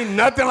 nigga. They ain't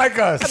nothing like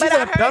us. But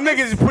I heard Them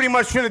niggas is pretty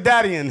much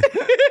Trinidadian.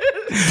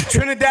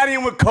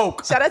 Trinidadian with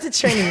coke. Shout out to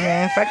Trini,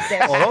 man. Fuck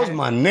that. Oh, those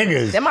my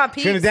niggas. They're my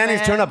peeps, Trinidadians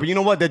man. turn up, but you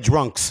know what? They're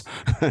drunks.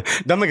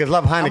 Them niggas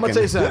love Heineken. I'm gonna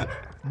tell you something.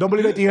 Don't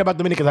believe anything you hear about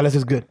Dominicans unless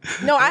it's good.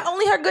 No, I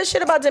only heard good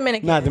shit about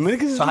Dominicans. Nah,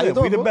 Dominicans is So how you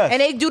good. We doing, the bro? best.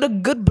 And they do the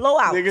good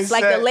blowouts. Niggas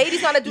Like said- the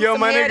ladies know how to do Yo, some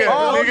my hair. nigga, they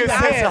blow you nigga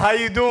out. said, so how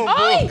you doing, bro?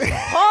 Oi,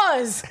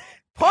 pause.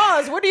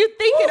 Pause. What are you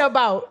thinking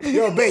about?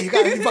 Yo, babe,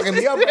 you fucking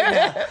me up right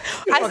now.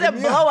 I said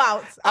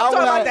blowouts. I'm talking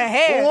about the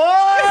hair.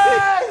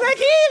 What? Like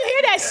he didn't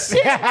hear that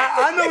shit.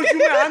 I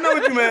know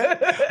what you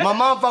meant. My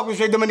mom fuck with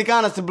straight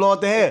Dominicanas to blow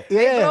out the hair.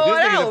 Yeah. Blow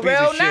This it nigga's a out piece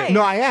of real shit. nice.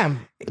 No, I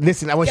am.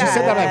 Listen, when she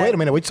said that, I'm like, wait a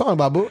minute, what you talking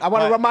about, boo? I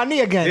want to rub my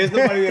knee again. There's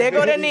nobody There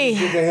go the knee.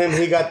 Look at him.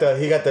 He got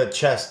the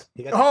chest.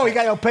 Oh, he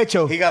got your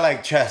pecho. He got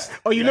like chest.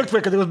 Oh, you looked for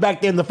it because it was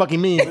back there in the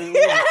fucking meme.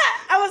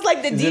 I was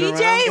like the Is it around?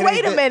 DJ?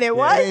 Wait a minute,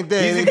 what? He's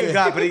a good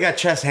guy, but he got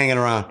chest hanging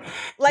around.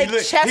 Like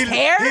chest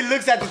hair? He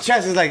looks at the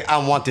chest and is like, I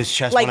want this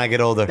chest Like- when I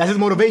get older. That's his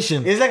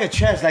motivation. It's like a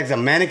chest, like it's a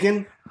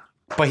mannequin,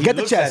 but he Get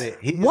the looks chest. at it.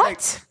 It's What?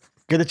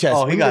 like- Get the chest.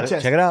 oh, he Bring got the it.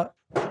 chest. Check it out.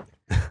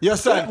 Your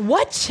son.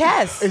 What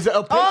chest? Is it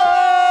a picture?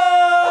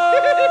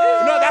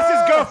 Oh! No, that's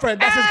his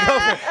girlfriend. That's his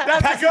girlfriend.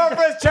 That's his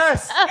girlfriend's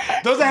chest.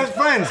 Those are his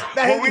friends.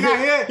 When we're not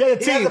here, Yeah,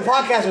 the he has a team.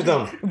 podcast with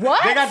them.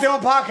 What? They got their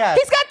own podcast.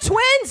 He's got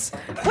twins.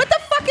 What the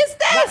fuck is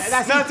this?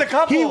 That's not a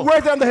couple. He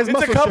wears it under his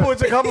muscle It's a couple. shirt.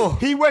 It's a couple.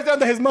 He wears it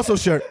under his muscle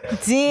shirt.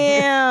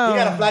 Damn. He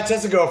got a flat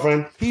chested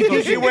girlfriend.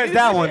 So she wears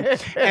that one,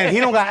 and he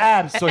don't got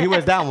abs, so he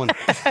wears that one.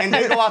 And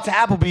they go out to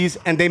Applebee's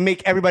and they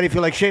make everybody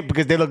feel like shit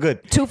because they look good.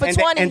 2 for and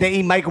 $20. and they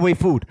eat microwave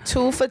food.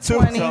 2 for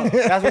 20. So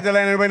that's what they're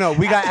letting everybody know.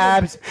 We got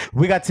abs,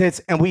 we got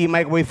tits, and we eat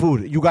microwave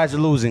food. You guys are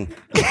losing.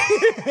 That's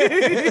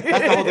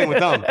the whole thing with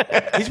them.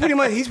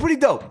 He's pretty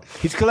dope.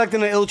 He's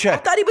collecting an ill I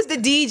check. thought he was the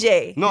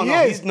DJ.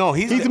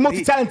 He's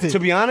multi-talented. To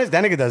be honest,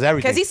 that nigga does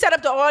everything. Because he set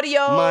up the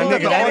audio. My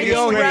did nigga, the everything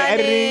audio, running.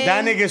 editing.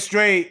 that nigga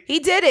straight. He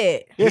did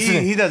it.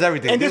 He does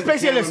everything. And this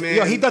place here, listen,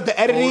 yo, he does the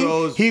editing.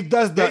 Photos. He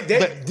does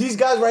These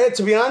guys right here,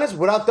 to be honest,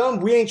 without them,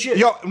 we ain't shit.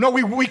 Yo, no,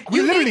 we You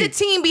literally. need the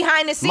team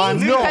behind the My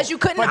scenes nigga. because you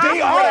couldn't But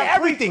they operate. are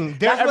everything.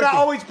 They're That's what I everything.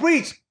 always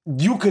preach.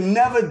 You can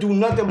never do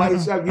nothing by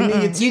yourself. You need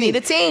a team. You need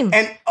a team.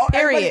 And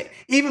Period. everybody-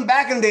 even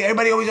back in the day,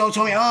 everybody always told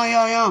me, oh,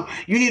 yo,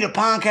 you need a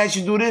podcast,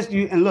 you do this.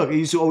 And look, it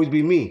used to always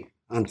be me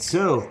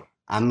until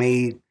I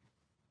made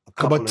a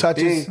couple of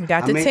touches. things.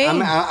 Got the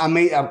team. I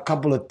made a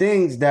couple of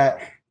things that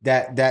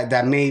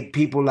made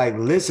people like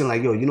listen,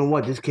 like, yo, you know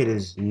what? This kid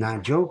is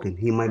not joking.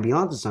 He might be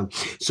onto something.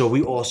 So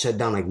we all sat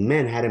down like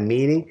men, had a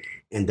meeting,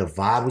 and the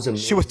vibe was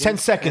amazing. She was 10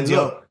 seconds, and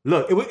yo.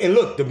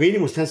 Look, the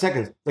meeting was 10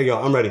 seconds. Like, yo,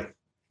 I'm ready.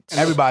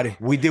 Everybody.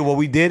 We did what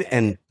we did,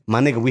 and my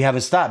nigga, we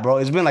haven't stopped, bro.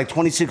 It's been like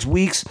 26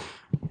 weeks.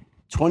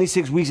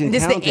 26 weeks in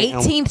This is the counting.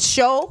 18th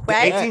show,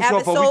 right? 18th show,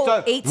 but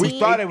Episode 18. we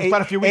started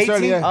a few weeks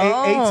earlier.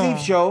 18th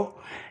show.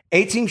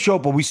 18th show,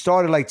 but we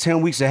started like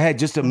 10 weeks ahead,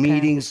 just the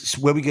meetings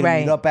where we gonna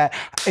Right. meet up at.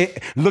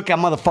 Look at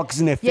motherfuckers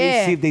in their face,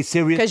 Yeah. see if they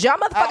serious. Because y'all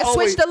I motherfuckers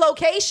always- switched the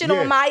location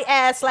Yeah. on my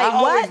ass. Like, I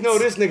always what? know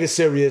this nigga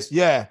serious.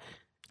 Yeah.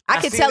 I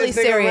could see tell this he's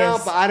nigga serious.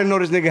 around, but I didn't know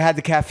this nigga had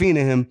the caffeine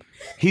in him.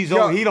 He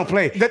don't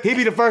play. He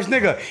be the first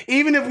nigga.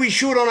 Even if we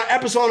shoot on an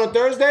episode on a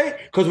Thursday,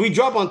 because we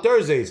drop on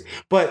Thursdays.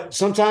 But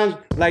sometimes,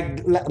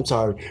 I'm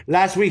sorry,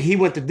 last week he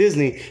went to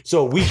Disney,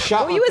 so we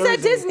shot. Who you was at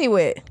Thursday. Disney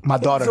with? My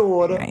daughter.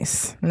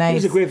 Nice. He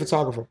was a great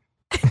photographer.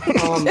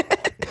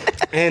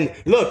 And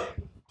look,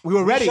 We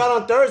were ready. We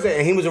shot on Thursday,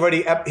 and he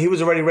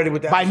was already ready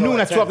with that. By noon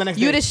at 12 the next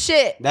day. You the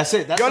shit. That's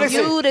it. That's Yo, what I'm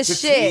listen, saying. You the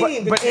shit.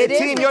 team, But It is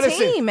team, the yo,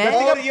 listen. team, man.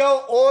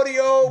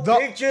 audio,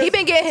 pictures. He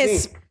been getting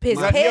his Team.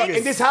 Yo, pigs.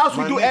 in this house,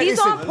 we do He's He's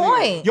everything. on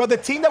point. Yo, the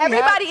team that we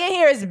Everybody have. in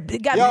here is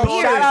got Yo,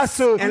 beards. shout out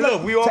to, And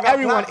look, we all to got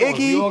everyone. platforms.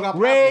 We all Iggy, got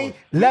Ray, platforms.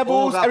 We all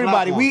Levels, got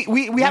everybody.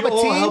 platforms. We have a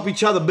all team. help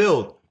each other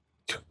build.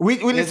 We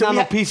It's listen. not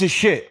no piece of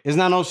shit. It's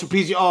not no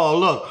piece of, oh,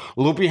 look,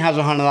 Loopy has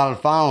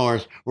 100,000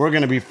 followers. We're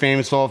going to be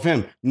famous off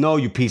him. No,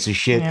 you piece of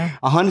shit. Yeah.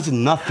 100's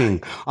nothing.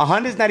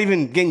 100's not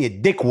even getting your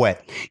dick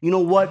wet. You know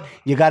what?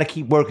 You got to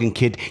keep working,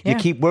 kid. You Yeah.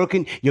 keep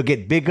working, you'll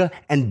get bigger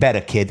and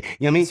better, kid.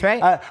 You know what I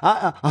mean? That's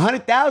right.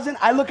 100,000,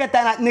 I look at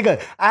that, nigga.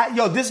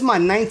 Yo, this is my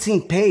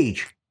 19th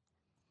page.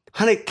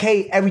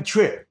 100K every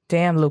trip.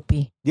 Damn,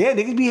 Loopy. Yeah,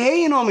 niggas be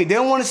hating on me. They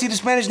don't want to see the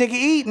Spanish nigga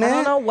eat, man. I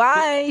don't know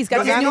why. He's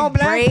got Because these I know new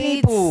black braids.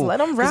 people. Let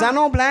him Because run. I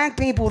know black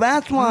people.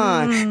 That's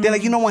why. They're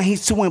like, you know what?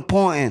 He's too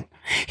important.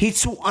 He's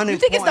too unimportant. You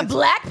think it's the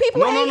black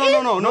people No,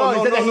 hating? No,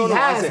 it's that he I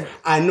has. said,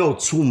 I know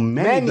too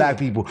many Many. black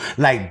people.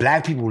 Like,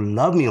 black people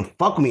love me and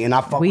fuck with me, and I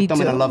fuck We with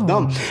them and I do. love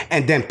them.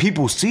 And then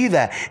people see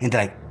that, and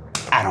they're like,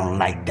 I don't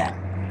like that.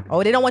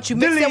 Oh, they don't want you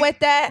mixing Delete. with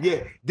that?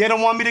 Yeah, they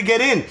don't want me to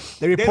get in.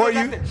 They report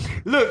look you? at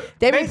the- Look.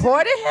 They basically-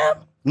 reported him?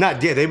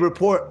 Not, yeah, they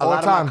report a All lot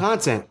the time. of my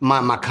content.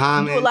 My You a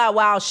comments. lot of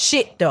wild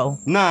shit, though.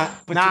 Nah,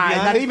 but Nah, to be it's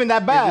not honest, even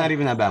that bad. It's not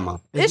even that bad, man.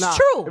 It's not.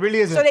 true. It really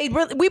isn't.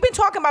 So we've been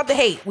talking about the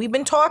hate. We've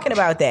been talking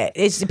about that.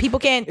 It's people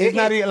can't. It's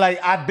not even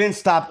like I've been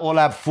stopped all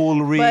that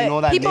foolery and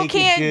all But that people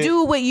naked can't shit.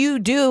 do what you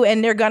do,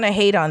 and they're gonna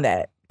hate on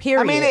that.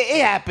 Period. I mean,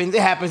 it happens.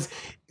 It happens.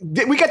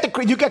 We got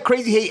you get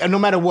crazy hate no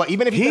matter what,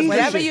 even if he does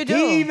Whatever shit. you do.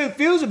 He even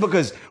feels it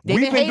because They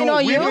been hating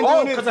on you?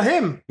 Oh, because of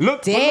him.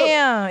 Look,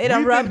 Damn, it done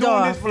we've rubbed been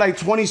doing off. this for like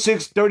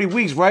 26, 30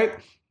 weeks, right?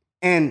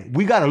 And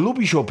we got a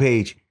Loopy Show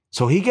page.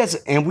 So he gets,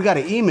 and we got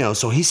an email.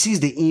 So he sees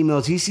the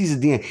emails, he sees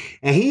the DM.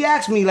 And he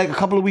asked me like a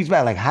couple of weeks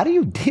back, like, how do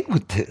you deal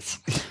with this?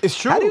 It's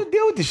true. How do you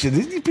deal with this shit?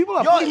 These people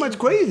are Yo, pretty much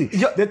crazy.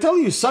 They're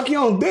telling you, suck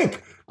your own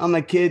dick. I'm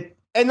like, kid.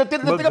 And the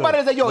thing Look about it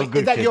is that, good. Look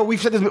good, kid.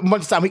 we've said this a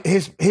bunch of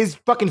times. His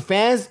fucking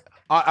fans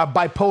are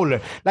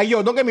bipolar. Like,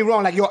 yo, don't get me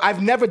wrong. Like, yo,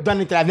 I've never done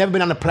anything. I've never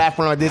been on a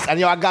platform like this. And,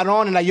 yo, I got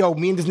on and, like, yo,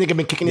 me and this nigga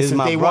been kicking This this is since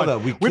my day brother.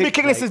 one. We We've been kick,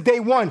 kicking this like- since day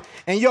one.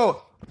 And,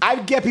 yo, I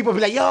get people be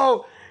like,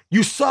 yo,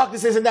 you suck,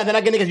 this and that. Then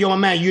I get niggas, yo, my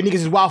man, you niggas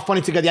is wild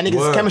funny together. Y'all niggas'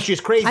 Word. chemistry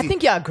is crazy. I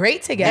think y'all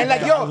great together. And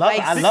like, yo, I love it.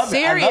 I love it.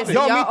 serious. I love it.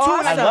 Yo, me Y'all too.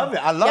 awesome. I love it.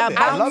 I love Y'all it.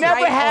 I I've bounce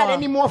never right had on.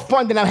 any more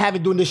fun than I'm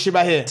having doing this shit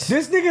right here.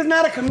 This nigga's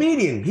not a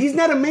comedian. He's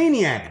not a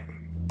maniac.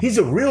 He's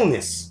a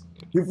realness.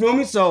 You feel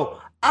me? So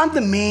I'm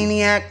the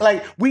maniac.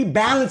 Like, we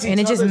balance each other. And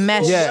it just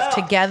meshed well.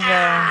 together.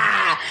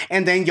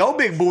 And then your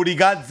big booty,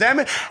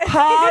 goddammit.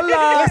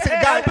 Holla. Listen,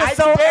 guys,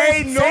 Episode there's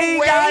 18, no way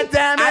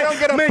goddammit. I don't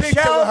get a picture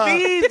Michelle of her.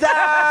 Visa.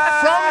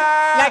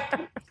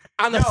 Like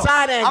on the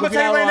side angle. I'm gonna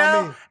tell you right now.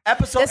 I mean.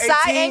 Episode The side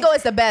 18, angle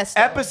is the best.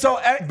 Though. Episode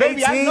 18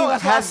 Baby, I know,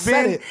 that's why I has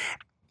said been. it.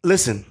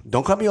 Listen,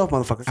 don't cut me off,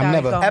 motherfucker. Sorry,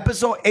 never. go.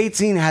 Episode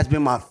 18 has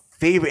been my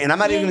favorite, and I'm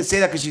not even gonna say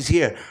that because she's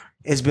here.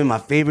 It's been my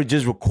favorite,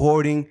 just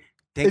recording.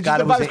 Thank It's God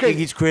just it was about at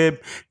crazy. Iggy's crib.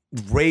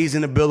 Raised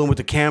in the building with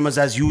the cameras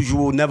as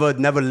usual, never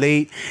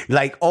late,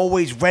 like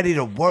always ready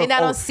to work. You're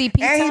not on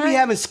CP and he be time?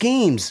 having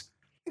schemes.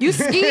 You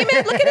scheming?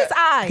 Look at his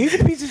eyes. He's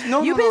a piece of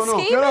no, You no, been no, no,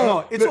 scheming?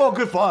 no. It's all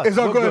good for us. It's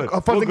all We're good.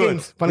 Fun We're and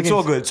games. Fun and It's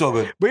all games. good. It's all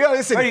good. But yo,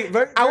 listen,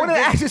 I want to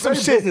ask you some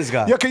very shit. business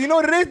guy. Yo, cause you know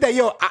what it is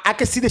that I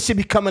can see this shit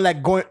becoming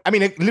like going. I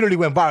mean, it literally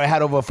went viral. It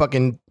had over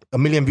fucking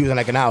 1 million views in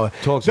like an hour.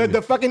 Talk to me.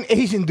 The fucking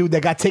Asian dude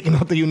that got taken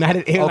off the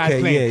United Airlines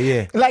Okay, plane.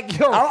 yeah. Like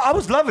yo, I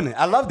was loving it.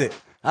 I loved it.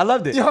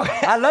 Yo.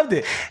 I loved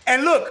it.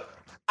 And look,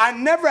 I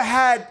never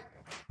had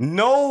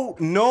no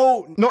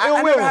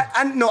ill will.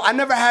 I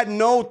never had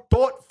no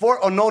thought for it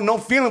or no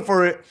feeling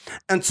for it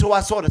until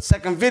I saw the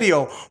second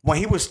video when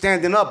he was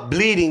standing up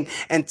bleeding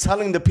and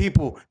telling the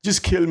people,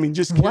 just kill me,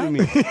 just kill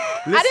me.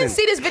 I didn't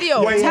see this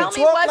video. When Tell you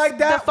me talk what's like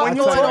that, the fuck when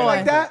you going talk on.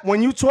 like that,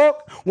 when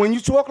you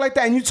talk like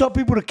that and you tell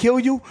people to kill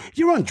you,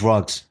 you're on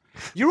drugs.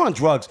 You're on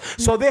drugs.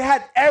 So they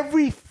had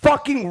every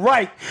fucking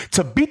right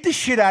to beat the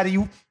shit out of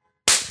you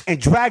and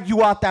drag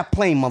you out that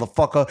plane,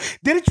 motherfucker.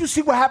 Didn't you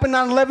see what happened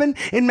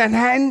 9/11 in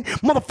Manhattan?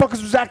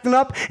 Motherfuckers was acting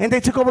up and they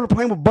took over the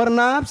plane with butter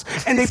knives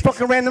and they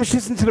fucking ran them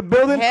shits into the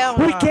building. Hell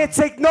We no. can't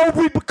take no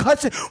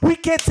repercussion. We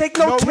can't take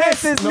no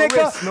chances, risk, no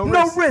nigga. risk, no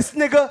No risk. risk,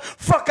 nigga.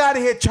 Fuck out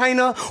of here,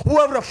 China.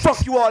 Whoever the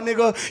fuck you are,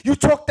 nigga. You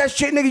talk that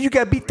shit, nigga, you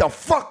get beat the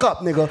fuck up,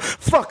 nigga.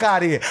 Fuck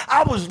out of here.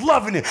 I was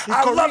loving it.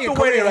 I love the way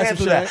Korean, they that's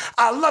handle what I'm that. saying.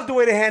 I love the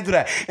way they handle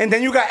that. And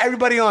then you got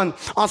everybody on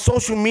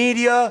social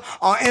media,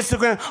 on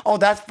Instagram. Oh,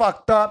 that's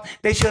fucked up.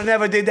 They should have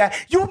never did that.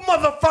 You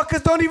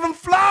motherfuckers don't even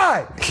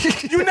fly.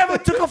 You never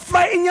took a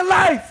flight in your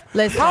life.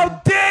 Listen. How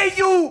dare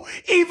you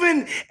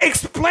even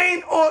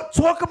explain or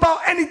talk about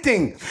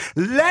anything?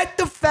 Let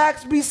the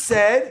facts be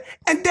said,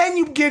 and then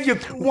you give your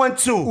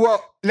 1-2.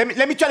 well, let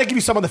me try to give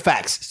you some of the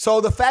facts. So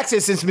the facts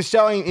is, since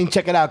Michelle ain't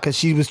check it out because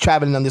she was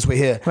traveling on this way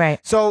here. Right.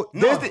 So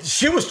No, there's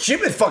she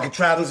been fucking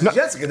traveling since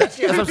Jessica. That's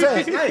what I'm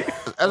saying.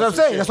 That's what I'm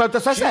saying. That's what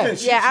I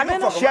said. Yeah, I've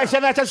been- She had a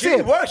chance to see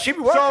it. She be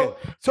working.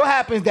 So it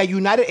happens that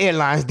United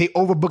Airlines, they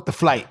overbooked the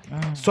flight.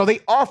 So they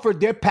offered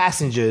their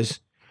passengers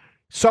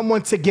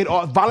someone to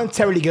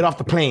voluntarily get off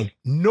the plane.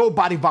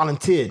 Nobody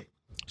volunteered.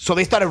 So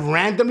they started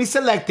randomly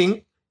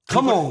selecting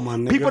Come on, my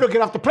nigga. people to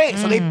get off the plane.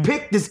 So they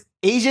picked this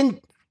Asian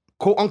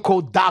quote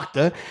unquote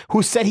doctor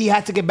who said he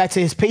had to get back to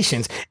his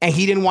patients and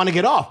he didn't want to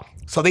get off.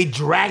 So they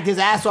dragged his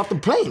ass off the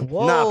plane.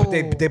 Nah, but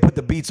they put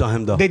the beats on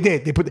him though. They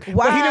did. But he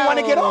didn't want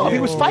to get off. He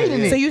was fighting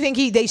it. So you think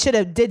they should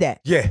have did that?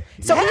 Yeah.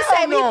 So he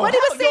said, what he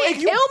was saying,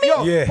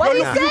 kill me? Yeah. What he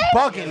You said?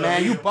 bugging,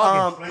 man. You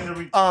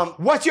bugging.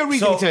 What's your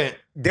reason So to it?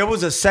 there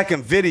was a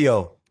second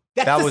video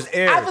that was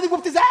aired After they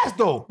whooped his ass,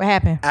 though. What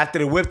happened? after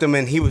they whipped him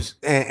and he was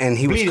and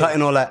he was Bleeding.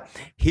 cutting all that.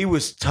 He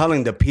was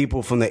telling the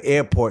people from the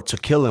airport to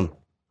kill him.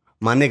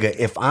 My nigga,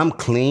 if I'm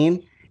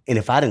clean and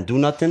if I didn't do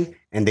nothing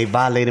and they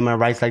violated my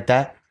rights like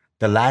that,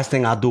 the last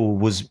thing I do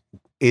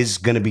is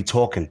gonna be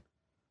talking.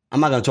 I'm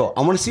not gonna talk.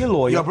 I want to see a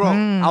lawyer. Yo, bro.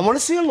 I want to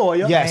see a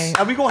lawyer. Yes.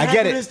 And we gonna I get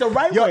handle it. this the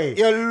right Yo, way.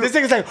 yo, This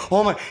nigga's like,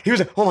 he was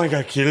like, oh my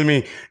God, kidding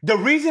me. The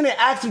reason they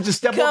asked him to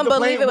step Couldn't off the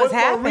plane believe it was for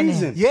happening. a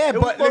reason. Yeah, It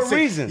but was for listen.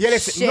 a reason. Yeah,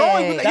 listen. Shit. No,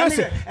 That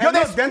listen. nigga- Yo, and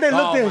then they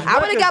looked at his I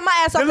would've got my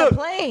ass off Then the look,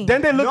 plane.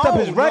 Then they looked up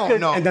his No,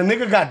 record, no. and the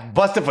nigga got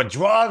busted for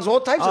drugs, all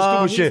types of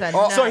Oh, stupid shit. he's a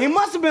nut. So he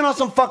must have been on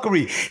some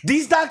fuckery.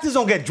 These doctors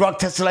don't get drug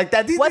tested like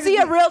that. These Was he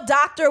niggas- a real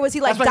doctor? Or was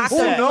he like That's what he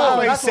Dr. said. No, That's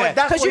what he that's said. what-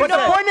 that's 'Cause what you he know-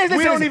 said. The point is, we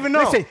listen, don't even know.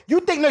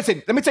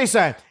 Listen, let me tell you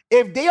something.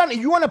 If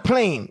you on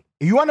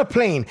a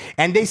plane,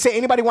 and they say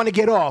anybody want to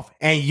get off,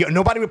 and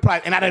nobody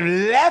replies, and out of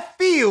left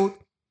field,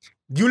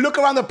 you look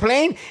around the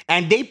plane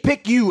and they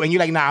pick you, and you're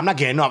like, nah, I'm not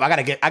getting off. I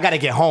gotta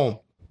get home.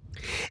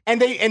 And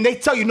they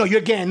tell you, no,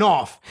 you're getting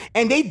off.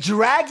 And they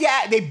drag you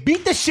out, they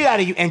beat the shit out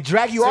of you and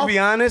drag you off. To be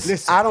honest,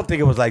 Listen. I don't think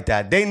it was like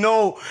that. They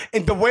know,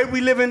 in the way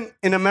we live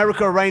in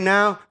America right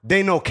now,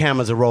 they know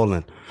cameras are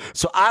rolling.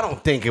 So I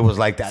don't think it was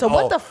like that. So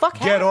what the fuck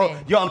get off.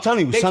 happened? Yo, I'm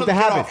telling you, They something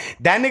took it happened. off.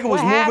 That nigga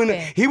was What moving.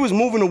 happened? He was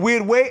moving a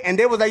weird way, and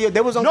they was like, yo,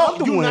 they was No,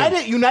 uncomfortable with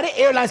him. United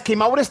Airlines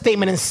came out with a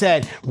statement and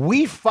said,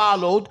 we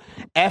followed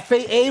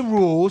FAA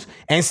rules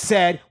and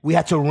said we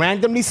had to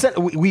randomly set,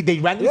 they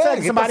randomly Yeah,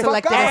 selected get somebody the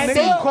fuck out, and they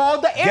nigga.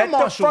 called the air Get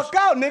marshals. the fuck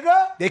out,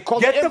 nigga. They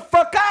called get the the air-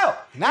 fuck out.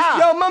 Nah.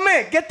 Yo, my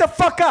man, get the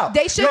fuck out.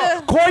 They shoulda-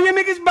 Yo, call your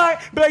niggas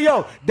back. Be like,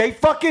 yo, they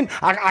fucking.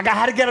 I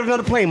had to get on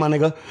another plane, my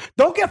nigga.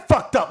 Don't get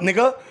fucked up,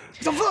 nigga.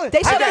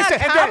 They shoulda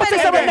accommodated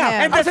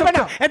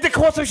him. And they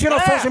call some shit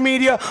on social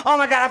media. Oh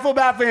my God, I feel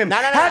bad for him.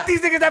 Half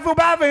these niggas that feel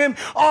bad for him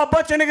are a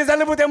bunch of niggas that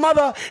live with their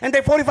mother and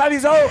they 45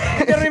 years old.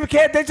 They don't even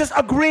care. They just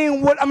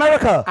agreeing with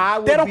America. I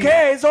would They don't be-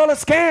 care. It's all a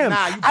scam.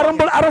 Nah, you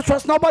I don't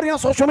trust nobody on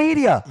social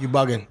media. You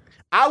bugging.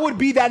 I would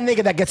be that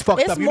nigga that gets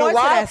fucked It's up. You more know to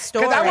why? that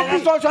story. I would be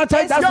That's what I'm trying to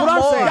tell you. That's what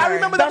I'm saying. Y'all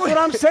remember That's what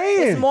I'm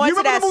saying. It's more You to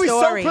remember that the movie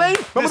So story. Plain?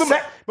 Remember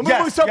the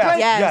movie So Plain?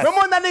 Yes.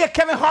 Remember when that nigga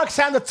Kevin Hart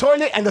sat in the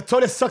toilet and the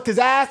toilet sucked his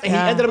ass and he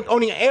ended up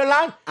owning an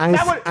airline?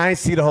 I ain't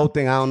see the whole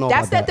thing. I don't know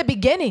That's about at the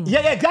beginning.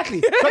 Yeah,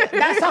 exactly. So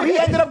that's how he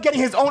ended up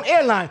getting his own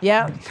airline.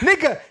 Yeah.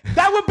 Nigga,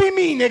 that would be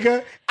me,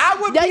 nigga. I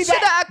would They be should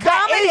have that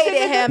accommodated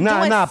Asian nigga. him. Nah,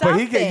 doing but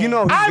something. you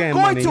know he's I'm getting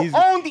going money. to He's,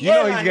 own the you know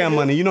airline, he's getting nigga.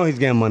 money. You know he's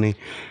getting money.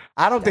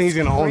 I don't think he's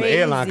gonna own the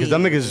airline because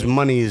them niggas'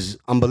 money is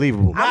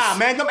unbelievable. Nah,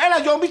 man, them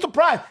airlines, yo, don't be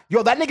surprised.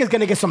 Yo, that nigga's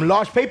gonna get some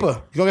large paper.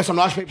 He's gonna get some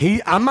large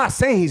paper. I'm not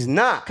saying he's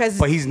not, 'Cause-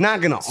 but he's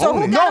not gonna So own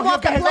who it. got him he'll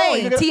off the get his own.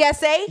 plane? He's gonna-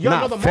 TSA? Yo, no,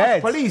 Not the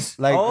feds. police.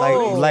 Like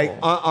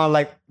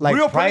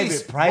Real private,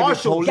 police. private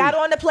Marshal. police. Got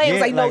on the plane,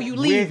 was like, no, you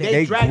leave.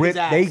 They dragged grip, his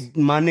ass. they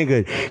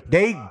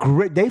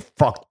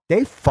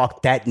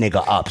fucked that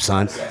nigga up,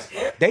 son.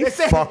 They They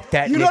said- fucked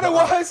that nigga You know what it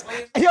up. was?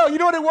 Yo, you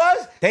know what it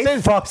was? They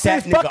fucked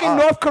that since nigga fucking up.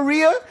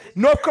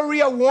 North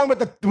Korea won with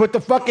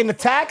the fucking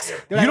attacks.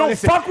 They're like, You don't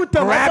listen, fuck with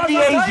them. grab That's the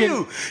what I'm agent. telling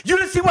you. You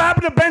didn't see what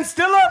happened to Ben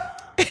Stiller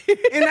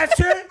in that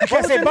shit? You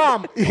can't say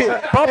bomb. Meet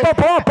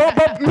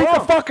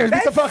the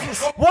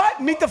fuckers.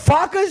 What? Meet the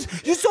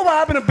fuckers? You saw what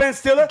happened to Ben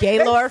Stiller?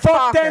 Gaylord They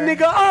fucked that Fokker.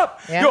 nigga up.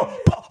 Yeah. Yo,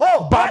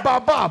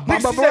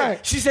 Bob.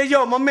 she said,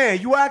 yo, my man,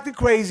 you acting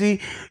crazy.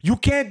 You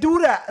can't do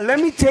that. Let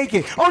me take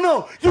it. Oh,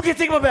 no, you can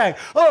take my bag.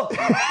 Oh,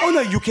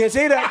 no, you can't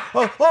say that.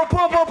 Pump.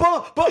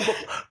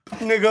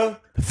 Nigga,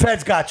 the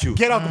feds got you.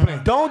 Get off the plane.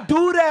 Don't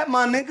do that,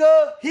 my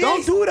nigga.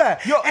 Don't do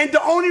that. Yo. And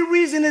the only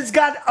reason it's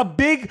got a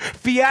big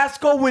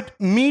fiasco with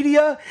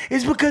media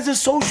is because of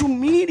social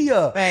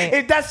media. Right.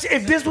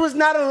 If this was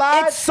not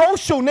alive, It's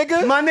social,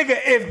 nigga. my nigga,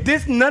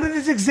 if none of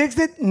this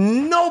existed,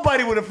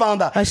 nobody would have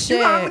found out. You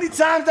know how shit. many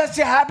times that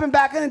shit happened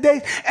back in the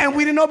days and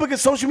we didn't know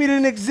because social media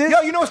didn't exist?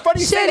 Yo, you know what's funny?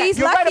 You Shit, say that. he's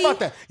You're right lucky. about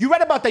that. You're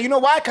right about that. You know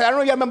why? Because I don't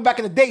know if y'all remember back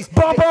in the days.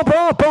 Bum.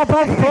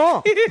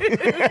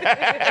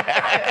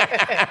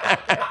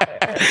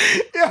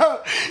 Yo,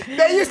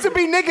 there used to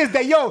be niggas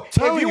that, yo,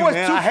 Telling if you you, was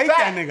man, too I hate fat,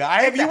 that nigga. I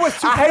hate if you that.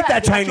 was too I hate fat,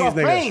 that they Chinese put you on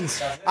nigga.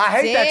 planes. I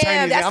hate that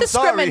Damn, Chinese that's nigga. I'm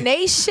sorry.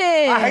 discrimination.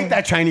 I hate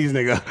that Chinese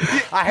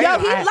nigga. I hate Yo,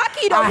 him. he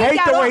lucky though. I He hate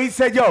got the off- way he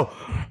said, yo,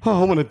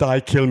 I want to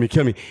die. Kill me.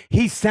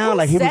 He sound Who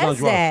like he was on says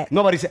drugs. that?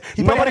 Nobody said.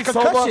 He probably Nobody had a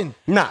sober. concussion.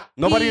 Nah,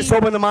 nobody is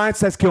sober in the mind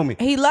says kill me.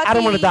 He lucky I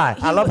don't want to die.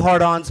 he I love was-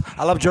 hard-ons.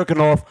 I love jerking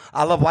off.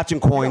 I love watching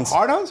coins.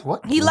 Hard-ons?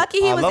 What? He lucky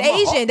he I was love my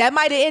Asian. heart. That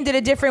might have ended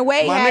a different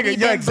way. My had nigga, he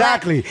yeah, been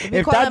exactly. Black. We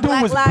If call that him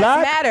dude was Lives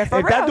black, Matter. For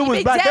if that real, dude he was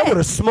be black, they dead. would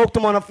have smoked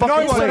him on a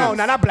fucking plane. No,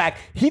 not black.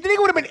 He think it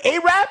would have been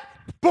A-Rap.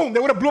 Boom, they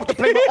would have blew up the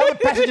plane with all the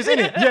passengers in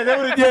it. Yeah, they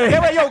would have. They Yeah.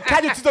 were like, yo,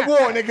 casualties of war,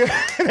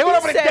 nigga. They would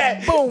have been said,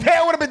 dead. boom. They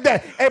would have been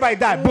dead. Everybody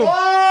died. Boom.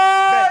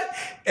 What?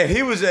 If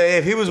he was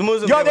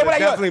Muslim, Yo, they would would have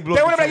definitely like, blew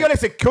they up would have the like, yo, train.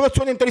 listen, kill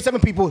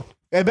 237 people.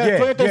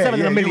 237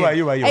 in a million.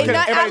 You're right. Ain't nothing,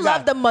 I Everybody love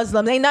died. the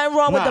Muslims. Ain't nothing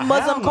wrong with Nah, the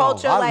Muslim hell no.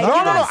 culture. I Like, love you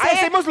know it. what I'm I ain't say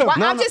saying? Muslim. Why-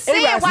 No, I'm no, just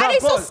saying, A-Rap's why not they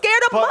so good.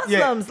 scared of But, yeah.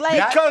 Muslims?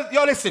 Like, Because,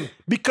 yo, listen,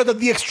 because of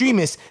the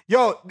extremists.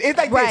 Yo, it's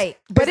like right.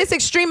 this. But it's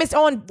extremists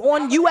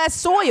on U.S.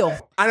 soil.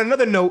 On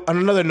another note,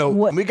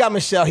 What? we got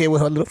Michelle here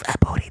with her little fat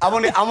booty. I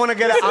want to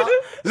get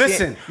it.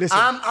 Listen, Listen.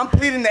 I'm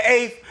pleading the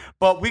eighth.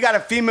 But we got a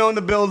female in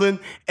the building,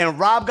 and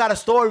Rob got a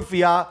story for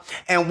y'all.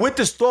 And with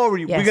the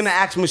story, Yes. we're gonna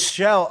ask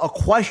Michelle a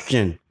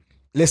question.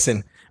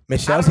 Listen, I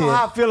Michelle's don't know here.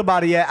 how I feel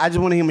about it yet. I just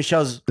want to hear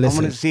Michelle's. I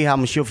Listen. want to see how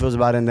Michelle feels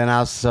about it, and then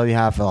I'll tell you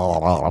how I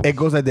feel. It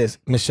goes like this.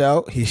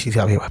 Michelle, she's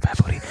out here with fat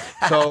booty.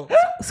 So,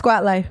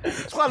 Squat life.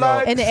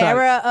 In the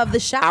era of the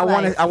shot I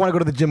want life. to go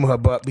to the gym with her,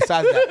 but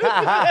besides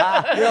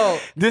that, yo,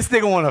 This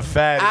nigga want a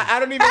fat. I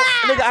don't even,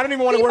 nigga, I don't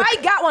even want He to work.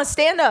 might got one.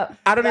 Stand up.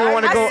 I don't even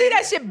want to go. I see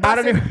that shit I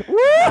don't busting. even. Yo,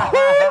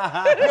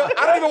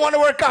 I don't even want to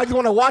work out. I just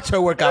want to watch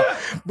her work out.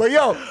 But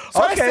yo,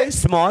 so Okay, let's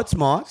say, smart.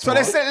 so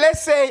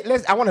let's say,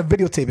 I want to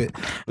videotape it.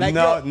 Like,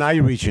 no, yo, now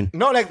you're reaching.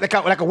 no,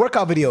 like a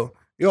workout video.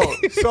 Yo,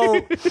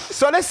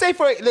 so let's say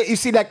you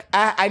see, like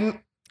I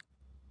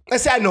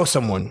let's say I know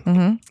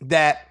someone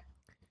that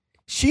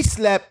she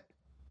slept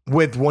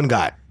with one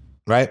guy,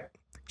 right?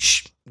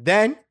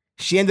 Then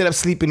she ended up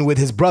sleeping with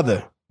his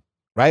brother,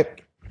 right?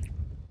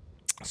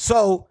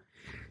 So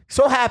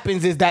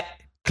happens is that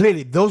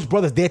clearly those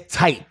brothers, they're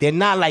tight. They're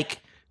not like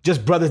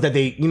just brothers that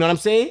they, you know what I'm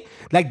saying?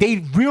 Like they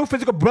real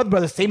physical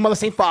brothers, same mother,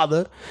 same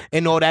father,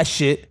 and all that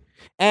shit.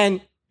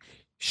 And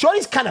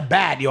Shorty's kind of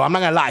bad, yo. I'm not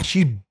gonna lie.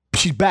 She's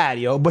bad,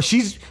 yo. But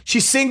she's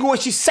single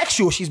and she's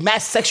sexual. She's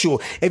mad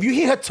sexual. If you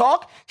hear her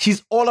talk,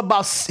 she's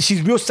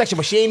real sexual.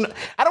 But she ain't.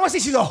 I don't want to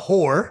say she's a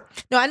whore.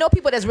 No, I know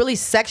people that's really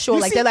sexual.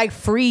 You Like see- they're like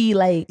free.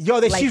 Like She's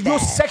real that.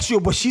 sexual,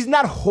 but she's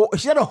not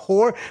She's not a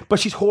whore, but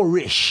she's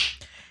whorish.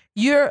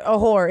 You're a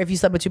whore if you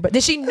slept with your brother.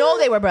 Did she know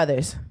they were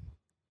brothers?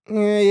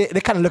 Yeah,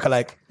 they kind of look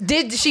alike.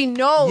 Did she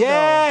know?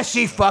 Yeah,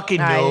 she fucking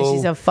Though? All right, knew.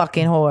 she's a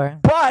fucking whore.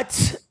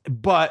 But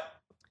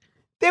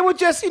they were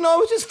just, it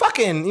was just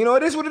fucking.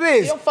 It is what it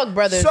is. You don't fuck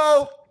brothers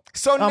So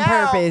on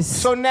now, purpose.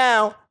 So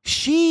now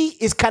she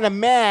is kind of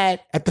mad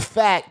at the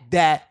fact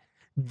that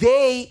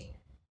they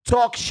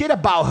talk shit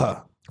about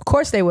her. Of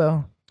course they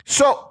will.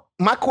 So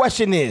my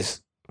question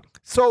is,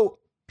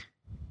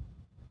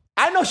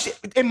 I know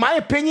in my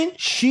opinion,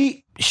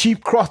 she she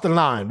crossed the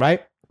line,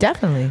 right?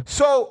 Definitely.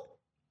 So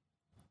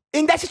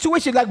in that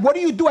situation, like, what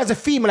do you do as a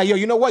female? Like, yo,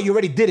 you know what? You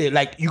already did it.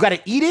 Like, you gotta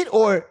eat it,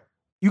 or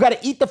you gotta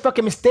eat the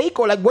fucking mistake,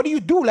 or like, what do you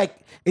do? Like,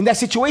 in that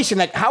situation,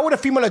 like, how would a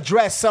female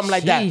address something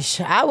like that?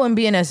 Sheesh, I wouldn't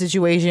be in that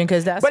situation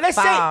because that's But let's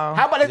say, foul.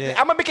 how about I'm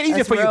gonna make it easier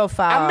That's for you. real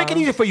foul. I'm gonna make it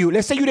easier for you.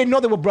 Let's say you didn't know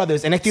they were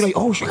brothers, and next thing you know,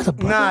 oh, she has a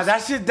brother. Nah,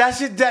 that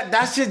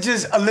shit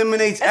just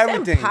eliminates That's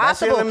everything. That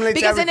shit impossible. eliminates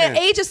Because in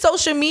everything. the age of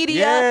social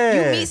media, Yeah,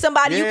 you meet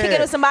somebody, you kick it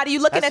with somebody, you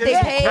looking That at shit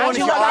their is page, corny.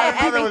 you Your looking other at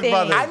brother was everything.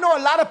 brother. I know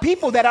a lot of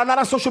people that are not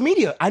on social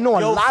media. I know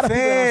a lot of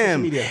people that are on social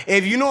Fam, media.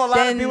 if you know a lot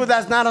Then- of people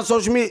that's not on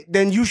social media,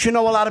 then you should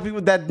know a lot of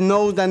people that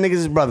knows that niggas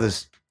is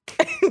brothers.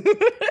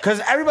 Because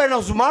everybody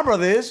knows who my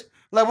brother is.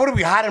 Like, what are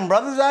we hiding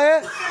brothers out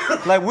here?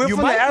 Like, we're You from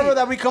the might era be.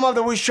 that we come up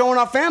that we're showing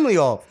our family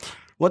off.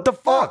 What the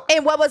fuck?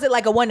 And what was it,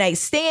 like a one night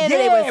stand? Yeah,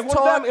 They it was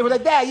talk- was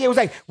like that. Yeah, it was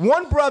like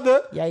one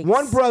brother,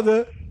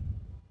 Yikes.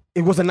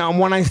 it was a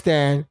one night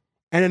stand,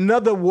 and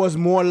another was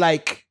more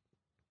like,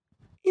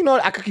 you know,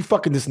 I could keep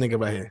fucking this nigga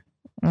right here.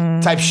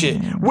 Type shit.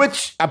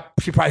 Which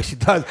she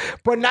does.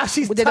 But now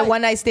she's Did the tight.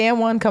 one night stand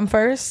one come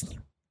first?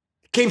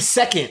 Came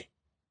second.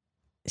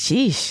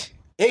 Sheesh.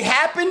 It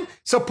happened,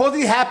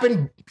 supposedly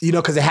happened, you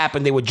know, because it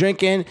happened. They were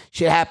drinking,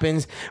 shit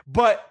happens.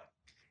 But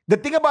the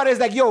thing about it is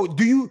like, yo,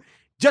 do you,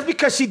 just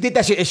because she did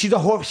that shit, is she's a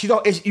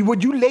whore,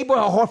 would you label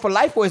her a whore for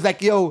life? Or is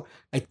like, yo,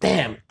 like,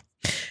 damn.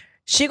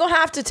 She gonna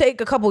have to take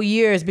a couple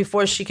years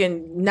before she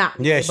can not.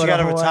 be Yeah, labeled she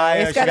gotta a whore. retire.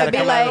 It's She gotta gotta be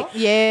come like, out.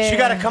 yeah. She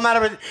gotta come out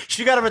of it.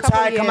 She gotta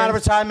retire, come out of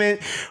years.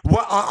 retirement.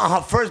 On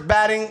her first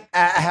batting,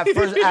 her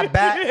first at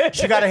bat,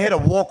 she gotta hit a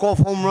walk-off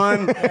home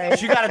run.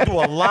 She gotta do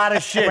a lot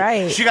of shit.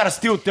 Right. She gotta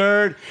steal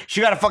third.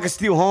 She gotta fucking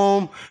steal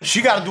home.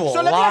 She gotta do a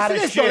So let me ask lot you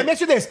of this, shit. though. Let me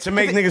ask you this. To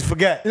make niggas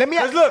forget. Let me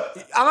ask- 'Cause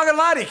look, I'm not gonna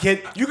lie to you,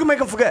 kid. You can make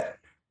them forget.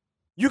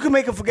 You can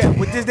make them forget.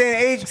 With this day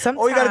and age,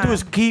 all you gotta do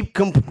is keep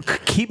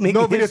making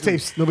No history.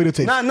 videotapes. No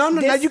videotapes.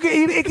 No, you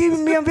can. It can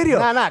even be on video.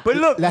 Nah. But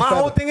look, Last my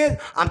forever. whole thing is,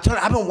 I'm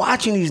telling. I've been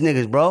watching these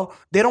niggas, bro.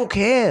 They don't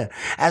care.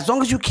 As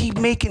long as you keep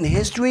making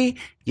history,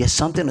 you're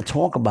something to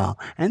talk about,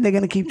 and they're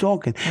gonna keep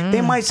talking.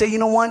 They might say, you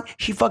know what,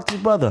 she fucked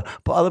his brother,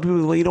 but other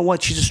people, well, you know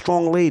what, she's a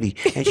strong lady,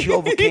 and she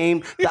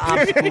overcame the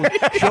obstacles.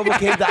 She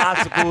overcame the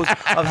obstacles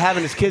of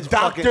having his kids.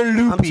 Dr. fucking.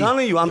 Loopy.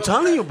 I'm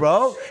telling you,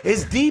 bro.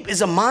 It's deep.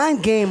 It's a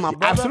mind game, my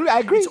brother. Absolutely, I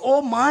agree. It's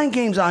all mind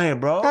games out here,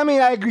 bro. I mean,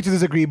 I agree to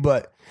disagree,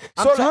 but.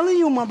 I'm telling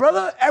you, my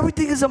brother,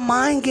 everything is a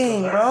mind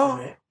game,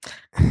 bro.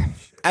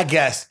 I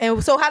guess.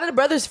 And so, how did the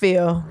brothers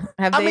feel?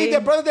 Have I they? mean,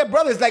 they're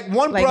brothers. Like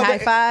one Like brother, high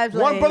fives,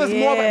 one like, brother's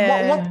more.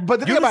 yeah. One,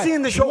 but the You thing ever about it,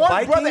 seen the show one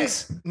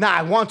Vikings? Brother, nah,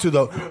 I want to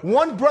though.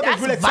 One brother's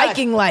That's really attached.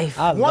 Viking life.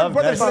 One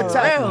brother's really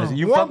attached.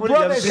 You One fuck with it? You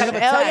brother ever is seen kind of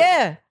it? Hell attached.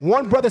 yeah.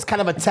 One brother's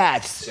kind of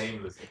attached.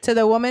 To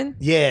the woman,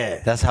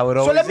 Yeah. That's how it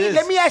always So let me is.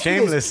 ask you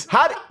Shameless. this.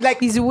 How like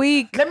he's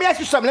weak. Let me ask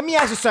you something. You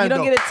don't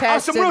though. get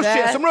attached some to real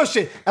that. shit.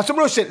 Some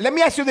real shit. Let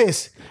me ask you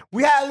this.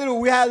 We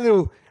had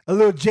a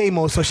little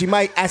J-Mo, so she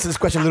might answer this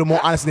question a little more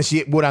honest than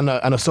she would on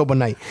a sober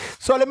night.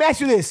 So let me ask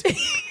you this.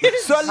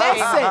 So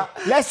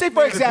let's say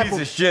for example,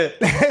 Piece of shit.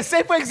 let's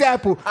say for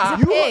example,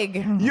 pig.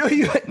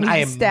 you I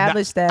am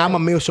established not, that. I'm a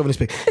male chauvinist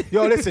pig.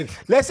 Yo, listen.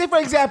 Let's say for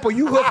example,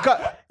 you hook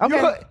up,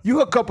 you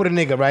hook up with a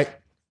nigga, right?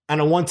 And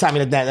a one time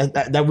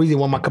that really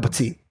want my cup of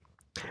tea.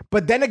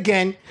 But then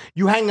again,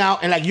 you hang out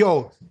and like,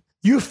 yo,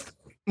 you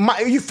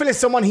feeling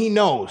someone he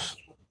knows.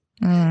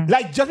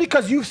 Like just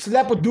because you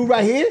slept with dude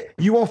right here,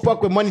 you won't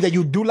fuck with money that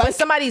you do like. But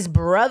somebody's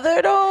brother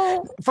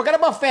though, Forget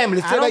about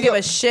family. I don't give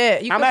a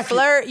shit. You I'm can actually-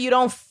 flirt, you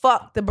don't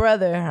fuck the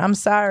brother. I'm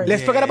sorry.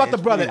 Let's forget about the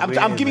it's brother. pretty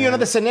I'm weird, giving you man.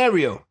 another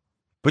scenario.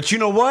 But you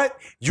know what?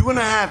 You're gonna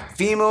have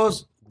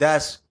females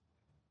that's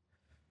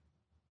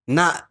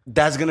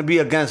gonna be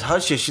against her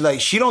shit.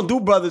 She don't do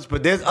brothers,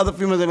 but there's other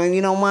females that are like,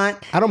 you know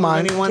what? I don't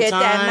mind. Only one Get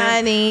that time,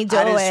 money, do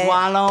I didn't it.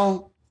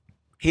 swallow.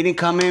 He didn't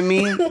come in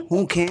me.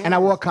 Who cares? And I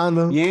wore a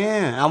condom.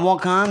 Yeah, I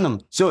want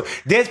condom. So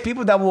there's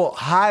people that will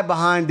hide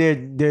behind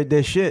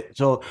their shit.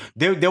 So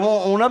they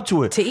won't own up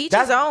to it. To each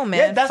his own,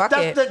 man. Yeah, Fuck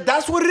it.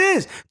 that's what it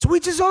is. To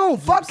each his own.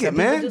 Fuck it,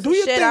 man. do Do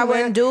your shit thing, I man.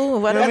 wouldn't do, You know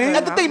what I whatever. mean?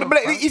 That's the thing.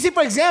 But you see,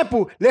 for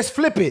example, let's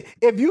flip it.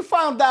 If you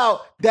found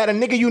out that a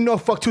nigga you know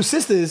fucked two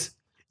sisters,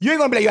 you ain't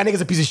gonna be like, yo, that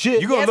nigga's a piece of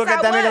shit. You gonna Yes, look at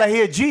I that nigga would. like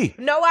he a G.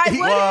 No, I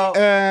wouldn't. Well,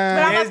 but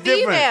I'm a it's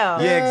different.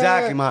 female. Yeah,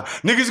 exactly, man.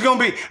 Niggas gonna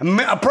be a nigga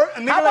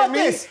How about like me.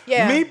 this?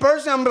 Yeah. Me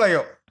personally, I'm gonna be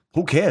like, yo,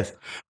 who cares?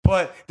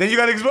 But then you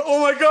gotta explain, oh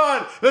my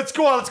God, let's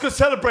go out, let's go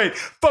celebrate.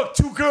 Fuck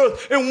two girls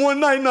in one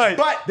night.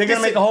 But they're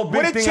gonna listen, make a whole would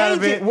big it thing out of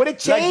change it. it? Would it Like,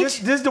 change?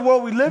 this is the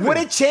world we live in. Would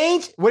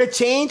it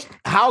change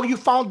how you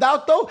found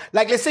out though?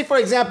 Like, let's say for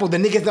example, the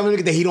nigga's never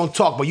nigga that he don't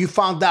talk, but you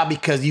found out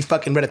because you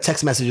fucking read a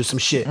text message or some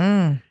shit.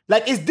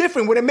 Like, it's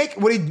different. Would it make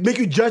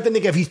you judge the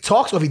nigga if he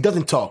talks or if he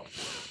doesn't talk?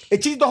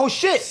 It changes the whole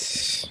shit.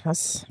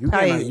 You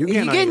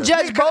cannot getting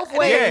judged both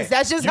ways. Yeah.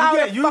 That's just You how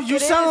get- the you fuck you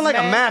it sounding is, like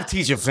man. a math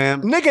teacher,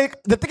 fam. Nigga,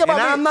 the thing And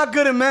about I'm me, not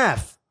good at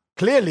math.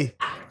 clearly.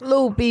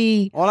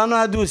 Loopy. All I know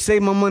how to do is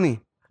save my money.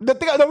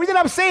 The reason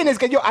I'm saying is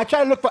because I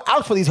try to look for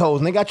outs for these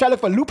hoes, nigga. I try to look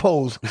for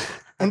loopholes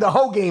in the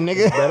whole game,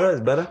 nigga. It's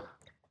better.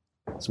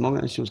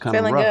 Smoking, she was kind of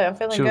Feeling rough. good. I'm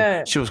feeling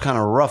good. She was kind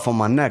of rough on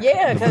my neck.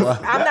 Yeah, because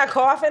I'm not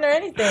coughing or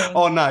anything.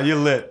 Oh, nah, you're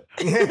lit.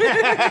 No,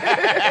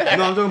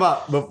 I'm talking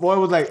about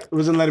before it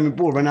wasn't letting me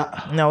pull. Right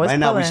now, No, it's right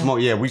now we pulling. smoke.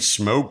 Yeah, we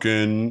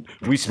smoking.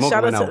 We smoking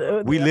Shout right out now.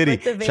 to, We like litty.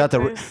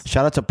 the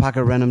Shout out to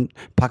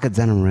Pocket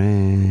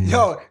Zen.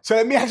 Yo, so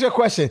let me ask you a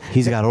question.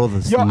 He's got all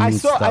the Yo, I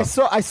smooth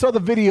saw stuff. the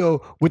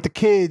video with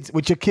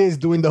your kids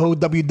doing the whole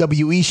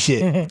WWE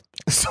shit.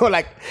 So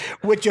like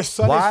with your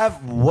son.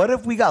 What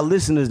if we got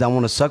listeners that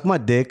want to suck my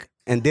dick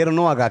and they don't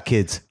know I got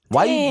kids?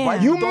 Why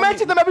You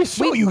mentioned them every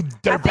show, you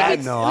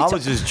dirtbag. No, I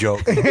was just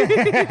joking. Yo,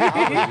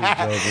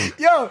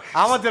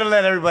 I wanted to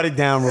let everybody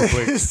down real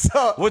quick.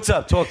 so What's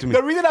up? Talk to me.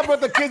 the reason I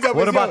brought the kids up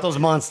What is, about those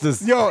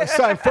monsters? Yo,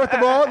 son, first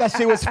of all, that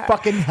shit was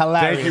fucking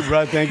hilarious. Thank you,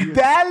 bro. Thank you.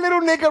 That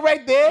little nigga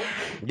right there.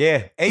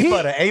 Yeah,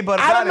 A-Butter.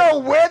 A-Butter. I don't know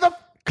where the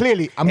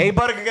clearly.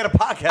 A-Butter can get a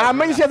podcast. I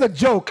mean, she has a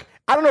joke.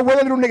 I don't know where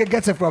the little nigga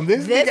gets it from.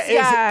 This This nigga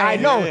is. guy. I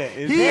know. Yeah,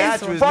 it's he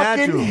natural, is it's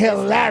fucking natural.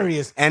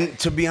 hilarious. And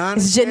to be It's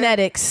honest,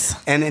 genetics.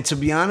 and to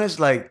be honest,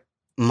 like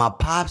my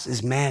pops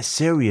is mad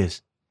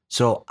serious,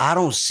 so I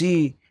don't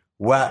see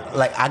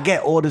like I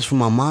get orders from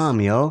my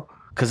mom, yo,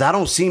 because I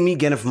don't see me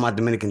getting it from my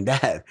Dominican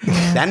dad.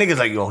 That nigga's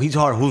like, yo, he's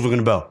hard. Who's ringing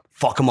the bell?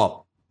 Fuck him up.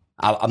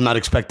 I'm not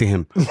expecting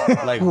him.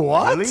 Like,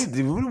 What? Really?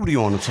 Dude, what are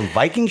you on? Some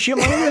Viking shit,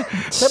 my nigga?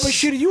 What type of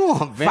shit are you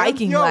on, fam?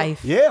 Viking Yo,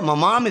 life. Yeah, my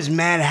mom is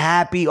mad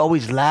happy,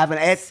 always laughing.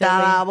 Esta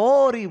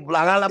labori,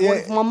 I got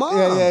labori from my mom.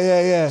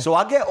 Yeah. So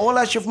I get all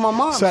that shit from my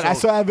mom. Son, I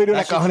saw that video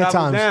like shit 100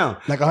 traveled times. down.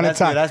 Like 100 That's,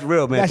 times. That's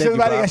real, man. That shit Thank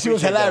was, you, bro. I that shit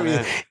was appreciate that,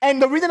 hilarious. man.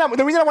 And the reason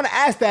I want to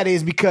ask that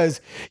is because,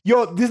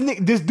 yo,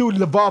 this dude,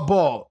 LeVar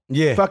Ball,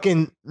 Yeah.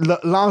 fucking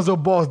Lonzo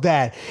Ball's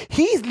dad,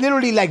 he's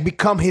literally like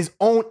become his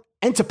own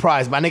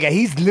enterprise, my nigga.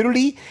 He's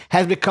literally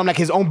has become like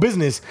his own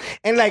business.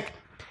 And like,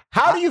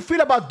 how do you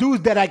feel about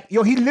dudes that like,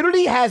 yo, he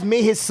literally has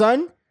made his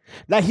son,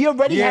 like he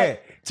already had.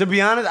 To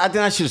be honest, I think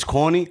that shit is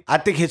corny. I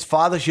think his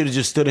father should have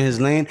just stood in his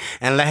lane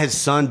and let his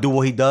son do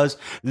what he does.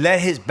 Let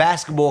his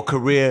basketball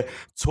career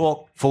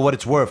talk for what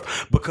it's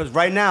worth. Because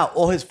right now,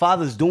 all his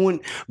father's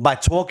doing by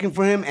talking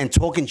for him and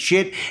talking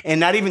shit and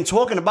not even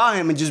talking about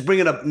him and just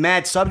bringing up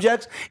mad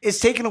subjects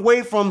is taken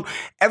away from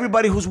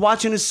everybody who's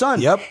watching his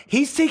son. Yep.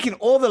 He's taking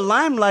all the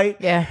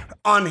limelight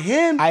on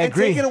him I and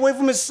agree. taking away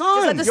from his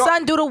son. Just let the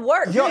son do the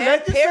work. Yo, man.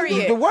 let this son do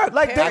Period. the work.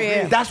 Like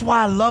Period. that's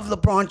why I love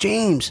LeBron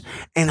James.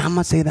 And I'm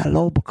gonna say that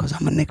low because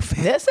I'm a Knicks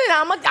fan. Listen,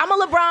 I'm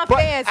a LeBron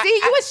fan. See,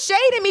 you was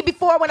shading me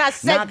before when I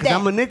said Nah, because that.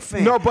 I'm a Knicks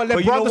fan. No, but LeBron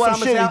you know does what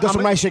some I'ma shit. say? He does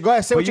some nice shit. Go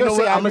ahead, say what But you you know gonna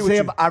say. what I I'm gonna agree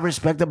say? with you. I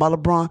respect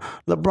about LeBron.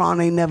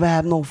 LeBron ain't never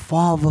had no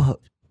father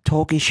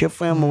talking shit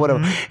for him or whatever.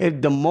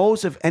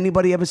 If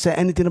anybody ever said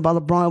anything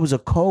about LeBron, it was a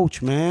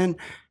coach, man.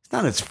 It's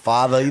not his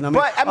father. You know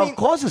what I mean? But I mean, of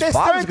course his there's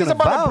father's certain gonna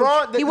things about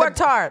vouch. LeBron. He worked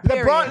hard,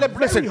 LeBron, period.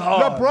 listen,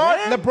 Hard,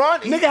 man. LeBron,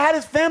 Nigga had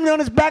his family on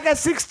his back at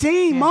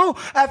 16, Mo.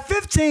 At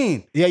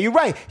 15. Yeah, you're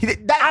right.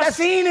 I've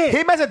seen it.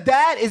 Him as a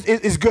dad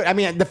is good. I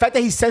mean, the fact that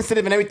he's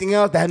sensitive and everything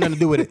else, that had nothing to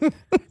do with it.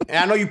 And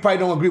I know you probably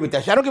don't agree with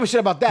that shit. I don't give a shit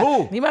about that.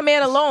 Who? Leave my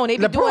man alone. They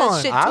be doing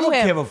LeBron. shit I to don't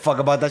him. give a fuck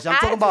about that shit. I'm I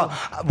talking do.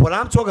 about what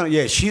I'm talking.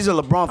 Yeah, she's a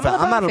LeBron fan.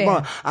 I'm not a LeBron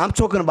LeBron. fan. I'm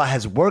talking about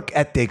his work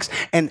ethics.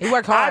 And He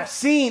worked hard. I've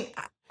seen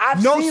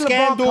No LeBron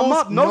scandals, come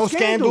up. no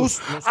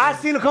scandals. I've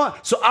seen it come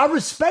up. So I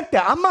respect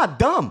that. I'm not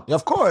dumb.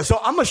 Of course. So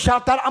I'm gonna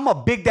shout that. I'm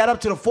gonna big that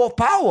up to the fourth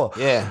power.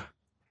 Yeah.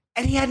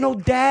 And he had no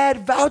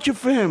dad vouching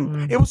for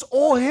him. It was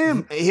all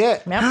him. Yeah.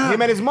 Yep.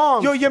 Him and his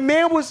mom. Yo, your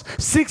man was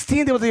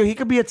 16. They was like, he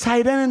could be a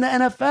tight end in the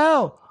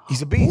NFL.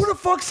 He's a beast. Who the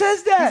fuck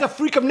says that? He's a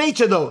freak of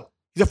nature, though.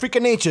 He's a freak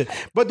of nature.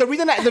 But the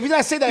reason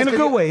I say that in is a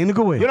good way. In a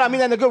good way. You know what I mean?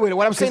 That in a good way.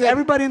 What I'm saying Because that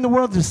everybody in the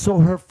world is so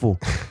hurtful.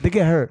 They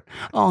get hurt.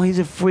 Oh, he's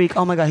a freak.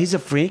 Oh my God, he's a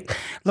freak.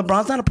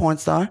 LeBron's not a porn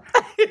star.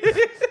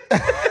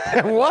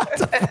 what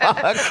the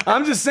fuck?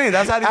 I'm just saying,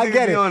 that's how these I niggas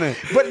get be it. on it.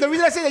 But the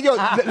reason I say that, yo,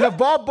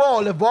 LeVar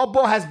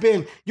Ball has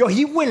been, yo,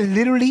 he went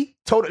literally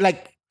total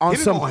like on He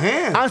been some going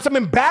ham. on some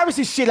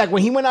embarrassing shit, like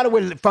when he went out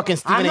with fucking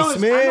Stephen A.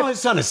 Smith. I know his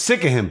son is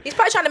sick of him. He's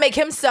probably trying to make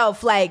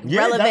himself like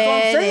Yeah, relevant. that's what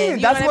I'm saying.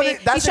 And, That's you know what I mean?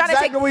 it- that's he's trying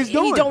exactly to take, what he's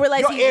doing. He don't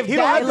realize Yo, he, if He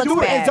don't that have it to looks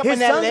do it. bad. up His in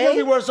son's LA. gonna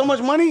be worth so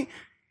much money.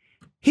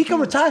 He can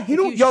retire. He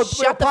don't. Yo,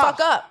 Shut the Pops,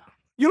 fuck up.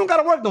 You don't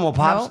gotta work no more,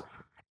 pops. No.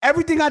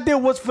 Everything I did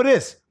was for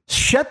this.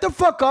 Shut the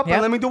fuck up Yep.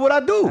 and let me do what I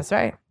do. That's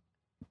right.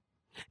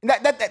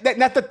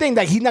 That's the thing.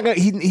 Like he's not gonna.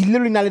 He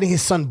literally not letting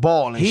his son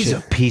ball. And He's shit.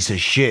 a piece of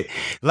shit.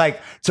 Like,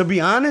 to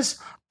be honest,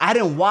 I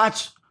didn't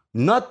watch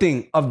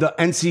nothing of the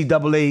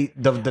NCAA,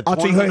 the Until you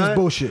heard his tournament.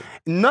 bullshit.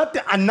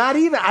 Nothing. Not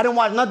even. I didn't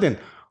watch nothing.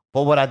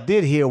 But what I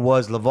did hear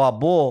was LeVar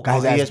Ball Got on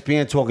his ass-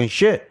 ESPN talking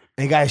shit.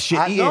 And he got his shit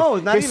I eaten. know,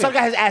 it's not his even- son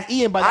got his ass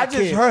eaten by I that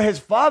just kid. heard his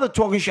father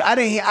talking shit. I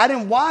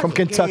didn't watch From the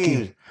Kentucky.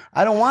 games.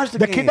 I don't watch the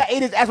The games. kid that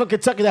ate his ass from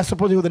Kentucky, that's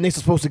supposedly who the Knicks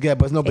are supposed to get,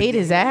 but it's no big Ate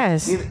deal. his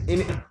ass.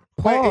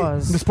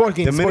 Pause. The sports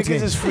game. Dominicans sports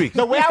game. is freaks.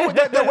 The way I was,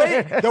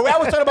 the way I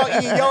was talking about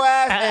eating your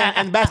ass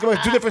and basketball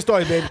is two different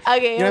stories, baby.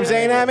 Okay, You know what I'm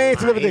saying? You know what I mean?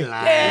 Two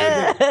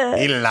different things.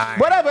 He lying.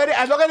 Whatever.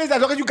 As long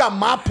as you got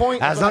my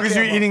point. As long as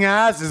you're eating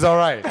ass, it's all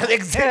right.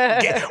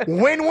 Exactly.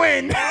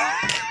 Win-win.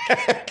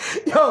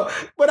 Yo,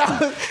 but I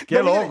was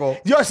Qué loco.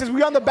 Yo, since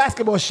we on the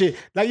basketball shit,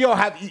 like yo,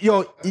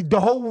 the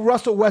whole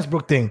Russell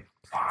Westbrook thing.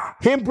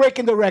 Him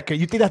breaking the record.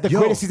 You think that's the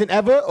greatest season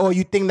ever, or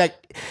you think like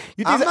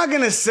I'm not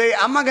gonna say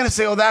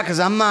all that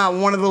because I'm not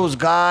one of those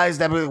guys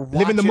that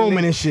live in the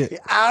moment and shit.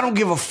 I don't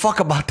give a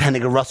fuck about that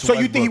nigga Russell. So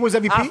you think he wins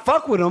MVP? I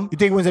fuck with him. You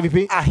think he wins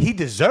MVP? He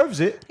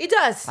deserves it. He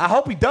does. I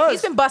hope he does.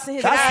 He's been busting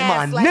his That's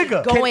ass. my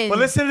nigga. But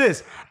listen to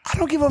this. I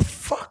don't give a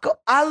fuck.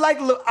 I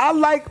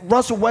like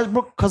Russell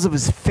Westbrook because of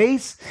his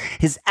face,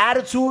 his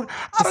attitude.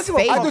 I don't give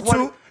a fuck.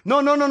 Attitude.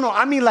 No.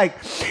 I mean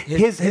like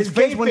his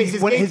face when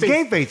his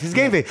game face.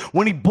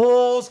 When he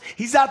balls,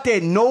 he's out there.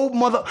 No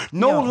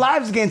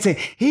lives getting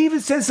taken. He even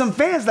sent some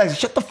fans like,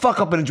 "Shut the fuck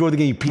up and enjoy the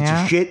game, you piece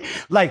of shit."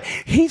 Like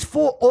he's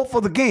all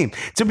for the game.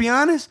 To be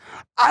honest,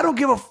 I don't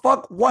give a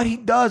fuck what he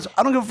does.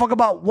 I don't give a fuck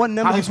about what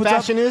numbers his he puts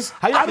fashion up. is.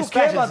 How you I don't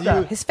care about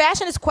that. His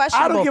fashion is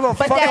questionable. I don't give a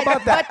fuck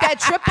about that. But that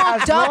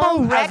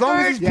triple-double record, as long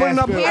as he's putting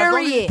up,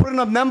 period. putting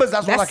up numbers,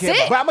 that's what I care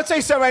about. But I'm gonna tell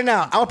you something right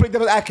now. I'm gonna play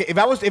devil's advocate.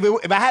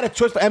 If I had a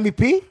choice for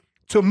MVP,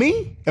 to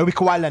me, it would be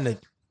Kawhi Leonard.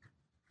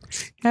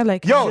 I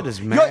like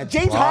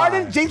James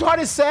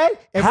Harden said,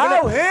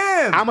 How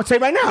him? I'm gonna tell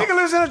you right now. Nigga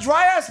lives in a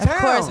dry ass town. Of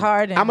course,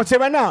 Harden. I'm gonna tell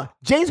you right now.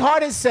 James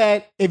Harden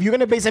said, if you're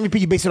gonna base MVP,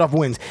 you base it off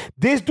wins.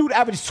 This dude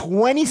averaged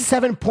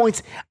 27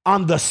 points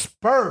on the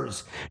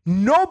Spurs.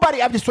 Nobody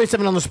averages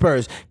 27 on the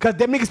Spurs because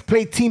them niggas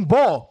play team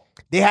ball.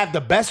 They have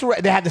the best.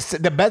 They have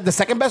the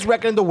second best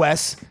record in the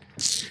West.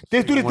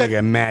 This dude is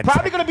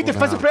probably gonna be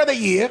defensive player of the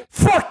year.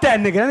 Fuck that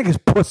nigga. That nigga's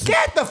pussy.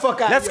 Get the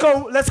fuck out. Let's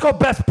go,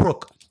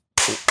 Bestbrook.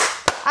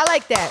 I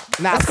like that.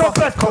 Let's go,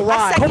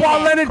 Bestbrook.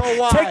 Kawhi Leonard,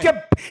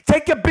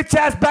 take your bitch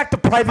ass back to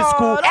private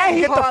school and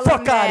get the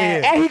fuck out of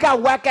here. And he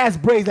got whack ass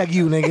braids like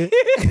you, nigga.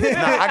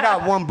 Nah, I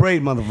got one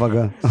braid,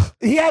 motherfucker.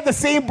 He had the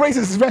same braids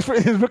as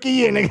his rookie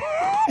year, nigga.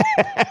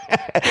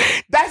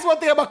 That's one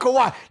thing about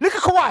Kawhi. Look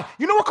at Kawhi.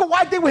 You know what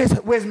Kawhi did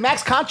with his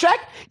max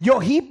contract? Yo,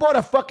 he bought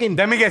a fucking...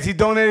 Let me guess, he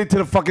donated to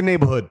the fucking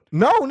neighborhood.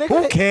 No, nigga.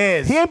 Who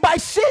cares? He ain't buy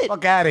shit.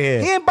 Fuck out of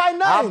here. He ain't buy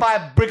nothing. I'll buy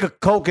a brick of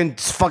coke and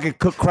fucking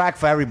cook crack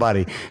for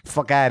everybody.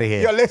 Fuck out of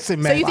here. Yo,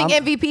 listen, man. So you think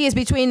MVP is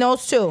between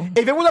those two?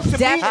 If it was up to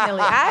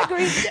Definitely. me... I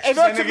agree. If it was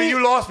up to me...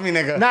 You lost me,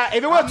 nigga. Nah,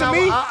 if it was up to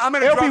me, I'm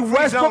in a it'll be drug-free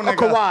Westbrook zone, or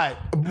nigga.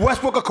 Kawhi.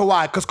 Westbrook or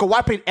Kawhi. Because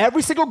Kawhi played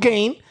every single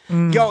game.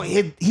 Yo,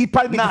 he'd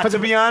probably be to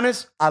be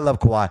honest, I love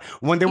Kawhi.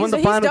 When they won the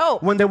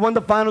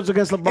finals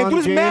against LeBron dude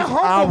is James, mad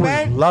humble, I was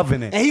man.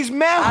 loving it. And he's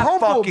mad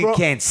humble, I fucking bro.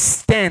 can't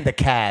stand the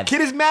Cavs. Kid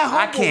is mad humble,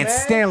 I can't man.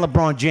 stand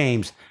LeBron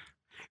James.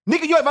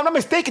 Nigga, yo, if I'm not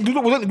mistaken,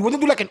 dude wasn't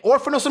dude like an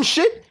orphan or some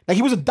shit? Like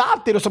he was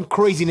adopted or some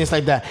craziness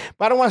like that.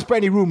 But I don't want to spread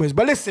any rumors.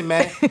 But listen,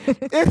 man,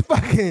 it's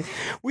fucking.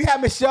 We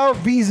have Michelle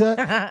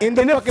Visa in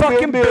the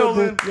fucking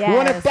building. Yes. We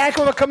want to thank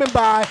her for coming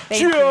by.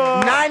 Thank you.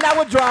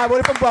 9-hour drive,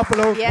 we're from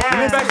Buffalo. Yeah.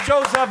 Best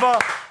shows ever.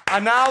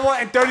 An hour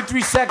and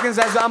 33 seconds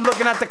as I'm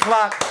looking at the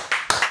clock.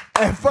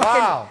 And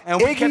fucking And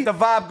we kept the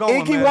vibe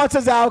going, Iggy man. wants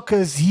us out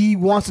because he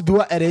wants to do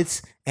our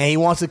edits. And he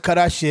wants to cut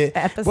our shit.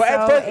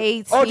 Episode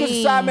 18. Oh, just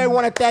aside, man,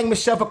 want to thank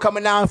Michelle for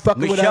coming out and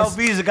fucking with Michelle us.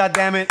 Visa,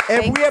 goddammit.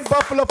 If we in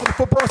Buffalo for the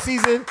football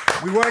season,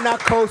 we weren't our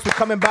coach. We're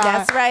coming by.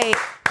 That's right.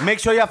 Make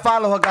sure y'all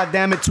follow her,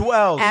 goddammit. 2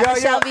 L's. At Yo,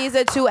 Michelle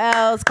Visa, 2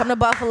 L's. Come to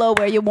Buffalo,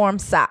 wear your warm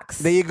socks.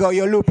 There you go,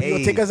 yo, Loopy. Hey.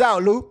 Yo, take us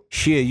out, Loop.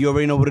 Shit, you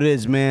already know what it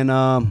is, man.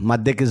 My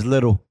dick is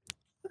little.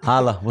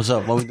 Holla, what's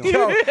up? What we doing?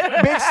 Yo, big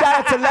shout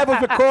out to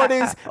Levels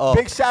Recordings.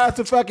 Big shout out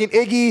to fucking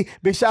Iggy.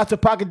 Big shout out to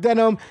Pocket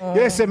Denim.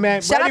 Listen,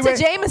 man. Shout out to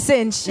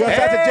Jameson. Yo, shout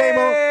out to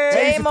J-Mo.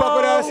 Hey, you fuck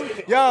with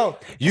us. Yo.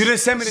 You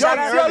just sent me the Shout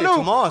thing out to earlier. Luke.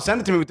 Tomorrow,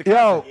 send it to me with the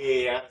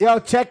Yo,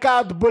 check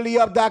out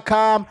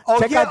thebullyup.com. Oh,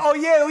 check yeah, out. oh,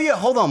 yeah.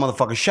 Hold on,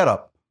 motherfucker. Shut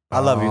up. I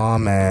love you. Oh,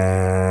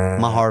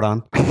 man. My heart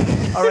on.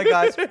 All right,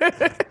 guys.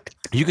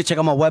 You can check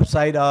out my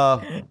website.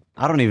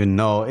 I don't even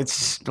know.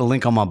 It's the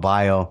link on my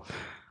bio.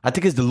 I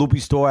think it's the Loopy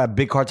store at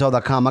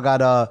bigcartel.com.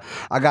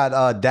 I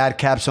got dad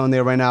caps on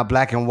there right now,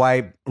 black and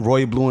white,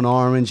 royal blue and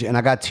orange, and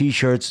I got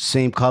t-shirts,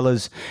 same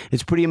colors.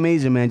 It's pretty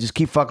amazing, man. Just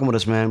keep fucking with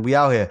us, man. We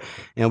out here.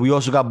 And we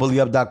also got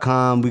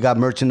bullyup.com. We got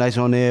merchandise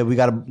on there. We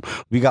got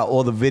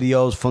all the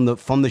videos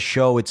from the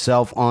show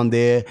itself on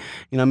there.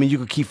 You know what I mean? You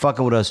can keep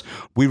fucking with us.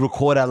 We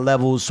record at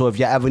Levels, so if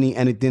you ever need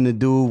anything to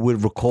do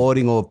with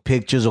recording or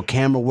pictures or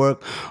camera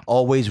work,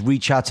 always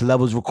reach out to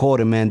Levels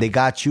Recording, man. They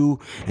got you,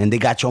 and they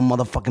got your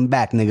motherfucking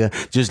back, nigga.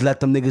 Just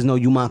let them niggas know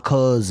you my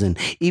cousin.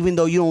 Even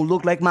though you don't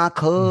look like my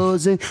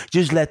cousin,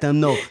 just let them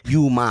know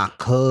you my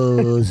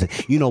cousin.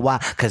 You know why?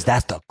 Because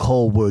that's the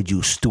code word,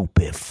 you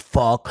stupid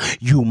fuck.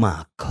 You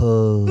my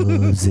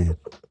cousin.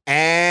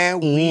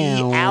 And we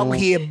out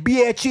here,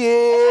 bitches.